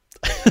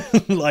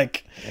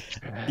 Like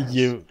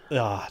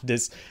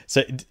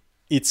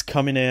it's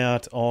coming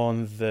out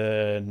on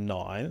the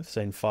 9th,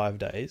 so in 5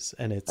 days,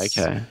 and it's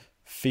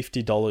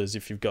 $50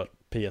 if you've got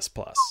PS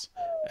Plus.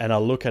 And I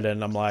look at it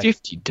and I'm like,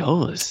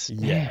 $50.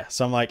 Yeah.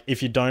 So I'm like,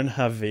 if you don't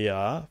have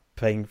VR,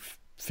 paying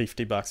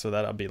 $50 for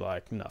that, I'd be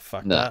like, no,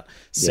 fuck that.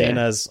 Seeing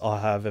as I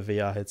have a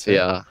VR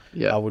headset,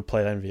 I would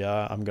play that in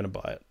VR. I'm gonna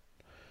buy it.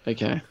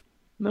 Okay.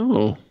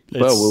 No.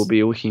 Well, we'll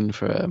be looking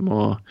for a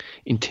more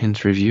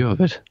intense review of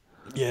it.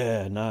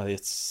 Yeah, no,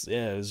 it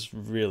was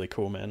really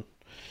cool, man.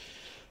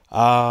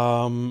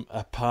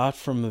 Apart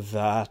from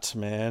that,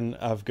 man,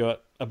 I've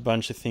got a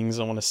bunch of things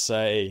I want to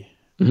say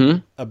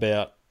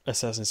about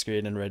Assassin's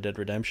Creed and Red Dead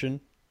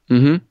Redemption.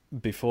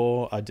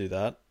 Before I do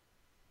that,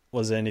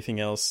 was there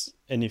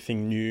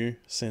anything new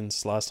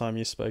since last time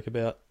you spoke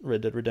about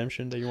Red Dead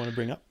Redemption that you want to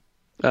bring up?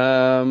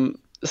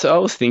 So I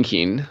was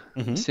thinking,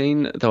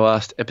 seeing the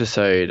last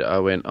episode, I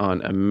went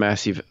on a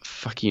massive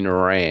fucking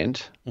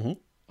rant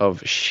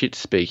of shit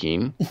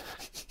speaking.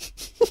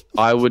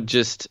 I would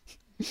just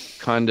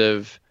kind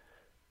of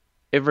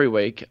every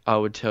week I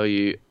would tell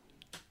you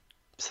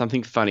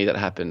something funny that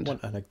happened. One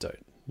anecdote.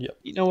 Yep.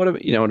 You know what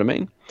I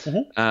mean?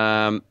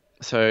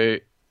 So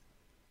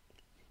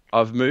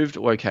I've moved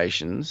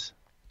locations.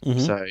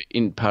 So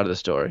in part of the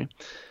story,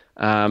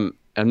 I'm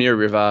near a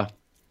river.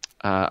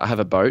 I have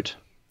a boat,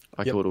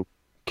 like a little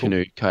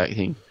canoe kayak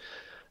thing.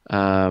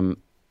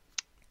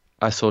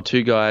 I saw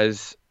two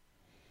guys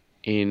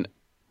in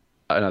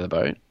another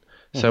boat.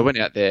 So I went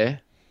out there.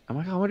 I'm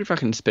like, I wonder if I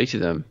can speak to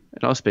them.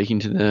 And I was speaking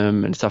to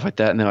them and stuff like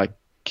that. And they're like,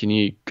 can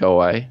you go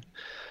away?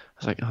 I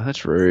was like, oh,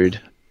 that's rude.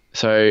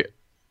 So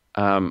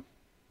I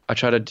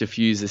tried to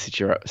diffuse the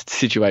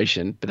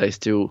situation, but they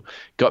still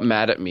got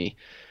mad at me.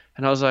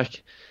 And I was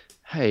like,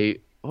 hey,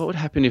 what would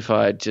happen if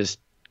I just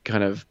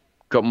kind of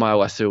got my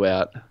lasso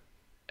out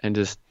and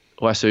just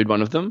lassoed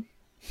one of them?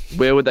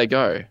 Where would they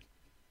go?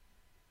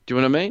 Do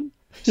you know what I mean?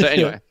 So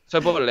anyway, so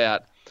I brought it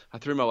out. I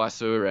threw my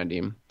lasso around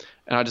him,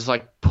 and I just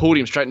like pulled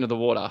him straight into the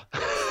water.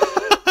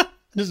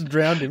 Just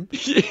drowned him.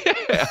 Yeah,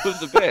 it was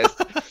the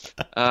best.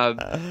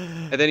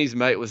 And then his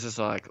mate was just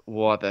like,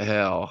 what the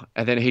hell?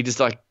 And then he just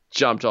like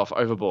jumped off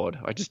overboard.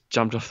 I just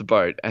jumped off the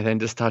boat and then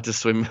just started to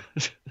swim.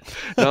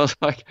 And I was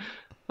like,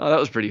 oh, that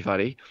was pretty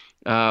funny.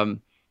 And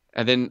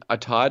then I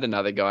tied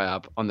another guy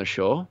up on the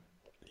shore.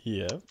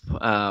 Yeah.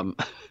 And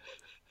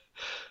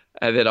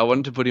then I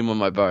wanted to put him on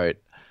my boat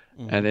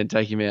and then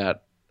take him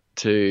out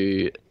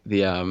to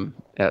the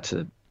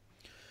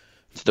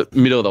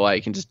middle of the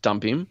lake and just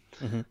dump him.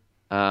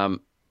 And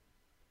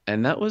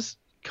that was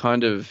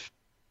kind of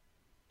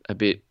a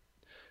bit.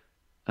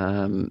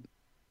 I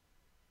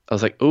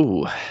was like,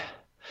 "Ooh,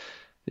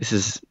 this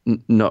is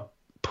not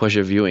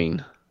pleasure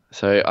viewing."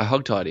 So I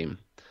hogtied him,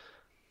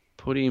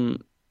 put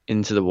him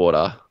into the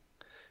water,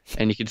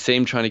 and you could see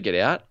him trying to get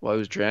out while he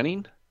was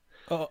drowning.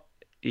 Oh,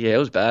 yeah, it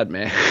was bad,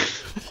 man.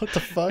 What the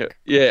fuck?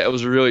 Yeah, it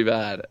was really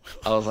bad.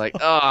 I was like,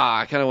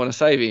 I kind of want to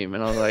save him.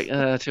 And I was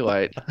like, too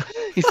late.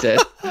 He's dead.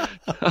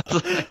 I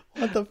was like,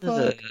 what the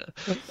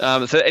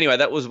fuck? So anyway,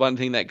 that was one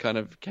thing that kind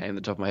of came to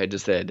the top of my head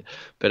just then.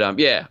 But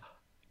yeah,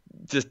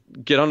 just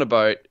get on a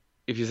boat.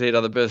 If you see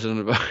another person on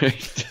a boat,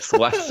 just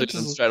lasso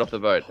them straight off the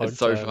boat. It's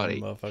so funny.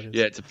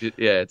 Yeah, it's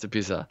a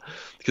pisser.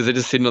 Because they're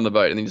just sitting on the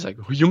boat and then just like,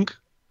 yunk.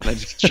 And they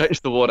just straight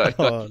into the water.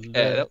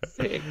 That was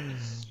sick.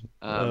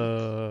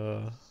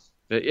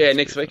 But yeah,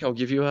 next week I'll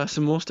give you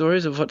some more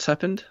stories of what's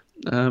happened.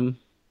 But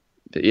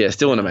yeah,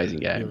 still an amazing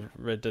game. Your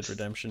Red Dead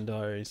Redemption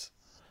Diaries.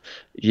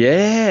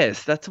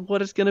 Yes, that's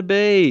what it's going to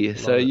be.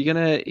 So it. you're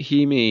going to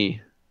hear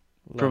me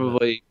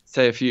probably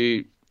say a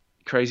few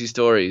crazy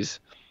stories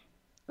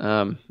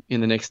in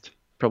the next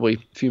probably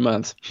few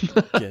months.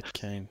 Get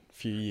keen.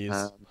 Few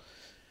years.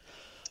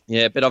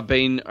 Yeah, but I've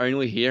been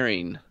only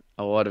hearing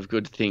a lot of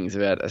good things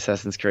about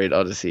Assassin's Creed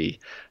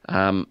Odyssey.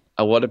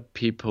 A lot of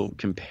people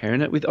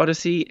comparing it with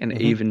Odyssey and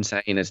even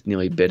saying it's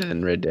nearly better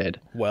than Red Dead.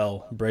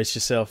 Well, brace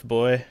yourself,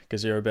 boy,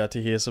 because you're about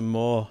to hear some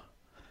more.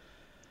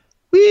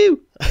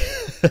 Woo!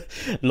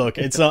 Look,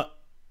 it's not...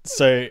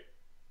 So,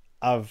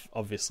 I've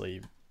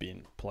obviously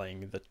been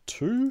playing the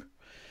 2.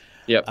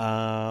 Yep.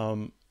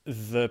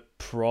 The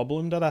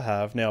problem that I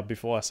have... Now,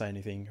 before I say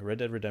anything, Red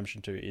Dead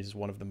Redemption 2 is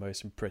one of the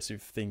most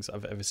impressive things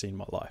I've ever seen in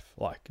my life.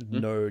 Like,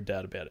 no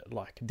doubt about it.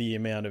 Like, the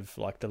amount of...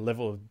 Like, the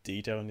level of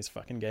detail in this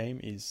fucking game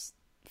is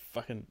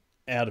fucking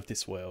out of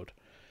this world.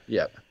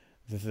 Yep.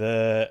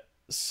 The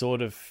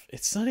sort of...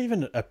 It's not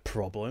even a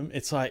problem.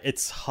 It's like...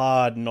 It's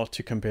hard not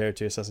to compare it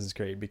to Assassin's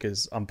Creed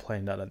because I'm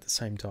playing that at the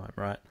same time,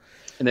 right?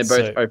 And they're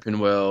both open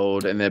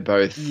world, and they're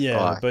both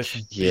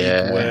both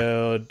big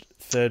world,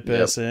 third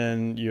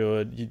person.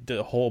 You do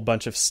a whole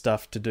bunch of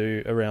stuff to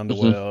do around the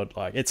world.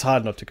 Like, it's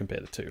hard not to compare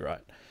the two,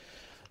 right?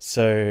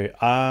 So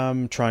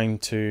I'm trying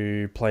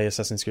to play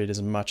Assassin's Creed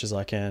as much as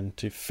I can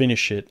to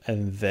finish it,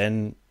 and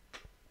then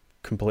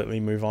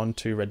completely move on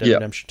to Red Dead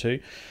Redemption 2.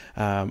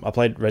 I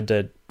played Red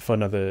Dead for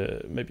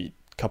another maybe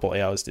couple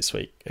hours this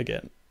week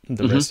again.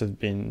 The rest have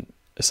been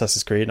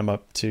Assassin's Creed. I'm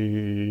up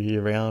to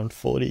around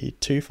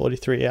 42,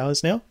 43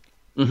 hours now.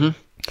 This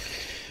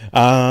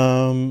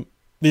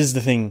is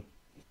the thing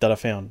that I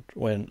found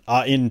when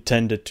I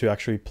intended to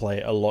actually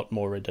play a lot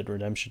more Red Dead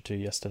Redemption 2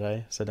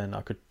 yesterday, so then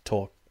I could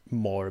talk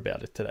more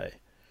about it today.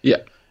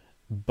 Yeah.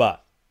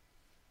 But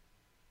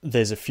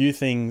there's a few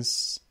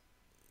things,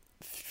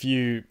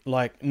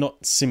 like,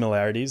 not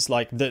similarities,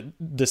 like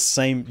the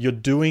same, you're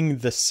doing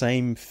the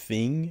same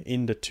thing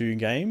in the two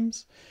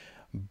games,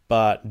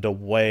 but the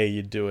way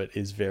you do it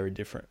is very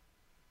different.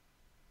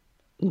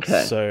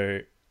 Okay. So,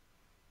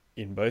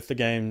 in both the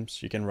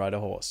games, you can ride a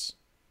horse.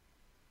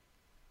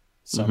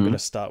 So I'm going to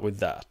start with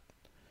that.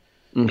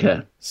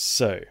 Okay.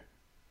 So,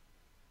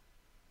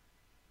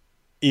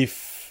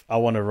 if I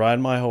want to ride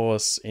my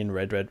horse in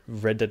Red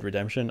Dead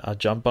Redemption, I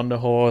jump on the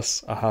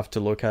horse. I have to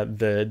look at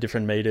the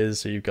different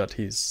meters. So you've got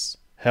his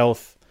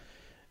health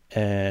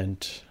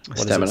and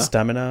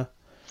stamina.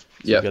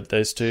 So you got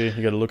those two.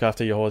 You got to look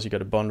after your horse. You got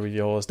to bond with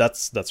your horse.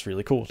 That's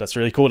really cool. That's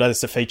really cool. That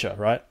is the feature,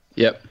 right?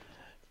 Yep.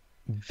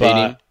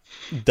 But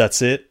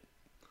that's it.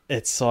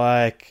 It's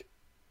like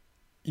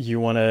you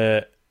want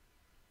to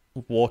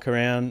walk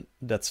around,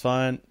 that's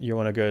fine. You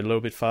want to go a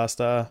little bit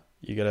faster,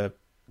 you got to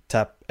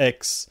tap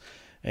X,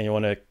 and you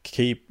want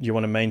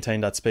to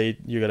maintain that speed,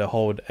 you got to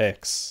hold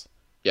X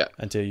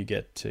until you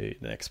get to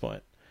the next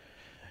point.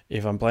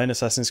 If I'm playing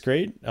Assassin's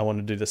Creed, I want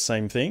to do the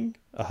same thing.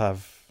 I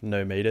have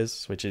no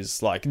meters, which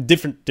is like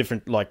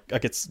different, like I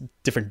guess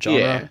different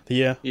genre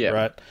here,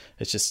 right?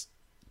 It's just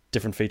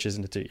different features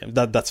in the two.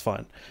 That's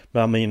fine.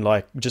 But I mean,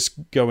 like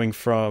just going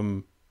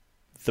from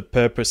the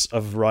purpose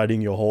of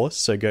riding your horse,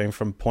 so going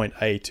from point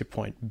A to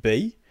point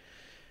B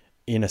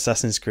in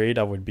Assassin's Creed,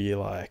 I would be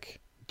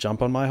like,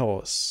 jump on my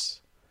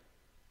horse,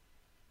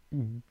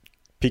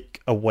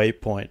 pick a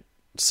waypoint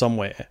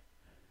somewhere.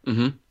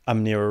 Mm-hmm.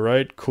 I'm near a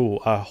road.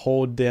 Cool. I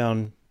hold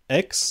down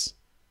X.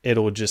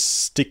 It'll just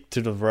stick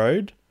to the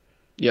road.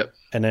 Yep.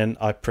 And then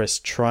I press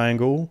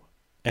triangle,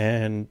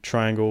 and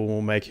triangle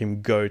will make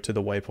him go to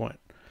the waypoint.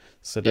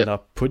 So then I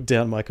put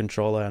down my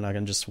controller and I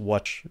can just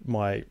watch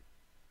my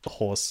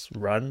horse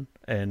run,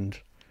 and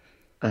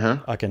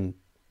I can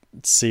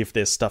see if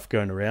there's stuff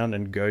going around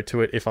and go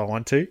to it if I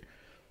want to.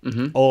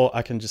 Mm-hmm. Or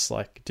I can just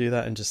like do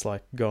that and just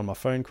like go on my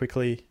phone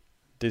quickly,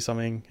 do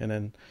something, and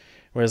then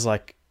whereas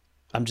like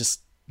I'm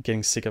just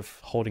getting sick of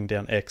holding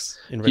down X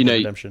in Red Dead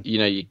Redemption.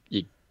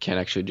 You can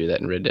actually do that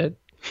in Red Dead.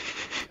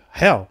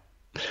 How?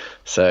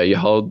 So you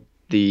hold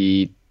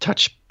the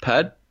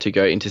touchpad to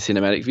go into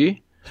cinematic view,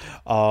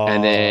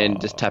 and then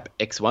just tap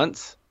X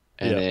once,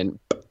 and then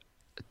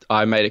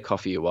I made a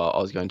coffee while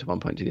I was going to one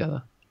point to the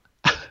other.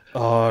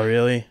 Oh,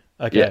 really?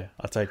 Okay, yeah.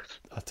 I'll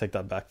take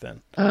that back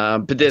then.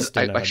 But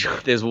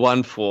there's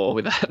one flaw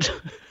with that.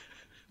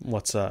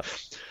 What's that?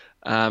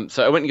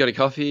 So I went and got a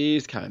coffee,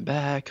 was coming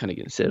back, kind of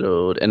getting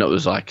settled, and it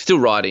was like still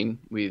riding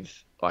with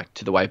like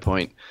to the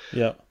waypoint.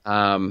 Yeah.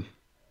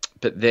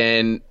 But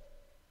then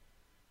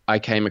I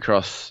came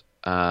across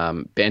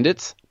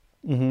bandits,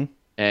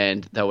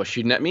 and they were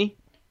shooting at me,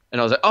 and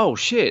I was like, "Oh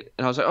shit!"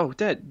 And I was like, "Oh,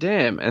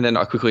 damn!" And then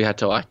I quickly had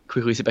to like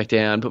quickly sit back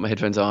down, put my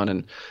headphones on,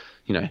 and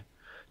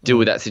deal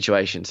with that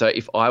situation. So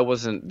if I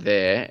wasn't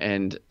there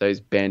and those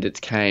bandits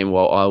came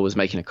while I was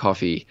making a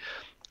coffee,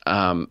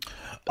 I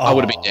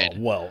would have been dead.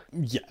 Well,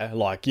 yeah,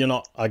 like you're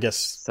not, I guess.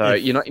 So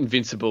you're not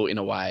invincible in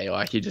a way.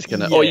 Like you're just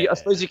gonna. I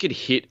suppose you could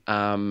hit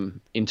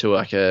into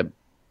like I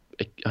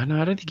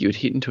don't think you would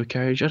hit into a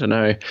carriage. I don't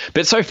know.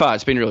 But so far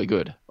it's been really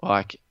good.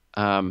 Like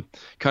kind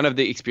of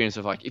the experience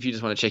of like if you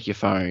just want to check your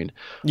phone.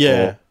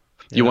 Yeah. Or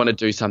you want to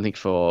do something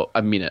for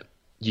a minute,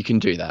 you can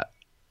do that.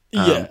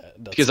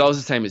 Because I was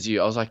the same as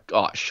you. I was like,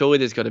 oh, surely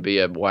there's got to be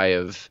a way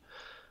of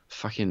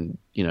fucking,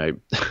 I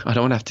don't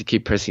want to have to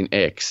keep pressing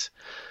X.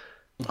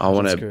 I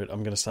want to.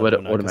 I'm going to start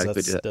doing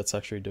that. That's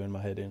actually doing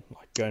my head in.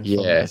 Like going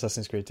from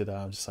Assassin's Creed to that,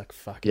 I'm just like,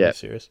 fuck, are you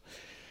serious?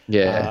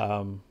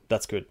 Yeah.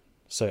 That's good.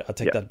 So I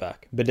take that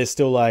back. But there's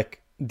still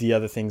like the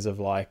other things of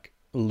like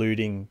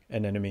looting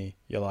an enemy.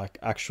 You're like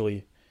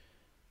actually,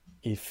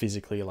 he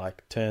physically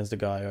like turns the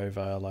guy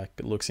over, like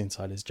looks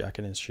inside his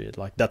jacket and shit.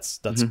 Like that's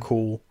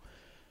cool.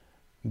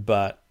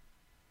 But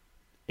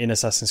in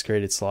Assassin's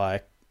Creed, it's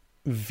like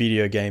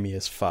video gamey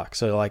as fuck.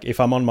 So like if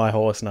I'm on my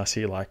horse and I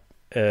see like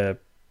a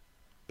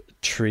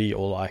tree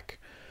or like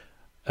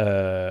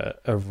a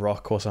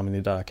rock or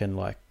something that I can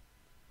like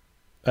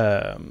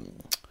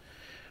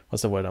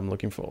what's the word I'm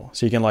looking for?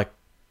 So you can like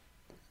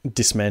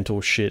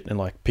dismantle shit and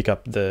like pick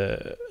up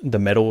the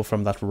metal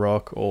from that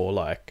rock or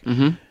like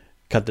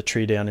cut the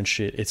tree down and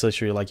shit. It's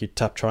literally like you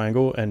tap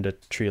triangle and the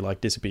tree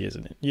like disappears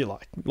and you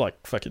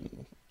like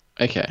fucking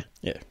yeah,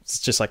 it's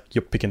just like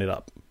you're picking it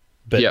up.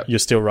 But you're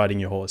still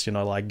riding your horse,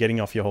 like getting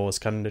off your horse,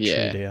 cutting the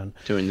tree down.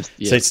 Doing this,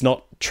 So it's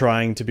not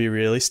trying to be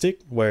realistic,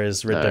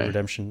 whereas Red Dead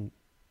Redemption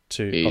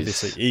 2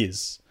 obviously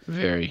is.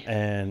 Very.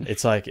 And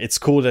it's like, it's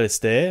cool that it's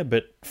there,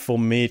 but for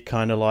me, it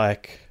kind of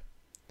like,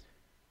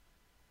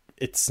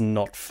 it's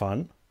not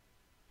fun.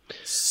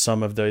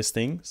 Some of those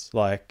things.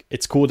 Like,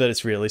 it's cool that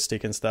it's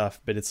realistic and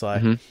stuff, but it's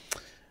like,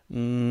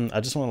 I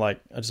just want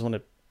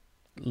to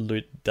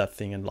loot that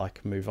thing and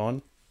like move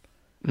on.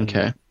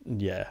 Okay.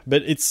 Yeah,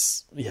 but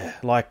it's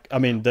like I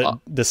mean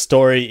the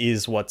story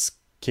is what's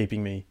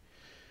keeping me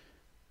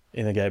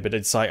in the game, but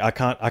it's like I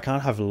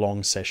can't have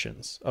long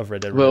sessions of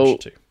Red Dead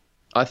Redemption 2.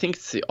 I think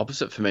it's the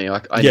opposite for me.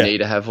 Like I need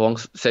to have long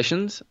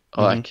sessions.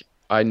 Like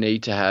I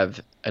need to have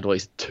at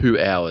least 2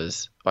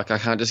 hours. Like I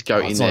can't just go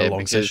in there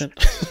because session.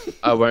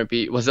 I won't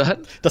be. Was that?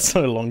 That's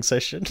not a long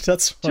session.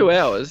 That's 2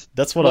 hours.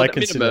 That's what I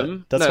consider.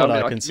 Minimum. That's what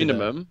I like consider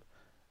minimum.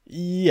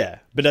 Yeah,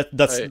 but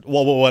that's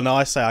when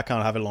I say I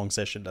can't have a long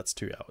session, that's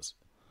 2 hours.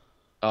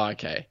 Oh,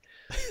 okay.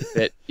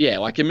 But yeah,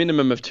 like a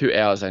minimum of 2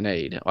 hours I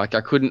need. Like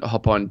I couldn't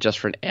hop on just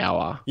for an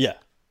hour. Yeah.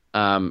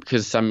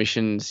 Because some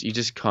missions you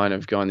just kind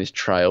of go on this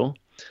trail.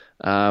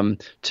 To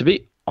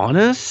be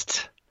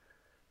honest,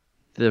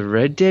 the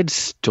Red Dead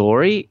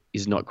story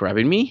is not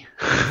grabbing me.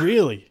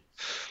 Really?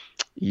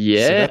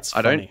 Yeah. So that's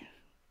funny.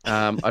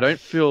 I don't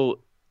feel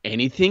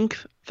anything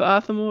for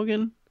Arthur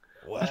Morgan.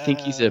 Wow. I think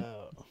he's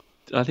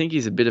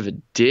a bit of a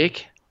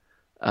dick.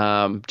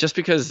 Just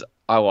because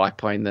I like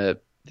playing the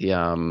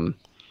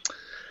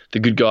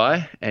good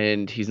guy,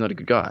 and he's not a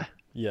good guy.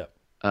 Yeah.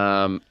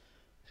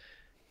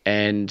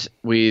 and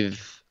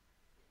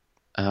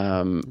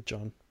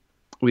John.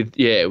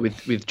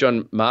 with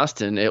John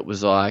Marston, it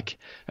was like,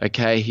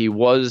 okay, he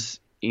was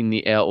in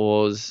the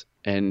Outlaws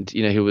and,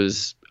 he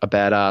was a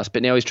badass,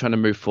 but now he's trying to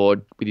move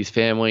forward with his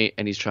family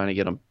and he's trying to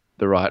get on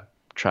the right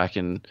track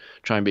and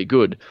try and be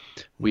good.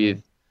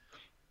 With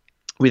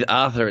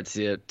Arthur, it's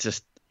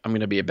just, I'm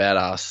going to be a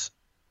badass,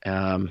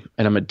 and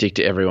I'm a dick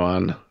to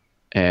everyone,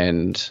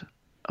 and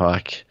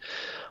like,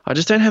 I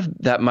just don't have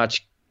that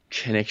much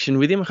connection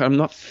with him. I'm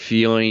not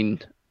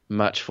feeling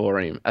much for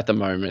him at the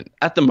moment.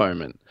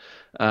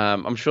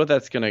 I'm sure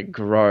that's going to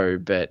grow,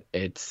 but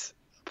it's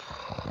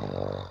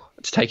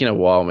taking a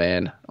while,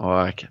 man.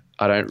 Like,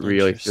 I don't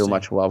really feel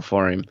much love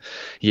for him.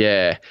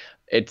 Yeah,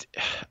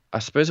 I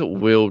suppose it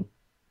will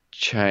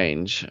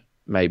change,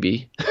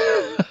 maybe.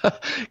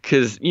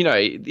 Because,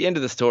 at the end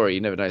of the story,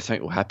 you never know.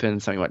 Something will happen,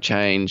 something might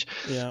change.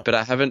 Yeah. But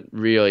I haven't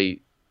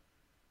really,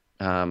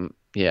 I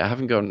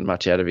haven't gotten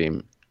much out of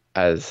him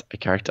as a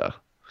character.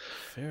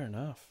 Fair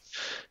enough.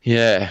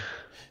 Yeah.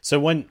 So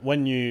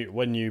when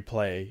you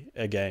play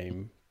a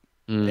game,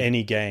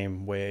 any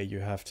game where you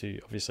have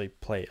to obviously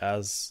play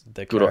as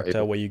the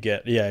character, where you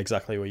get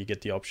where you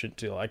get the option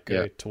to like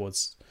go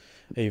towards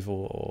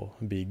evil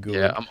or be good.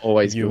 Yeah, I'm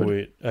always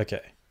good.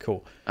 Okay,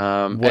 cool.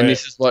 And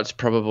this is what's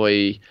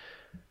probably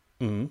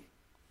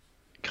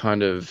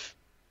kind of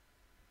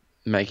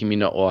making me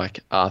not like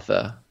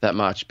Arthur that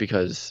much,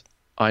 because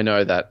I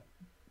know that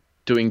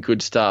doing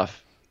good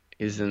stuff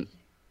isn't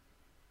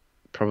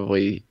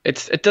probably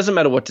it doesn't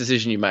matter what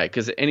decision you make,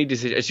 because any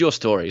decision, it's your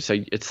story, so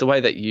it's the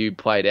way that you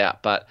played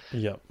out, but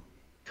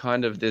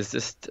kind of there's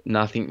just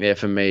nothing there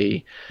for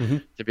me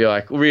to be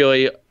like,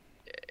 really,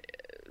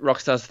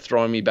 Rockstar's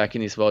throwing me back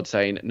in this world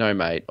saying, no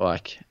mate,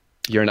 like,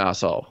 you're an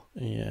asshole.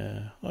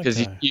 Yeah,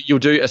 because you'll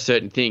do a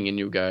certain thing and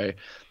you'll go,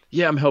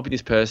 yeah, I'm helping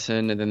this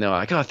person, and then they're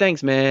like, oh,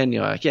 thanks man,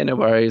 you're like, yeah, no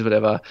worries,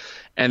 whatever,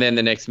 and then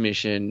the next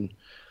mission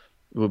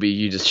will be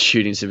you just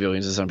shooting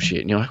civilians or some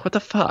shit, and you're like, what the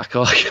fuck?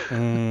 Like, do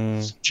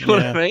you know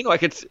what I mean?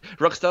 Like, it's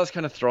Rockstar's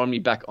kind of throwing me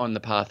back on the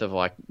path of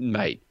like,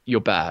 mate,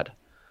 you're bad.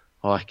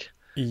 Like,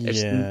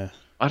 I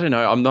don't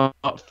know. I'm not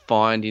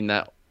finding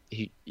that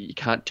you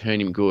can't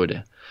turn him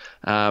good.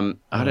 I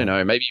don't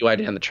know. Maybe way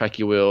down the track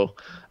you will.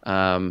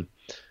 But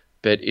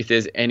if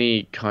there's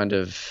any kind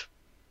of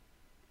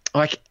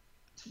like,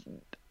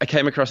 I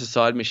came across a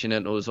side mission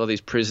and it was all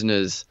these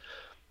prisoners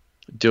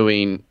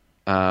doing.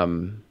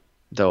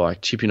 They were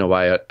like chipping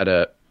away at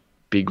a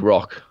big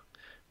rock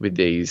with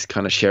these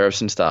kind of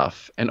sheriffs and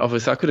stuff. And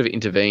obviously I could have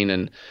intervened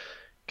and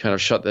kind of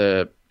shot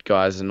the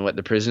guys and let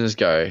the prisoners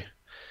go.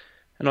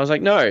 And I was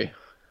like, no,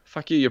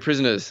 fuck you, you're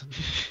prisoners.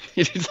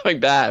 You did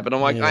something bad. But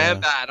I'm like, I am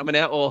bad. I'm an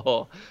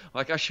outlaw.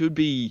 Like, I should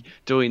be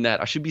doing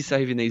that. I should be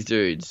saving these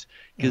dudes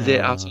because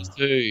they're assholes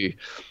too.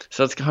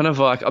 So it's kind of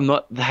like, I'm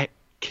not that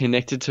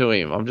connected to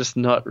him. I'm just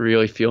not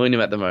really feeling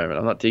him at the moment.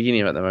 I'm not digging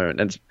him at the moment,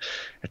 and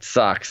it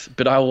sucks.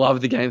 But I love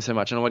the game so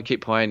much, and I want to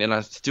keep playing, and I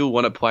still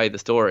want to play the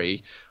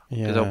story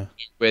because I want to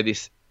know where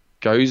this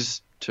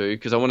goes to,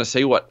 because I want to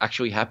see what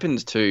actually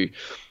happens to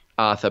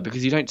Arthur,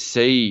 because you don't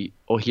see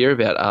or hear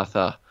about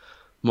Arthur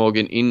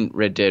Morgan in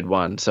Red Dead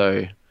 1.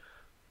 So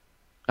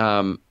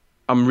I'm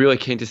really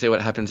keen to see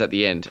what happens at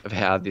the end of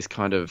how this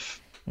kind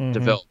of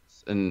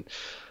develops. And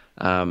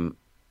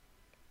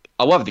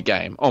I love the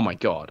game. Oh my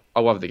god, I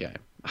love the game.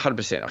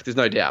 100%. Like, there's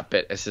no doubt,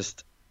 but it's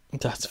just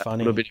that's funny.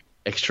 A little bit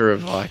extra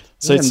of like.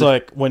 So it's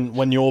like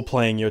when you're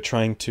playing, you're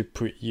trying to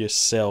put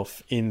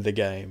yourself in the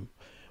game,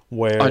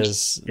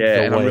 whereas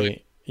I'm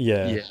really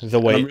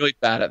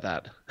bad at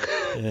that.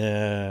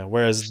 Yeah.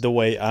 Whereas the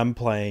way I'm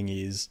playing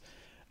is,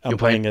 I'm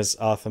playing as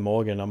Arthur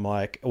Morgan. I'm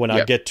like, when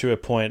I get to a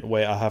point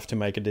where I have to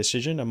make a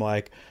decision, I'm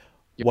like,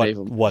 what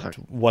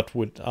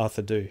would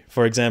Arthur do?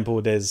 For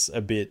example, there's a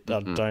bit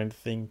I don't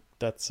think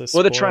that's a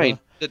spoiler. Well, the train.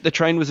 The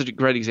train was a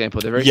great example.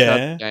 The very start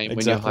of the game,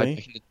 when you're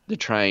hijacking the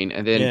train,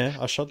 and then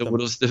I shot them.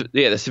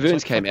 The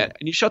civilians came out,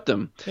 and you shot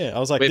them. Yeah, I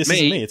was like, this is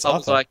me. It's Arthur. I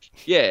was like,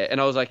 and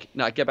I was like,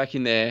 no, get back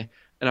in there.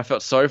 And I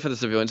felt sorry for the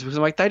civilians because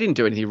I'm like, they didn't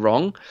do anything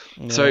wrong.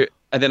 Yeah. So,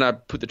 and then I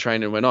put the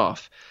train and went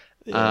off.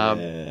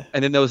 And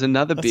then there was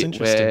another bit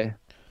where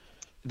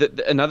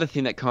another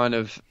thing that kind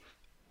of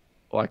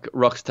like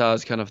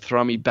Rockstar's kind of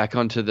thrown me back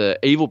onto the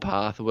evil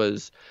path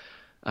was,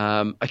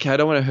 okay, I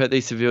don't want to hurt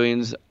these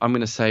civilians. I'm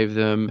going to save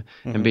them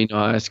and be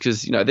nice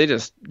because, they're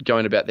just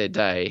going about their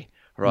day,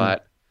 right?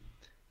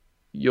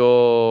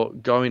 You're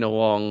going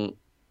along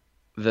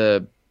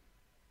the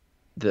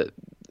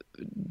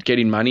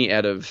getting money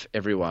out of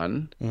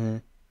everyone,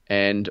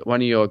 and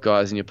one of your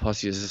guys in your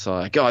posse is just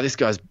like, oh, this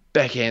guy's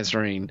back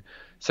answering.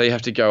 So you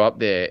have to go up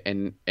there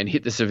and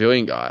hit the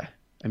civilian guy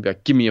and be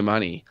like, give me your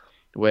money.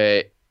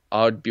 Where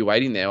I'd be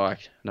waiting there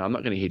like, no, I'm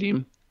not going to hit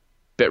him.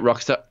 But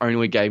Rockstar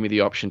only gave me the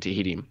option to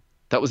hit him.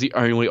 That was the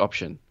only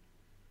option.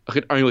 I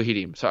could only hit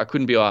him. So I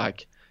couldn't be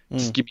like,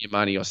 just give me your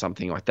money or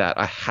something like that.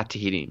 I had to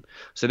hit him.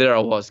 So there I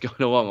was going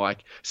along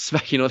like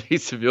smacking all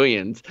these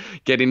civilians,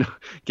 getting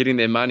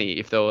their money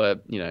if they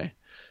were,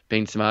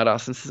 being smart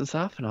asses and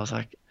stuff. And I was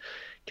like,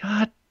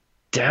 God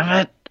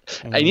damn it.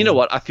 And you know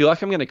what? I feel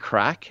like I'm going to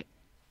crack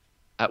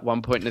at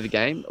one point in the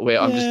game where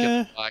I'm just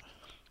going to like,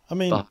 I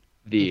mean, fuck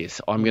this.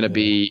 I'm going to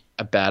be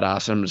a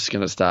badass. I'm just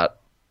going to start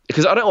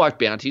because I don't like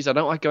bounties. I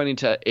don't like going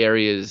into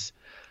areas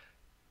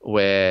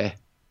where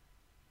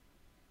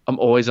I'm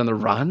always on the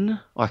run.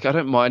 Like I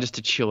don't mind just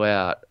to chill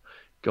out,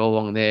 go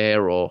along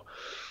there, or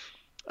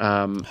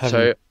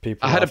so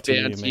people I had a after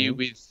you, bounty man,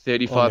 with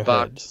on your $35.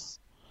 head.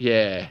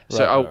 Yeah, so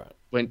Right, I right.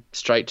 went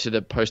straight to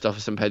the post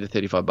office and paid the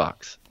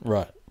 $35.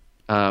 Right.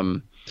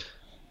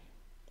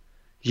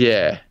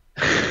 Yeah.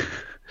 That's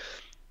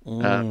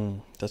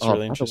Oh,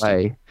 really by the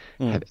interesting.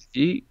 way,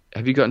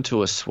 have you gotten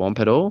to a swamp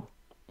at all?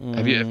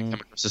 Have you ever come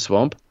across a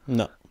swamp?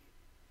 No.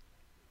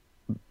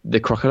 The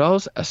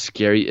crocodiles are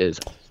scary as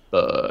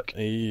fuck.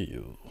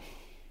 Ew.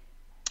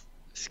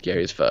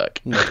 Scary as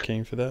fuck. Not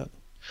keen for that.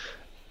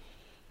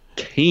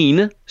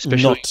 Keen,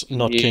 especially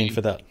Not keen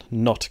for that.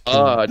 Not keen.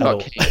 Oh, at not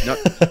all. keen.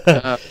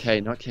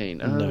 Okay, not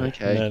keen. Oh, No,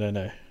 okay.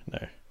 no.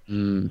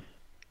 Mm.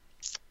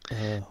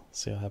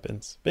 See what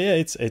happens. But yeah,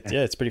 it's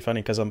pretty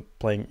funny because I'm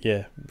playing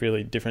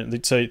really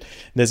different. So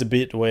there's a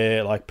bit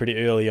where like pretty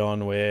early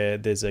on where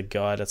there's a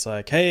guy that's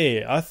like,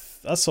 hey, I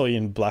saw you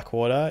in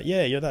Blackwater.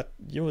 Yeah, you're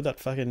that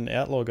fucking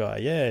outlaw guy.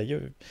 Yeah,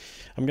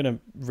 I'm gonna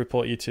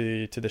report you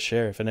to the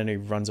sheriff. And then he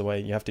runs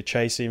away. You have to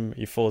chase him.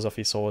 He falls off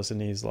his horse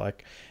and he's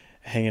like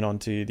hanging on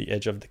to the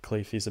edge of the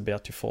cliff. He's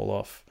about to fall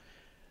off.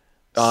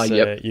 So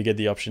Yep. you get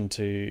the option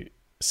to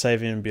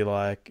save him and be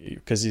like,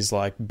 because he's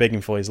like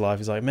begging for his life.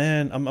 He's like,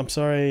 man, I'm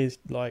sorry.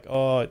 Like,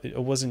 oh, it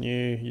wasn't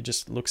you. You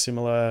just look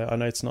similar. I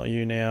know it's not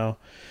you now.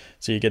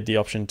 So you get the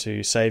option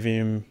to save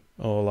him,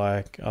 or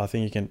like, I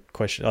think you can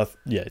question.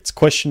 It's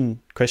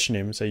question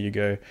him. So you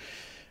go,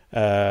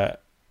 what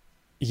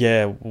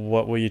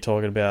were you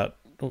talking about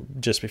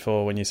just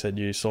before when you said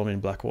you saw me in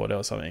Blackwater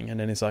or something? And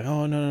then he's like,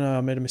 oh, no,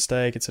 I made a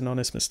mistake. It's an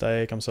honest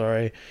mistake. I'm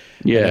sorry.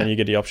 Yeah. And then you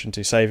get the option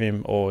to save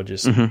him or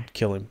just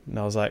kill him. And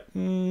I was like,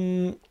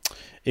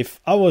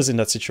 if I was in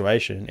that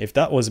situation, if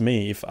that was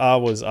me, if I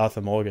was Arthur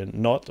Morgan,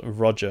 not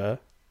Roger,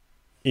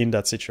 in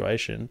that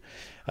situation,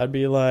 I'd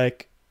be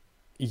like,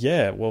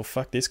 yeah, well,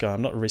 fuck this guy.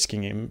 I'm not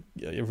risking him.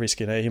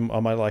 I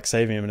might like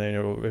save him, and then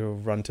it'll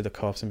run to the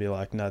cops and be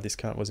like, no, this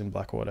cunt was in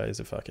Blackwater. He's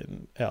a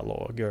fucking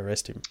outlaw. Go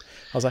arrest him.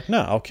 I was like,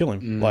 no, I'll kill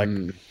him. Like,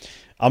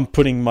 I'm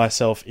putting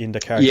myself in the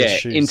character's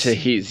shoes. Into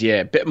his,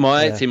 But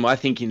my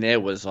thinking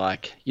there was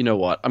like, you know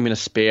what? I'm going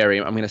to spare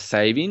him. I'm going to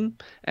save him,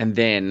 and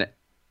then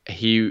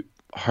he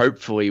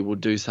hopefully will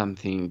do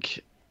something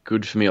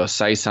good for me or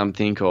say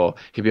something, or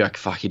he'll be like,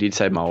 fuck, he did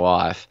save my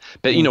life.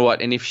 But you know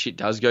what? And if shit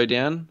does go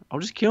down, I'll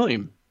just kill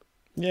him.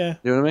 Yeah.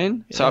 You know what I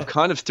mean? Yeah. So I've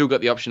kind of still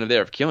got the option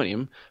of killing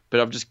him, but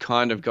I've just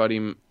kind of got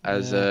him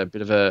as a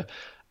bit of a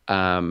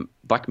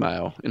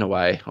blackmail in a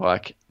way.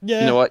 Like,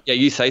 you know what? Yeah,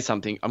 you say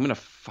something, I'm going to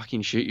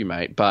fucking shoot you,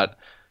 mate. But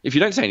if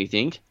you don't say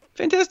anything,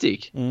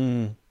 fantastic.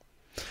 I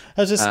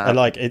just I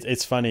like it.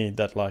 It's funny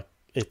that like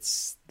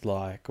it's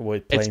like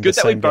we're playing It's good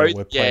the that we same both, game.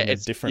 We're playing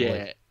it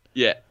differently.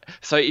 Yeah.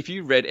 So if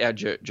you read our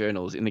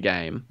journals in the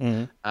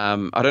game,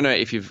 I don't know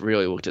if you've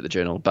really looked at the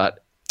journal,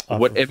 but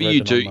whatever read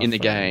you it do on my in the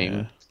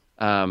phone,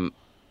 game,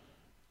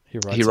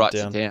 he writes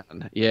it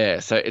down. Yeah.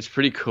 So it's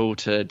pretty cool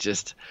to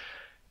just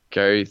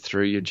go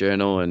through your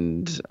journal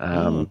and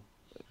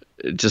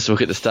just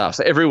look at the stuff.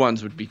 So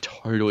everyone's would be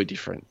totally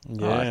different.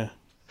 Yeah.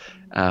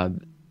 Right?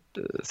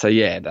 So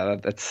yeah,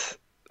 that's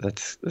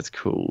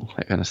cool,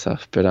 that kind of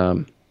stuff. But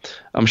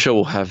I'm sure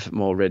we'll have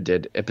more Red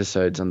Dead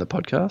episodes on the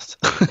podcast.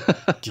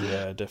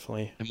 Yeah,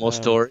 definitely. And more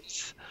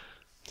stories.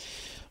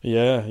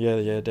 Yeah,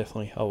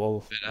 definitely. Oh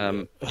well.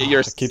 You're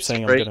I keep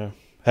saying Creed. I'm gonna.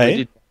 Hey. You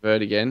did the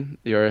word again.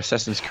 You're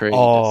Assassin's Creed.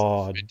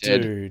 Oh, Red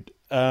Dead. dude.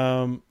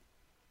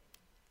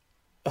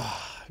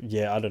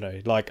 Yeah, I don't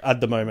know. Like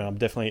at the moment, I'm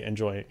definitely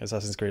enjoying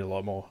Assassin's Creed a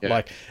lot more. Yeah.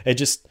 Like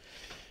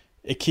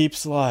it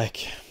keeps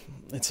like,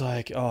 it's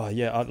like, oh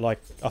yeah,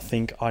 I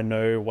think I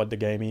know what the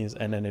game is,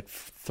 and then it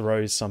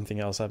throws something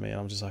else at me, and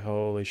I'm just like,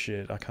 holy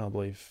shit, I can't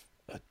believe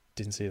I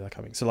didn't see that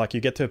coming. So like, you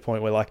get to a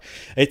point where like,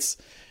 it's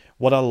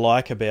what I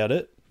like about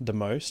it the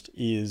most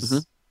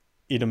is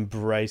it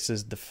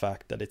embraces the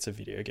fact that it's a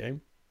video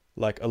game.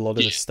 Like a lot of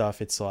the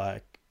stuff, it's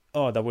like,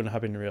 oh, that wouldn't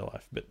happen in real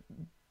life, but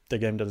the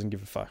game doesn't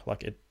give a fuck.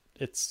 Like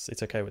it's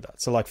okay with that.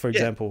 So like, for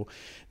example,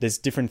 there's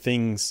different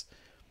things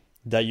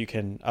that you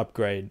can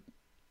upgrade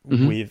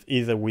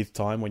with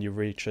time when you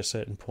reach a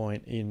certain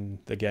point in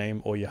the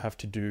game, or you have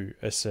to do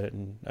a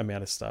certain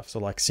amount of stuff. So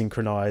like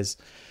synchronize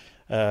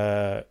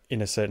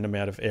in a certain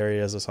amount of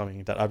areas or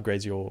something that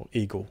upgrades your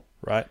eagle,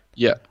 right?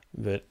 Yeah.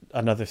 But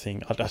another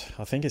thing,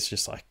 I think it's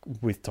just like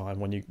with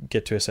time when you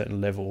get to a certain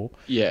level.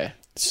 Yeah.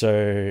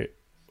 So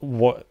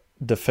what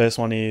the first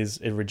one is,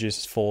 it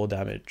reduces fall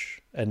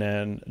damage, and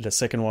then the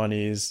second one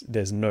is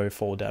there's no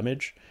fall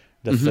damage.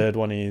 The third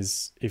one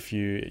is if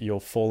you're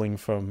falling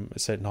from a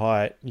certain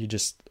height, you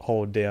just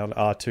hold down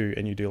R2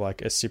 and you do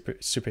like a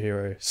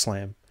superhero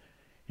slam.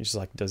 It just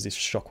like does this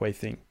shockwave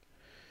thing.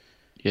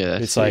 Yeah,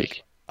 that's it's sick.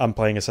 like I'm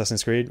playing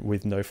Assassin's Creed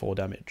with no fall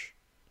damage.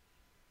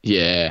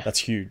 Yeah. That's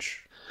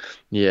huge.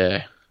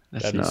 Yeah.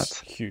 That's That nuts. is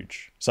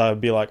huge. So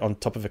I'd be like on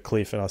top of a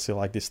cliff and I see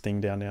like this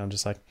thing down there. I'm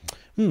just like,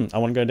 I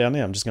want to go down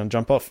there. I'm just going to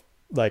jump off.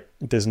 like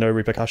there's no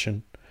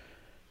repercussion.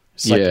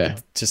 It's Yeah.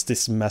 like just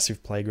this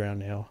massive playground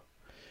now.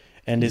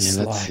 And it's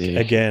Yeah, that's like, sick.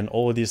 again,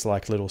 all these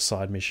like little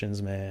side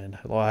missions, man.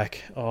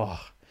 Like,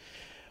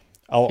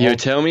 You were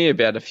telling me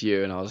about a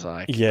few, and I was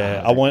like,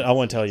 yeah, oh, I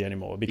won't tell you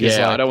anymore because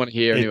yeah, like, I don't want to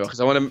hear anymore because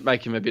I want to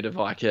make him a bit of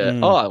like,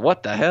 oh,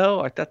 what the hell?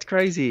 Like, that's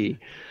crazy.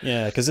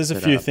 yeah, because there's a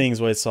But, few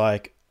things where it's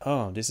like,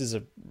 oh, this is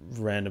a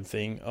random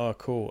thing. Oh,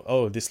 cool.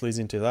 Oh, this leads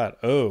into that.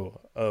 Oh,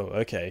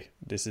 okay.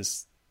 This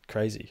is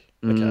crazy.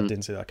 Okay, I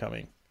didn't see that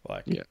coming.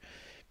 Like, Yeah.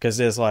 because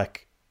there's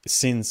like,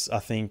 since I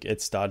think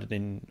it started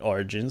in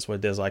Origins, where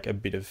there's like a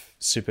bit of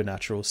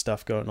supernatural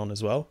stuff going on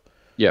as well,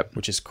 Yep.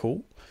 which is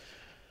cool.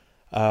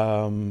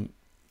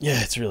 Yeah,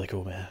 it's really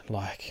cool, man.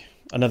 Like,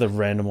 another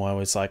random one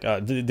was like,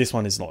 this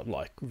one is not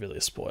like really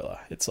a spoiler.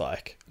 It's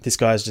like this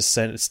guy's just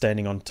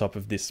standing on top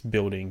of this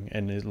building,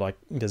 and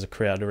there's a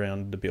crowd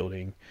around the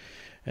building,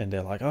 and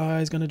they're like, oh,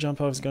 he's gonna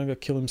jump off, he's gonna go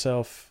kill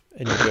himself,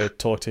 and you go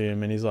talk to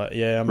him, and he's like,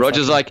 yeah,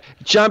 Roger's like,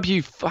 jump,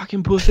 you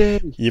fucking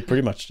pussy. you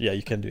pretty much, yeah,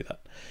 you can do that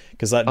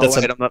because I'm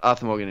not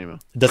Arthur Morgan anymore.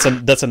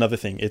 that's another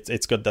thing.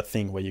 It's got that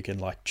thing where you can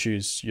like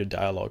choose your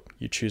dialogue.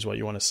 You choose what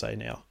you want to say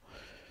now.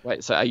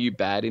 Wait, so are you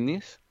bad in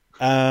this?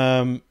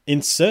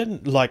 In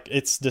certain, like,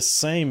 it's the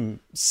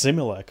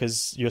similar,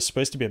 because you're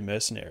supposed to be a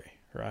mercenary,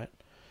 right?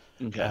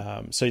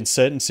 Okay. So in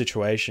certain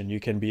situation, you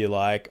can be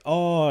like,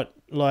 oh,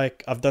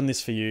 like, I've done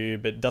this for you,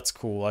 but that's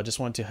cool. I just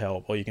want to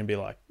help. Or you can be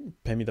like,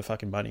 pay me the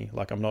fucking money.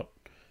 Like, I'm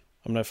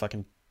no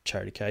fucking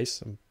charity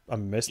case. I'm a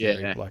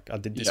mercenary. Yeah. Like, I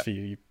did this Yeah. for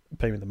you. You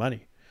pay me the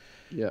money.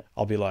 Yeah.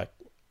 I'll be like,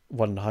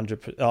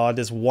 100. Oh,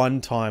 there's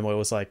one time where it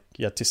was like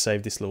you had to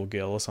save this little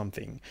girl or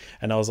something,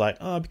 and I was like,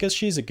 oh, because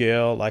she's a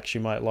girl, like she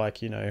might like,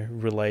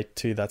 relate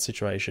to that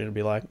situation and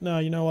be like, no,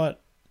 you know what?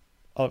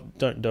 Oh,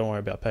 don't worry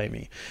about paying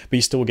me, but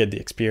you still get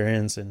the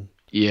experience, and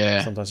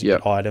Yeah. sometimes you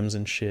get items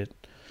and shit.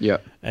 Yeah.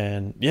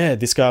 And yeah,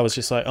 this guy was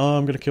just like, oh,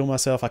 I'm gonna kill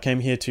myself. I came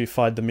here to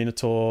fight the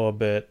Minotaur,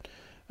 but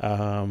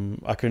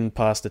I couldn't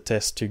pass the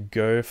test to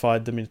go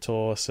fight the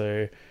Minotaur,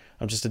 so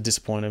I'm just a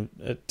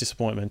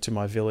disappointment to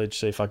my village.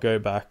 So if I go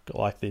back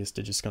like this,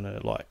 they're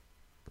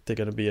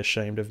gonna be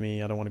ashamed of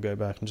me. I don't want to go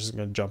back. I'm just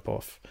gonna jump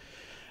off.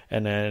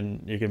 And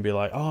then you can be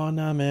like, oh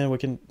no, man,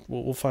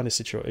 we'll find a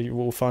situation.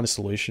 We'll find a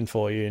solution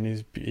for you.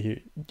 And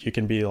you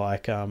can be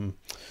like,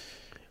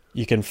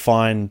 you can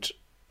find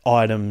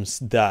items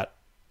that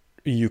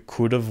you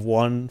could have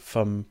won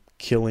from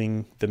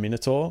killing the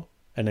Minotaur,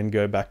 and then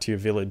go back to your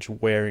village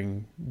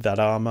wearing that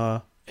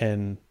armor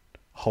and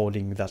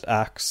holding that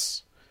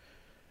axe.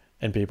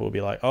 And people will be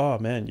like, oh,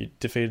 man, you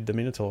defeated the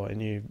Minotaur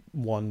and you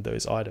won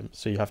those items.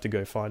 So you have to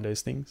go find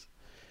those things.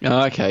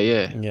 Oh, okay,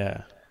 yeah.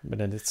 Yeah. But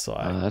then it's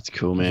like, Oh, that's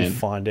cool, you man.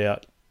 find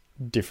out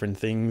different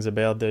things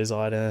about those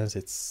items.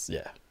 It's,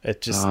 yeah,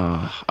 it just...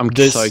 I'm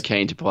There's- so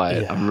keen to play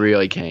it. yeah. I'm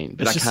really keen.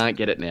 But It's I just- can't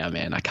get it now,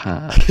 man. I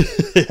can't.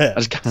 yeah. I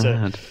just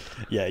can't. So,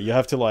 yeah, you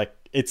have to like,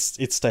 it's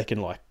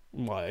taken like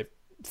my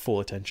full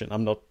attention.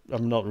 I'm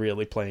not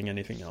really playing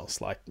anything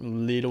else. Like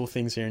little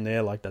things here and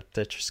there, like that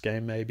Tetris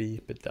game maybe,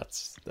 but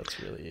that's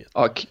really it.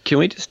 Oh, can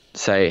we just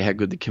say how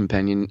good the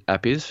companion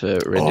app is for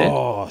Red Dead?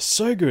 Oh,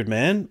 so good,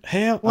 man.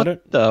 How? What I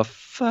don't... the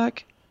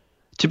fuck?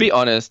 To be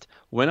honest,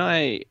 when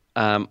I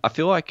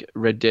feel like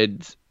Red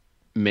Dead's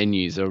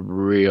menus are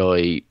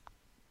really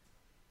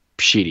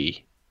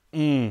shitty.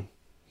 Mm,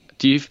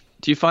 Do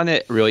you find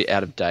that really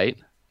out of date?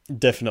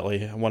 definitely,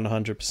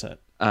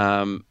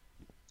 100%.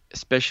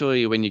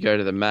 Especially when you go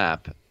to the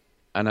map.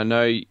 And I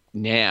know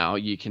now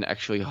you can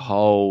actually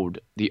hold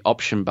the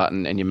option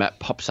button and your map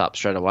pops up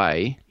straight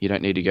away. You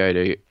don't need to go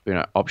to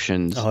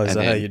options. Oh, is and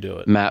that how then you do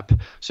it? Map.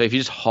 So if you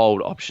just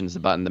hold options, the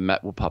button, the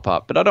map will pop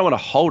up. But I don't want to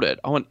hold it.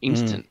 I want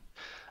instant.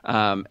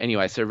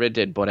 Anyway, so Red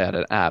Dead bought out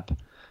an app,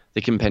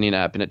 the companion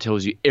app, and it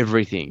tells you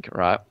everything,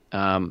 right?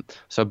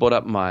 So I bought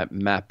up my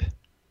map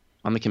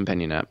on the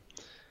companion app.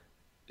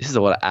 This is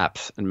a lot of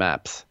apps and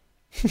maps.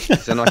 I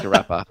sound like a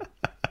rapper,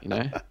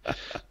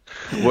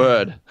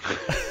 Word.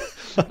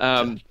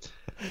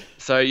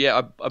 So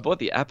yeah, I bought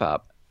the app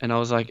up, and I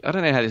was like, I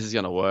don't know how this is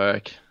gonna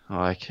work.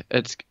 Like,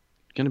 it's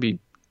gonna be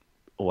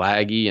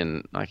laggy,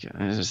 and like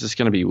it's just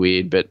gonna be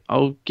weird. But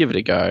I'll give it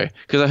a go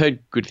because I heard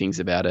good things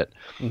about it.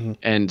 Mm-hmm.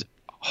 And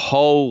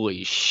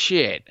holy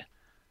shit!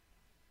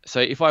 So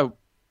if I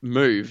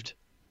moved,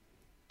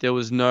 there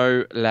was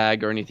no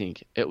lag or anything.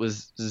 It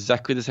was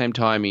exactly the same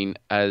timing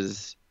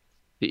as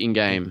the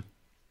in-game.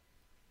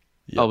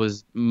 Yep. I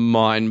was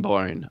mind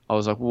blown. I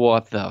was like,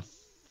 what the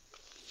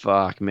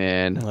fuck,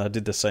 man? I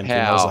did the same thing.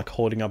 I was How? like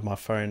holding up my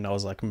phone. I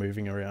was like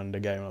moving around the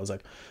game. I was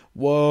like,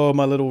 whoa,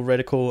 my little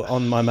reticle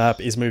on my map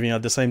is moving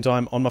at the same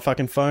time on my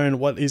fucking phone.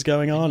 What is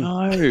going on?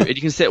 No, and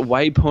you can set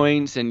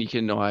waypoints and you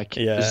can like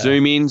Yeah.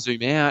 zoom in,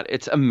 zoom out.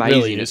 It's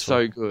amazing. Really It's so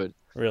useful. good.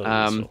 Really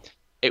useful.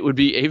 It'd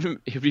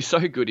be so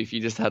good if you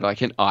just had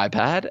like an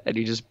iPad and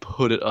you just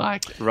put it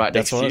like right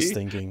That's next what to I was you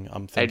thinking.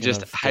 I'm and thinking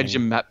just of had your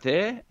getting- map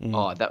there.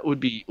 Oh, that would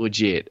be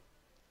legit.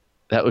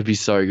 That would be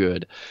so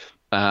good.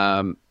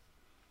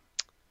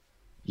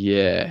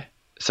 Yeah.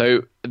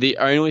 So the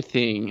only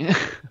thing,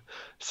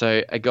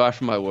 so a guy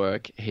from my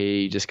work,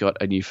 he just got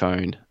a new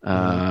phone.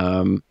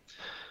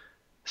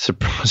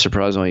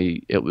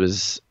 Surprisingly, it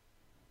was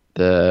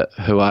the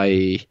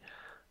Hawaii.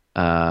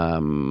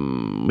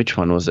 Which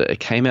one was it? It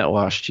came out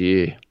last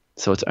year,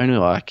 so it's only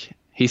like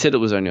he said it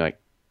was only like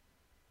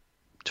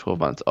 12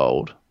 months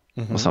old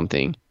or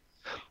something.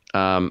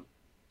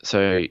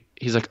 So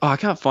he's like, oh, I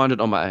can't find it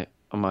on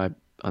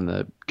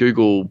the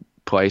Google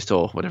Play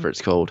Store, whatever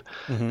it's called.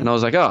 And I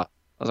was like,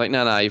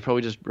 no, you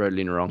probably just wrote it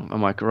in wrong.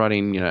 I'm like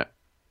writing,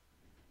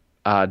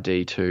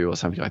 RD2 or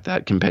something like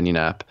that, companion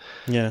app.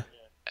 Yeah.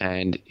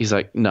 And he's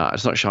like, no,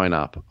 it's not showing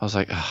up. I was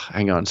like,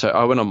 hang on. So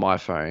I went on my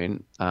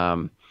phone,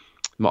 my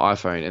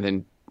iPhone, and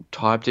then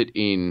typed it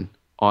in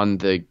on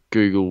the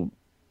Google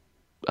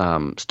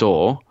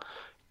store,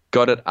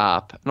 got it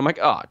up, and I'm like,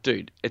 oh,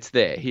 dude, it's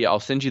there. Here, I'll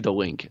send you the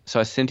link. So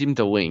I sent him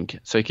the link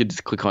so he could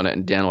just click on it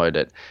and download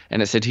it.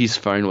 And it said his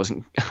phone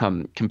wasn't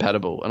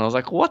compatible. And I was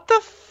like, what the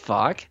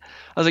fuck?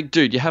 I was like,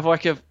 dude, you have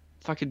like a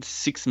fucking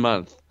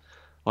 6-month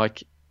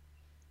like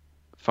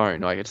phone.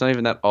 Like, it's not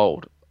even that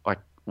old. Like,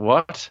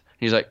 what?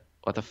 He's like,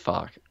 what the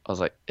fuck? I was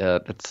like,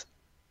 that's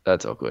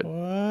awkward. What?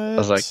 I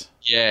was like,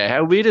 yeah,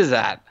 how weird is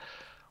that?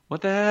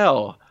 What the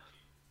hell?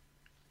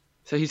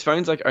 So his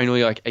phone's like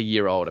only like a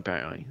year old,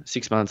 apparently.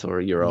 6 months or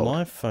a year old.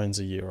 My phone's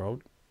a year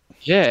old.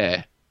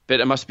 Yeah, but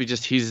it must be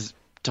just his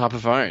type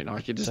of phone.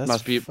 Like, it just That's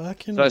must be.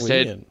 fucking So I weird.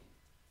 said,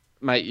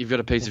 mate, you've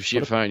got a piece of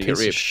shit What a phone. You piece got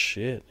of ripped.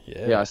 shit.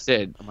 Yeah. Yeah, I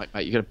said, I'm like,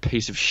 mate, you got a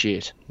piece of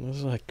shit. This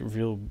is like a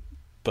real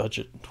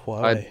budget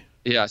Huawei.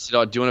 I said,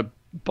 oh, do you want to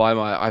buy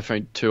my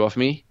iPhone 2 off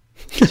me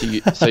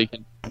so you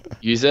can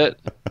use it?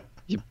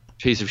 You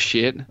piece of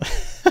shit.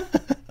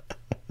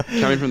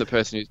 Coming from the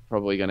person who's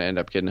probably going to end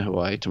up getting a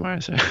Hawaii tomorrow.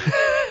 So.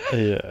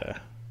 Yeah.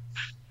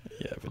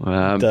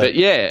 Yeah. But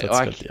yeah, that's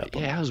like, got the upper.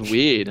 that was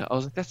weird. I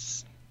was like,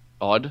 that's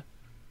odd.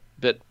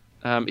 But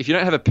if you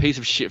don't have a piece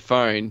of shit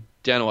phone,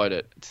 download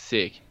it. It's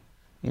sick.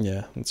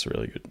 Yeah, it's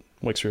really good.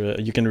 Works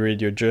really. You can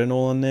read your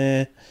journal on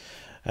there.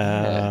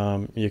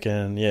 You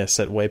can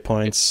set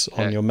waypoints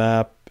on your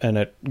map, and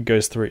it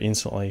goes through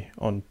instantly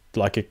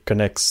it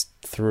connects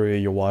through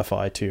your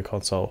Wi-Fi to your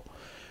console,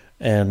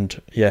 and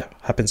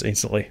happens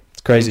instantly.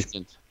 It's crazy.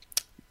 Instant.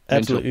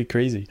 Absolutely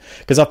crazy.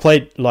 Because I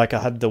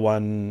had the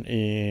one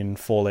in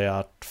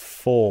Fallout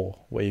 4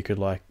 where you could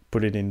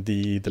put it in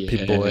the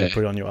Pip-Boy and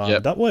put it on your arm.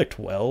 Yep. That worked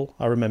well.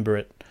 I remember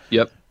it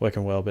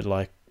working well, but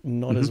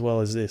not as well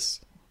as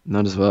this.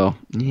 Not as well.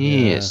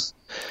 Yes.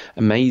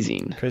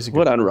 Amazing. Crazy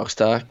Well good. done,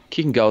 Rockstar.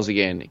 Kicking goals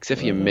again, except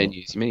for your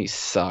menus. Your menus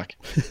suck.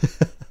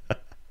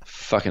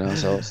 Fucking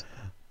assholes.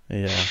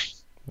 Yeah.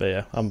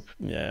 But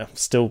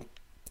still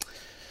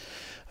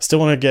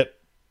want to get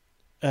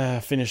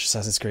finish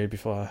Assassin's Creed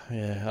before.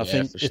 I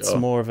think for it's sure.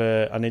 more of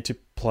I need to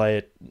play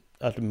it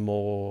at a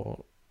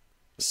more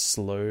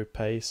slow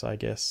pace, I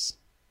guess.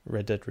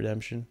 Red Dead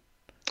Redemption.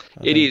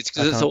 It is,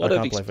 because it's a lot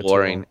of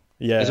exploring.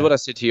 Yeah. As what I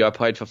said to you, I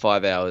played for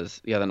 5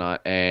 hours the other night,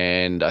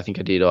 and I think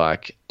I did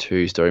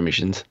 2 story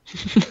missions.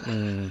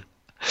 The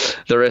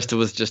rest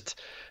was just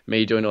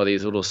me doing all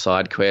these little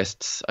side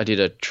quests. I did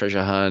a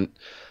treasure hunt.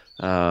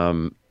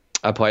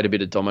 I played a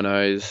bit of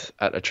dominoes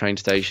at a train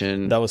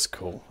station. That was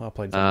cool. I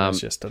played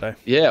Dominoes yesterday.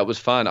 Yeah, it was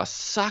fun. I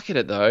suck at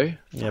it though.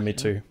 Yeah, me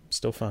too.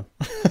 Still fun.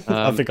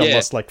 I think I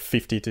lost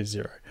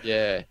 50-0.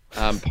 Yeah.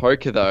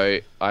 Poker though,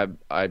 I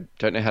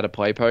don't know how to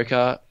play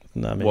poker.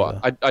 No, me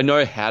neither. I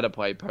know how to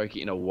play poker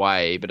in a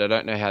way, but I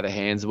don't know how the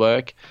hands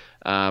work.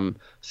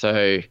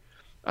 So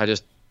I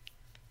just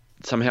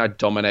somehow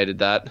dominated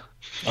that.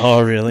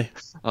 Oh, really?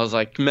 I was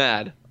like,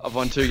 mad. I've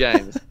won 2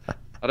 games.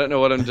 I don't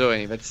know what I'm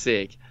doing. That's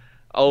sick.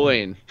 I'll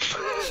win.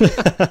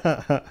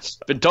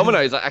 But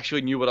dominoes, I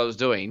actually knew what I was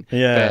doing.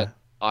 Yeah.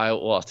 But I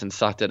lost and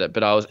sucked at it.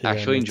 But I was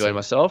actually me enjoying too.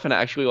 myself, and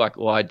I actually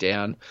lied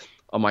down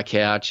on my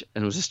couch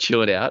and was just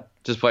chilling out,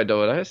 just playing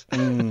dominoes.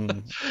 And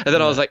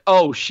then I was like,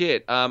 oh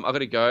shit, I've got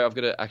to go. I've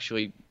got to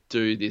actually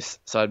do this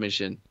side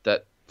mission.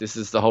 This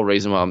is the whole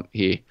reason why I'm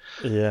here.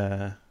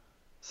 Yeah.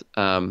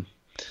 And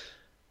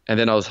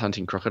then I was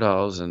hunting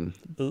crocodiles and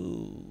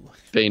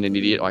being an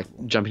idiot,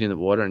 jumping in the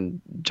water and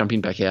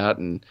jumping back out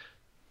and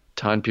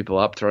tying people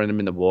up, throwing them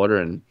in the water,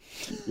 and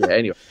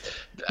anyway.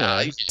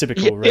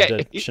 Typical Red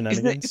Dead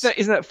shenanigans.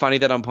 Isn't that funny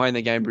that I'm playing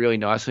the game really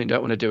nicely and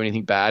don't want to do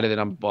anything bad, and then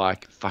I'm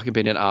fucking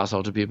being an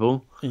asshole to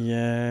people?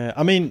 Yeah.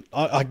 I mean,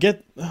 I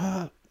get...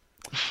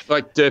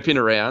 derping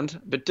around,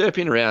 but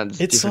derping around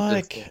is it's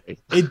different.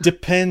 it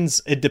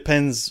depends. It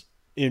depends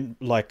in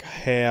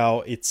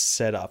how it's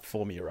set up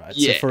for me, right?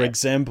 Yeah, so, for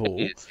example,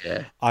 it is,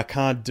 yeah. I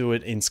can't do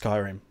it in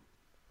Skyrim.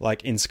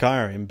 In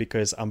Skyrim,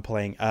 because I'm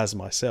playing as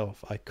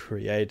myself. I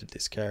created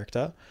this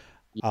character.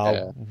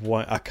 Yeah.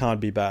 I can't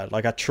be bad.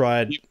 I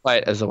tried... You play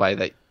it as a way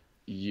that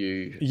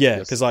you... Yeah,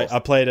 because I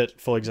played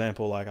it, for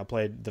example, I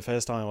played the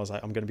first time, I was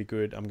like, I'm going to be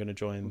good. I'm going to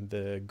join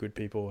the good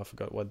people. I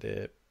forgot what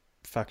their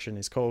faction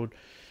is called.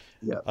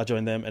 Yeah. I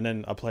joined them, and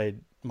then I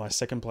played my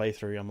second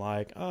playthrough. I'm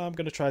like, I'm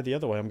going to try the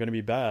other way. I'm going to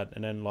be bad.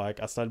 And then I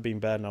started being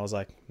bad, and I was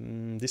like,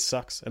 this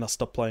sucks. And I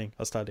stopped playing.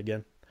 I started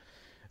again.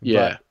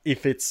 Yeah.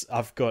 But if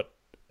I've got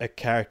a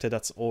character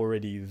that's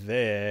already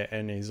there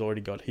and he's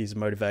already got his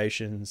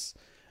motivations,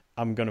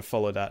 I'm going to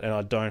follow that, and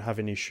I don't have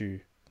an issue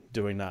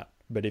doing that.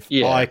 But if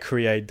Yeah. I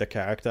create the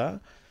character,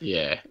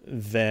 Yeah.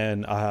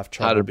 then I have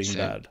trouble being 100%.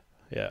 bad.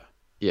 Yeah,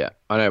 Yeah.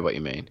 I know what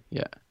you mean.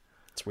 Yeah.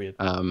 it's weird.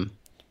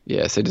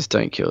 Yeah. So just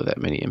don't kill that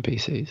many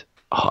NPCs.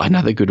 Oh,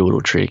 another good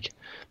little trick.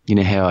 You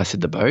know how I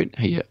said the boat?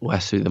 How you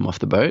lasso them off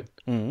the boat?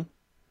 Mm.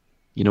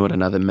 You know what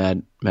another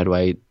mad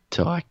way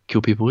to like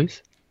kill people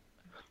is?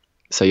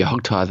 So you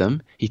hog tie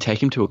them. You take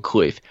them to a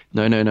cliff.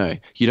 No.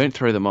 You don't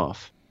throw them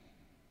off.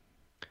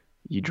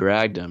 You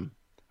drag them,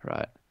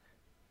 right?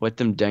 Let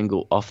them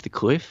dangle off the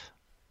cliff,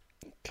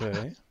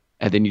 Okay.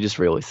 and then you just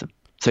release them.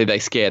 So they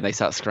scared and they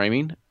start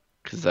screaming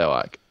because they're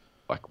like,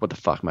 what the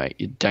fuck, mate?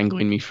 You're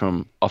dangling me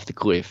from off the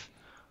cliff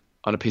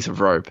on a piece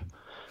of rope.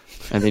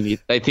 And then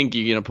they think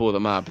you're going to pull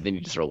them up, and then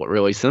you just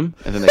release them,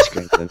 and then they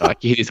scream. And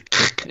like, you hear this,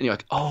 and you're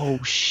like,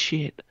 oh,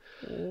 shit.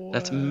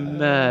 That's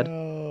mad.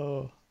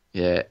 Wow.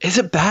 Yeah. Is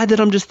it bad that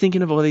I'm just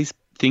thinking of all these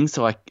things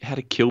to like how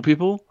to kill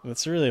people?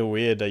 It's really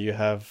weird that you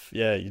have,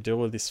 you do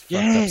all this fucked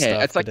Yeah, up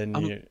stuff, it's like, but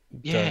then you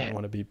yeah, don't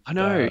want to be I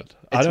know. bad.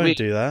 I don't weird.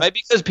 do that.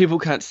 Maybe because people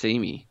can't see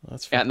me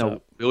That's out in fucked the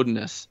up.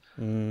 wilderness.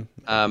 Mm,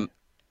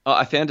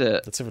 I found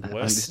a. that's even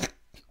worse.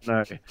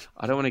 No,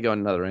 I don't want to go on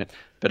another rant,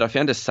 but I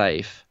found a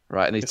safe,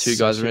 right? And these It's two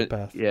guys were,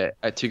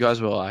 sociopath. two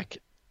guys were like,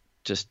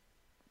 just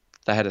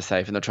they had a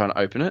safe and they're trying to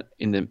open it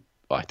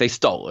they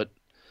stole it,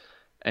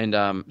 and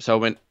so I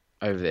went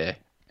over there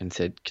and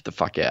said, "Get the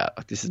fuck out!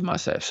 Like this is my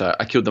safe." So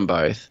I killed them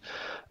both,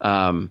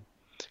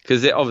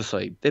 because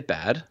they're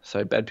bad,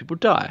 so bad people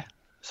die.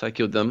 So I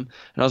killed them,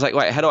 and I was like,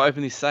 "Wait, how do I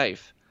open this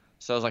safe?"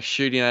 So I was like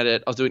shooting at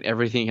it. I was doing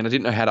everything, and I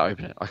didn't know how to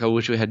open it. Like I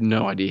literally had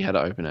no idea how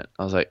to open it.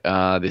 I was like,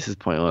 this is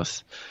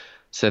pointless.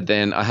 So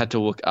then I had to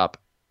look up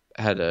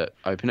how to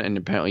open it, and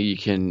apparently you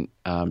can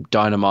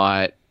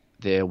dynamite.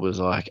 There was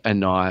like a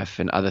knife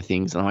and other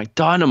things, and I'm like,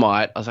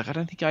 dynamite? I was like, I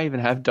don't think I even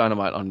have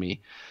dynamite on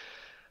me.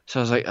 So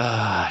I was like,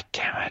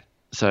 damn it.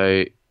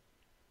 So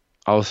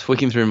I was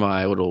flicking through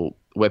my little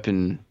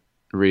weapon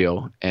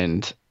reel,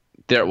 and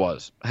there it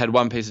was. I had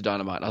one piece of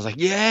dynamite, and I was like,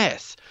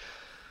 yes!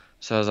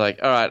 So I was like,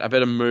 all right, I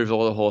better move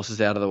all the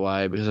horses out of the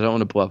way because I don't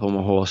want to blow up all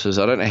my horses.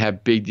 I don't know how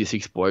big this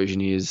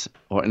explosion is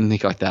or anything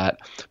like that.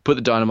 Put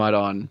the dynamite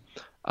on.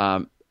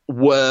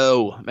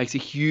 Whoa, makes a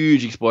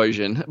huge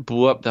explosion.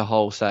 Blew up the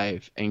whole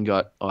save and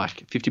got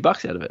like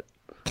 $50 out of it.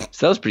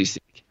 So that was pretty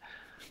sick.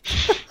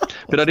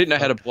 But I didn't know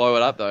how to blow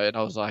it up though. And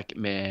I was like,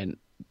 man,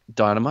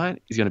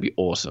 dynamite is going to be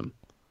awesome.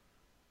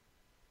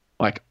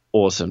 Like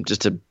awesome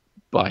just to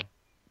like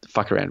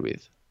fuck around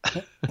with.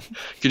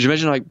 Could you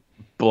imagine like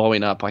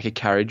blowing up like a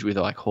carriage with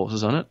like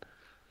horses on it?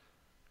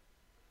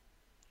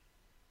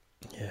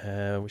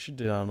 Yeah, we should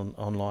do that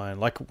online.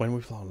 Like when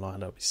we play online,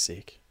 that'd be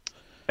sick.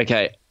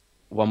 Okay,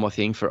 one more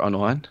thing for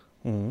online.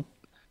 Mm.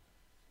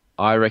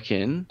 I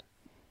reckon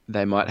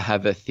they might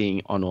have a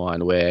thing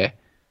online where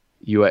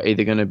you are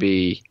either going to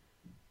be,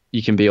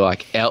 you can be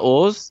like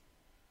outlaws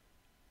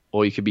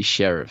or you could be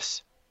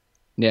sheriffs.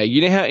 Now,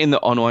 you know how in the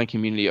online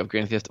community of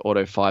Grand Theft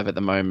Auto 5 at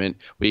the moment,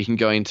 where you can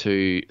go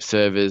into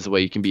servers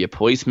where you can be a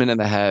policeman and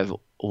they have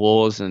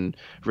laws and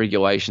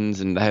regulations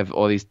and they have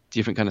all these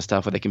different kind of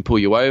stuff where they can pull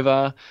you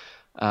over.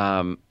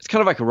 It's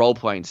kind of like a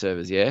role-playing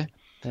servers, yeah?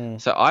 Mm.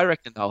 So I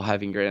reckon they'll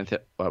have in Grand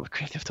Theft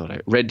Auto,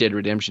 Red Dead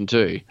Redemption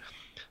 2.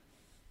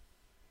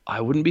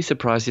 I wouldn't be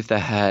surprised if they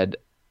had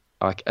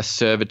like a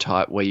server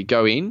type where you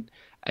go in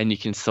and you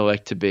can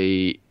select to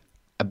be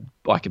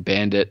like a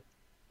bandit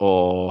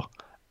or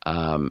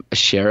a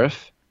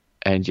sheriff,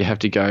 and you have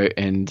to go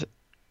and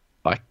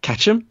like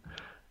catch them,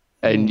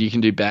 and you can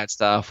do bad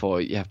stuff,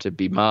 or you have to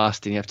be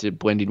masked and you have to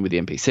blend in with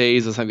the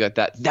NPCs or something like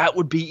that. That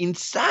would be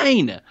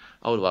insane.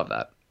 I would love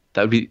that.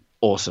 That would be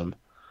awesome.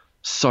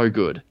 So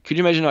good. Could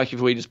you imagine like if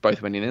we just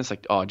both went in there? It's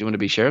like, oh, do you want to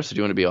be sheriffs or do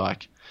you want to be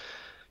like,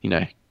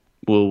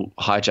 we'll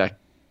hijack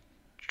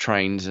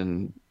trains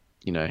and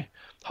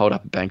hold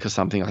up a bank or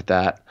something like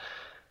that,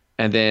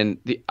 and then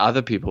the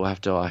other people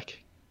have to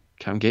like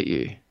come get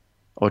you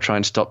or try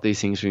and stop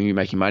these things from you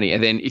making money.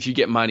 And then if you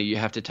get money, you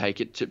have to take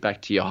it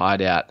back to your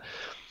hideout,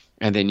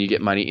 and then you get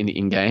money in the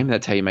in-game.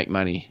 That's how you make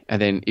money. And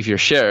then if you're a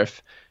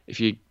sheriff, if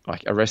you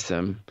like arrest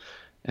them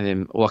and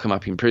then lock them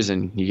up in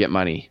prison, you get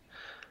money.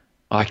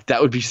 Like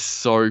that would be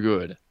so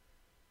good.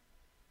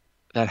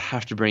 They'd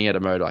have to bring out a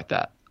mode like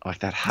that. Like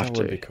that That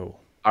would be cool.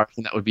 I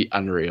reckon that would be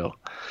unreal.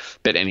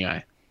 But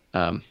anyway,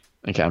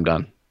 okay, I'm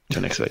done.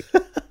 Till next week.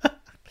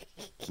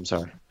 I'm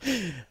sorry.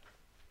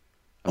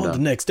 On the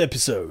next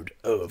episode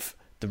of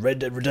the Red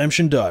Dead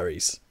Redemption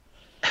Diaries.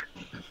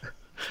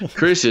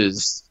 Chris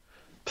is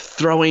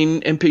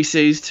throwing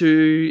NPCs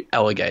to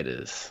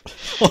alligators.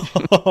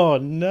 Oh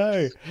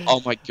no!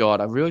 Oh my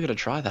god, I really got to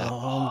try that.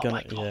 I'm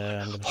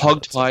gonna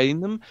Hog tying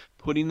them,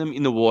 putting them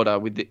in the water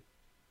with the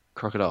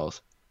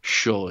crocodiles.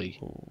 Surely,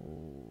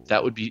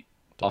 that would be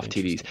off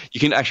titties. You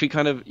can actually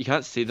you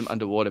can't see them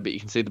underwater, but you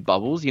can see the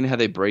bubbles. You know how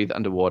they breathe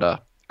underwater,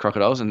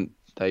 crocodiles, and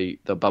the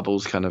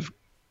bubbles kind of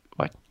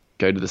like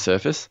go to the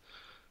surface,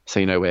 so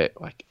you know where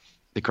like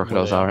the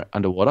crocodiles are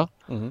underwater.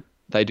 Mm-hmm.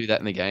 They do that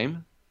in the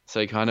game, so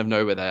you kind of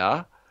know where they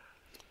are.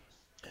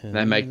 And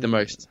they make the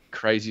most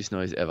craziest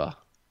noise ever.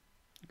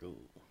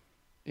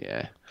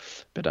 Yeah,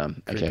 but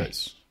okay.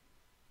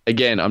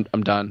 Again,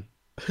 I'm done.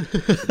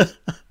 Fuck.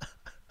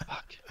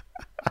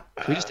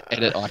 Can we just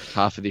edit like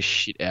half of this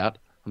shit out?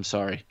 I'm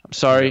sorry.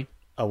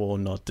 I will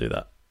not do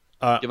that.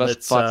 Give us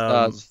 5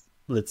 stars.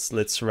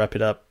 Let's wrap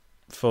it up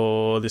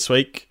for this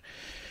week.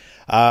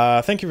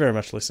 Thank you very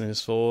much,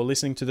 listeners, for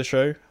listening to the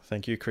show.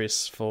 Thank you,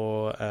 Chris,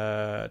 for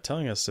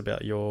telling us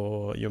about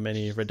your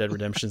many Red Dead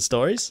Redemption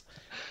stories.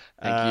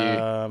 Thank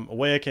you.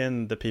 Where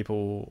can the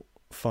people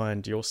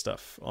find your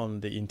stuff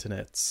on the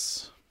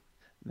internets?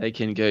 They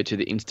can go to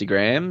the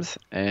Instagrams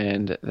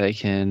and they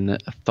can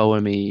follow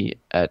me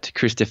at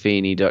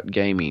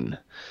christofini.gaming.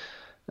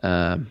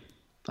 I'm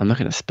not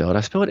going to spell it.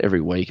 I spell it every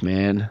week,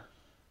 man.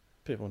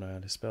 People know how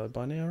to spell it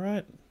by now,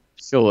 right?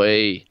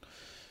 Surely.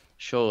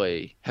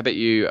 How about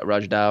you,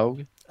 Raj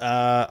Dog?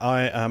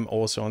 I am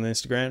also on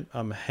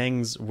Instagram.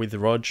 Hangs with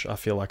Rog. I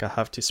feel like I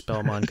have to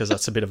spell mine because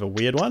that's a bit of a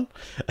weird one.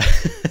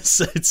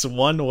 So it's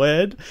one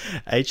word,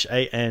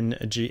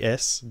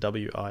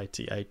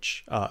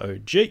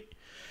 HANGSWITHROG.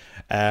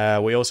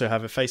 We also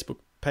have a Facebook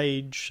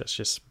page. That's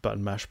just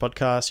Button Mash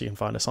Podcast. You can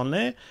find us on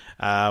there.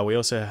 We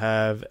also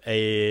have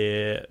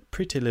a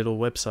pretty little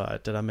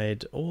website that I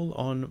made all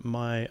on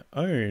my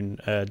own,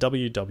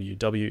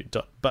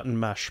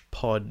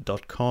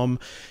 www.buttonmashpod.com.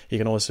 You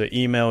can also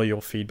email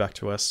your feedback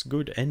to us,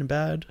 good and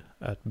bad,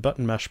 at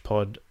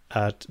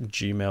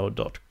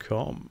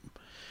buttonmashpod@gmail.com.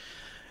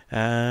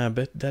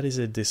 But that is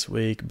it this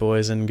week,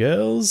 boys and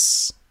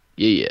girls.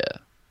 Yeah.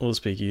 We'll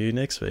speak to you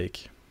next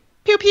week.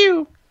 Pew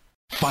pew.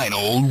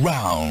 Final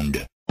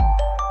round.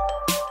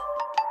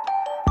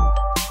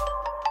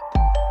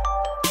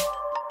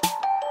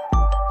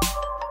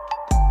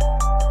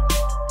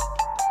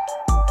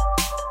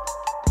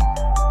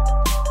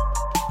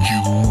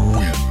 You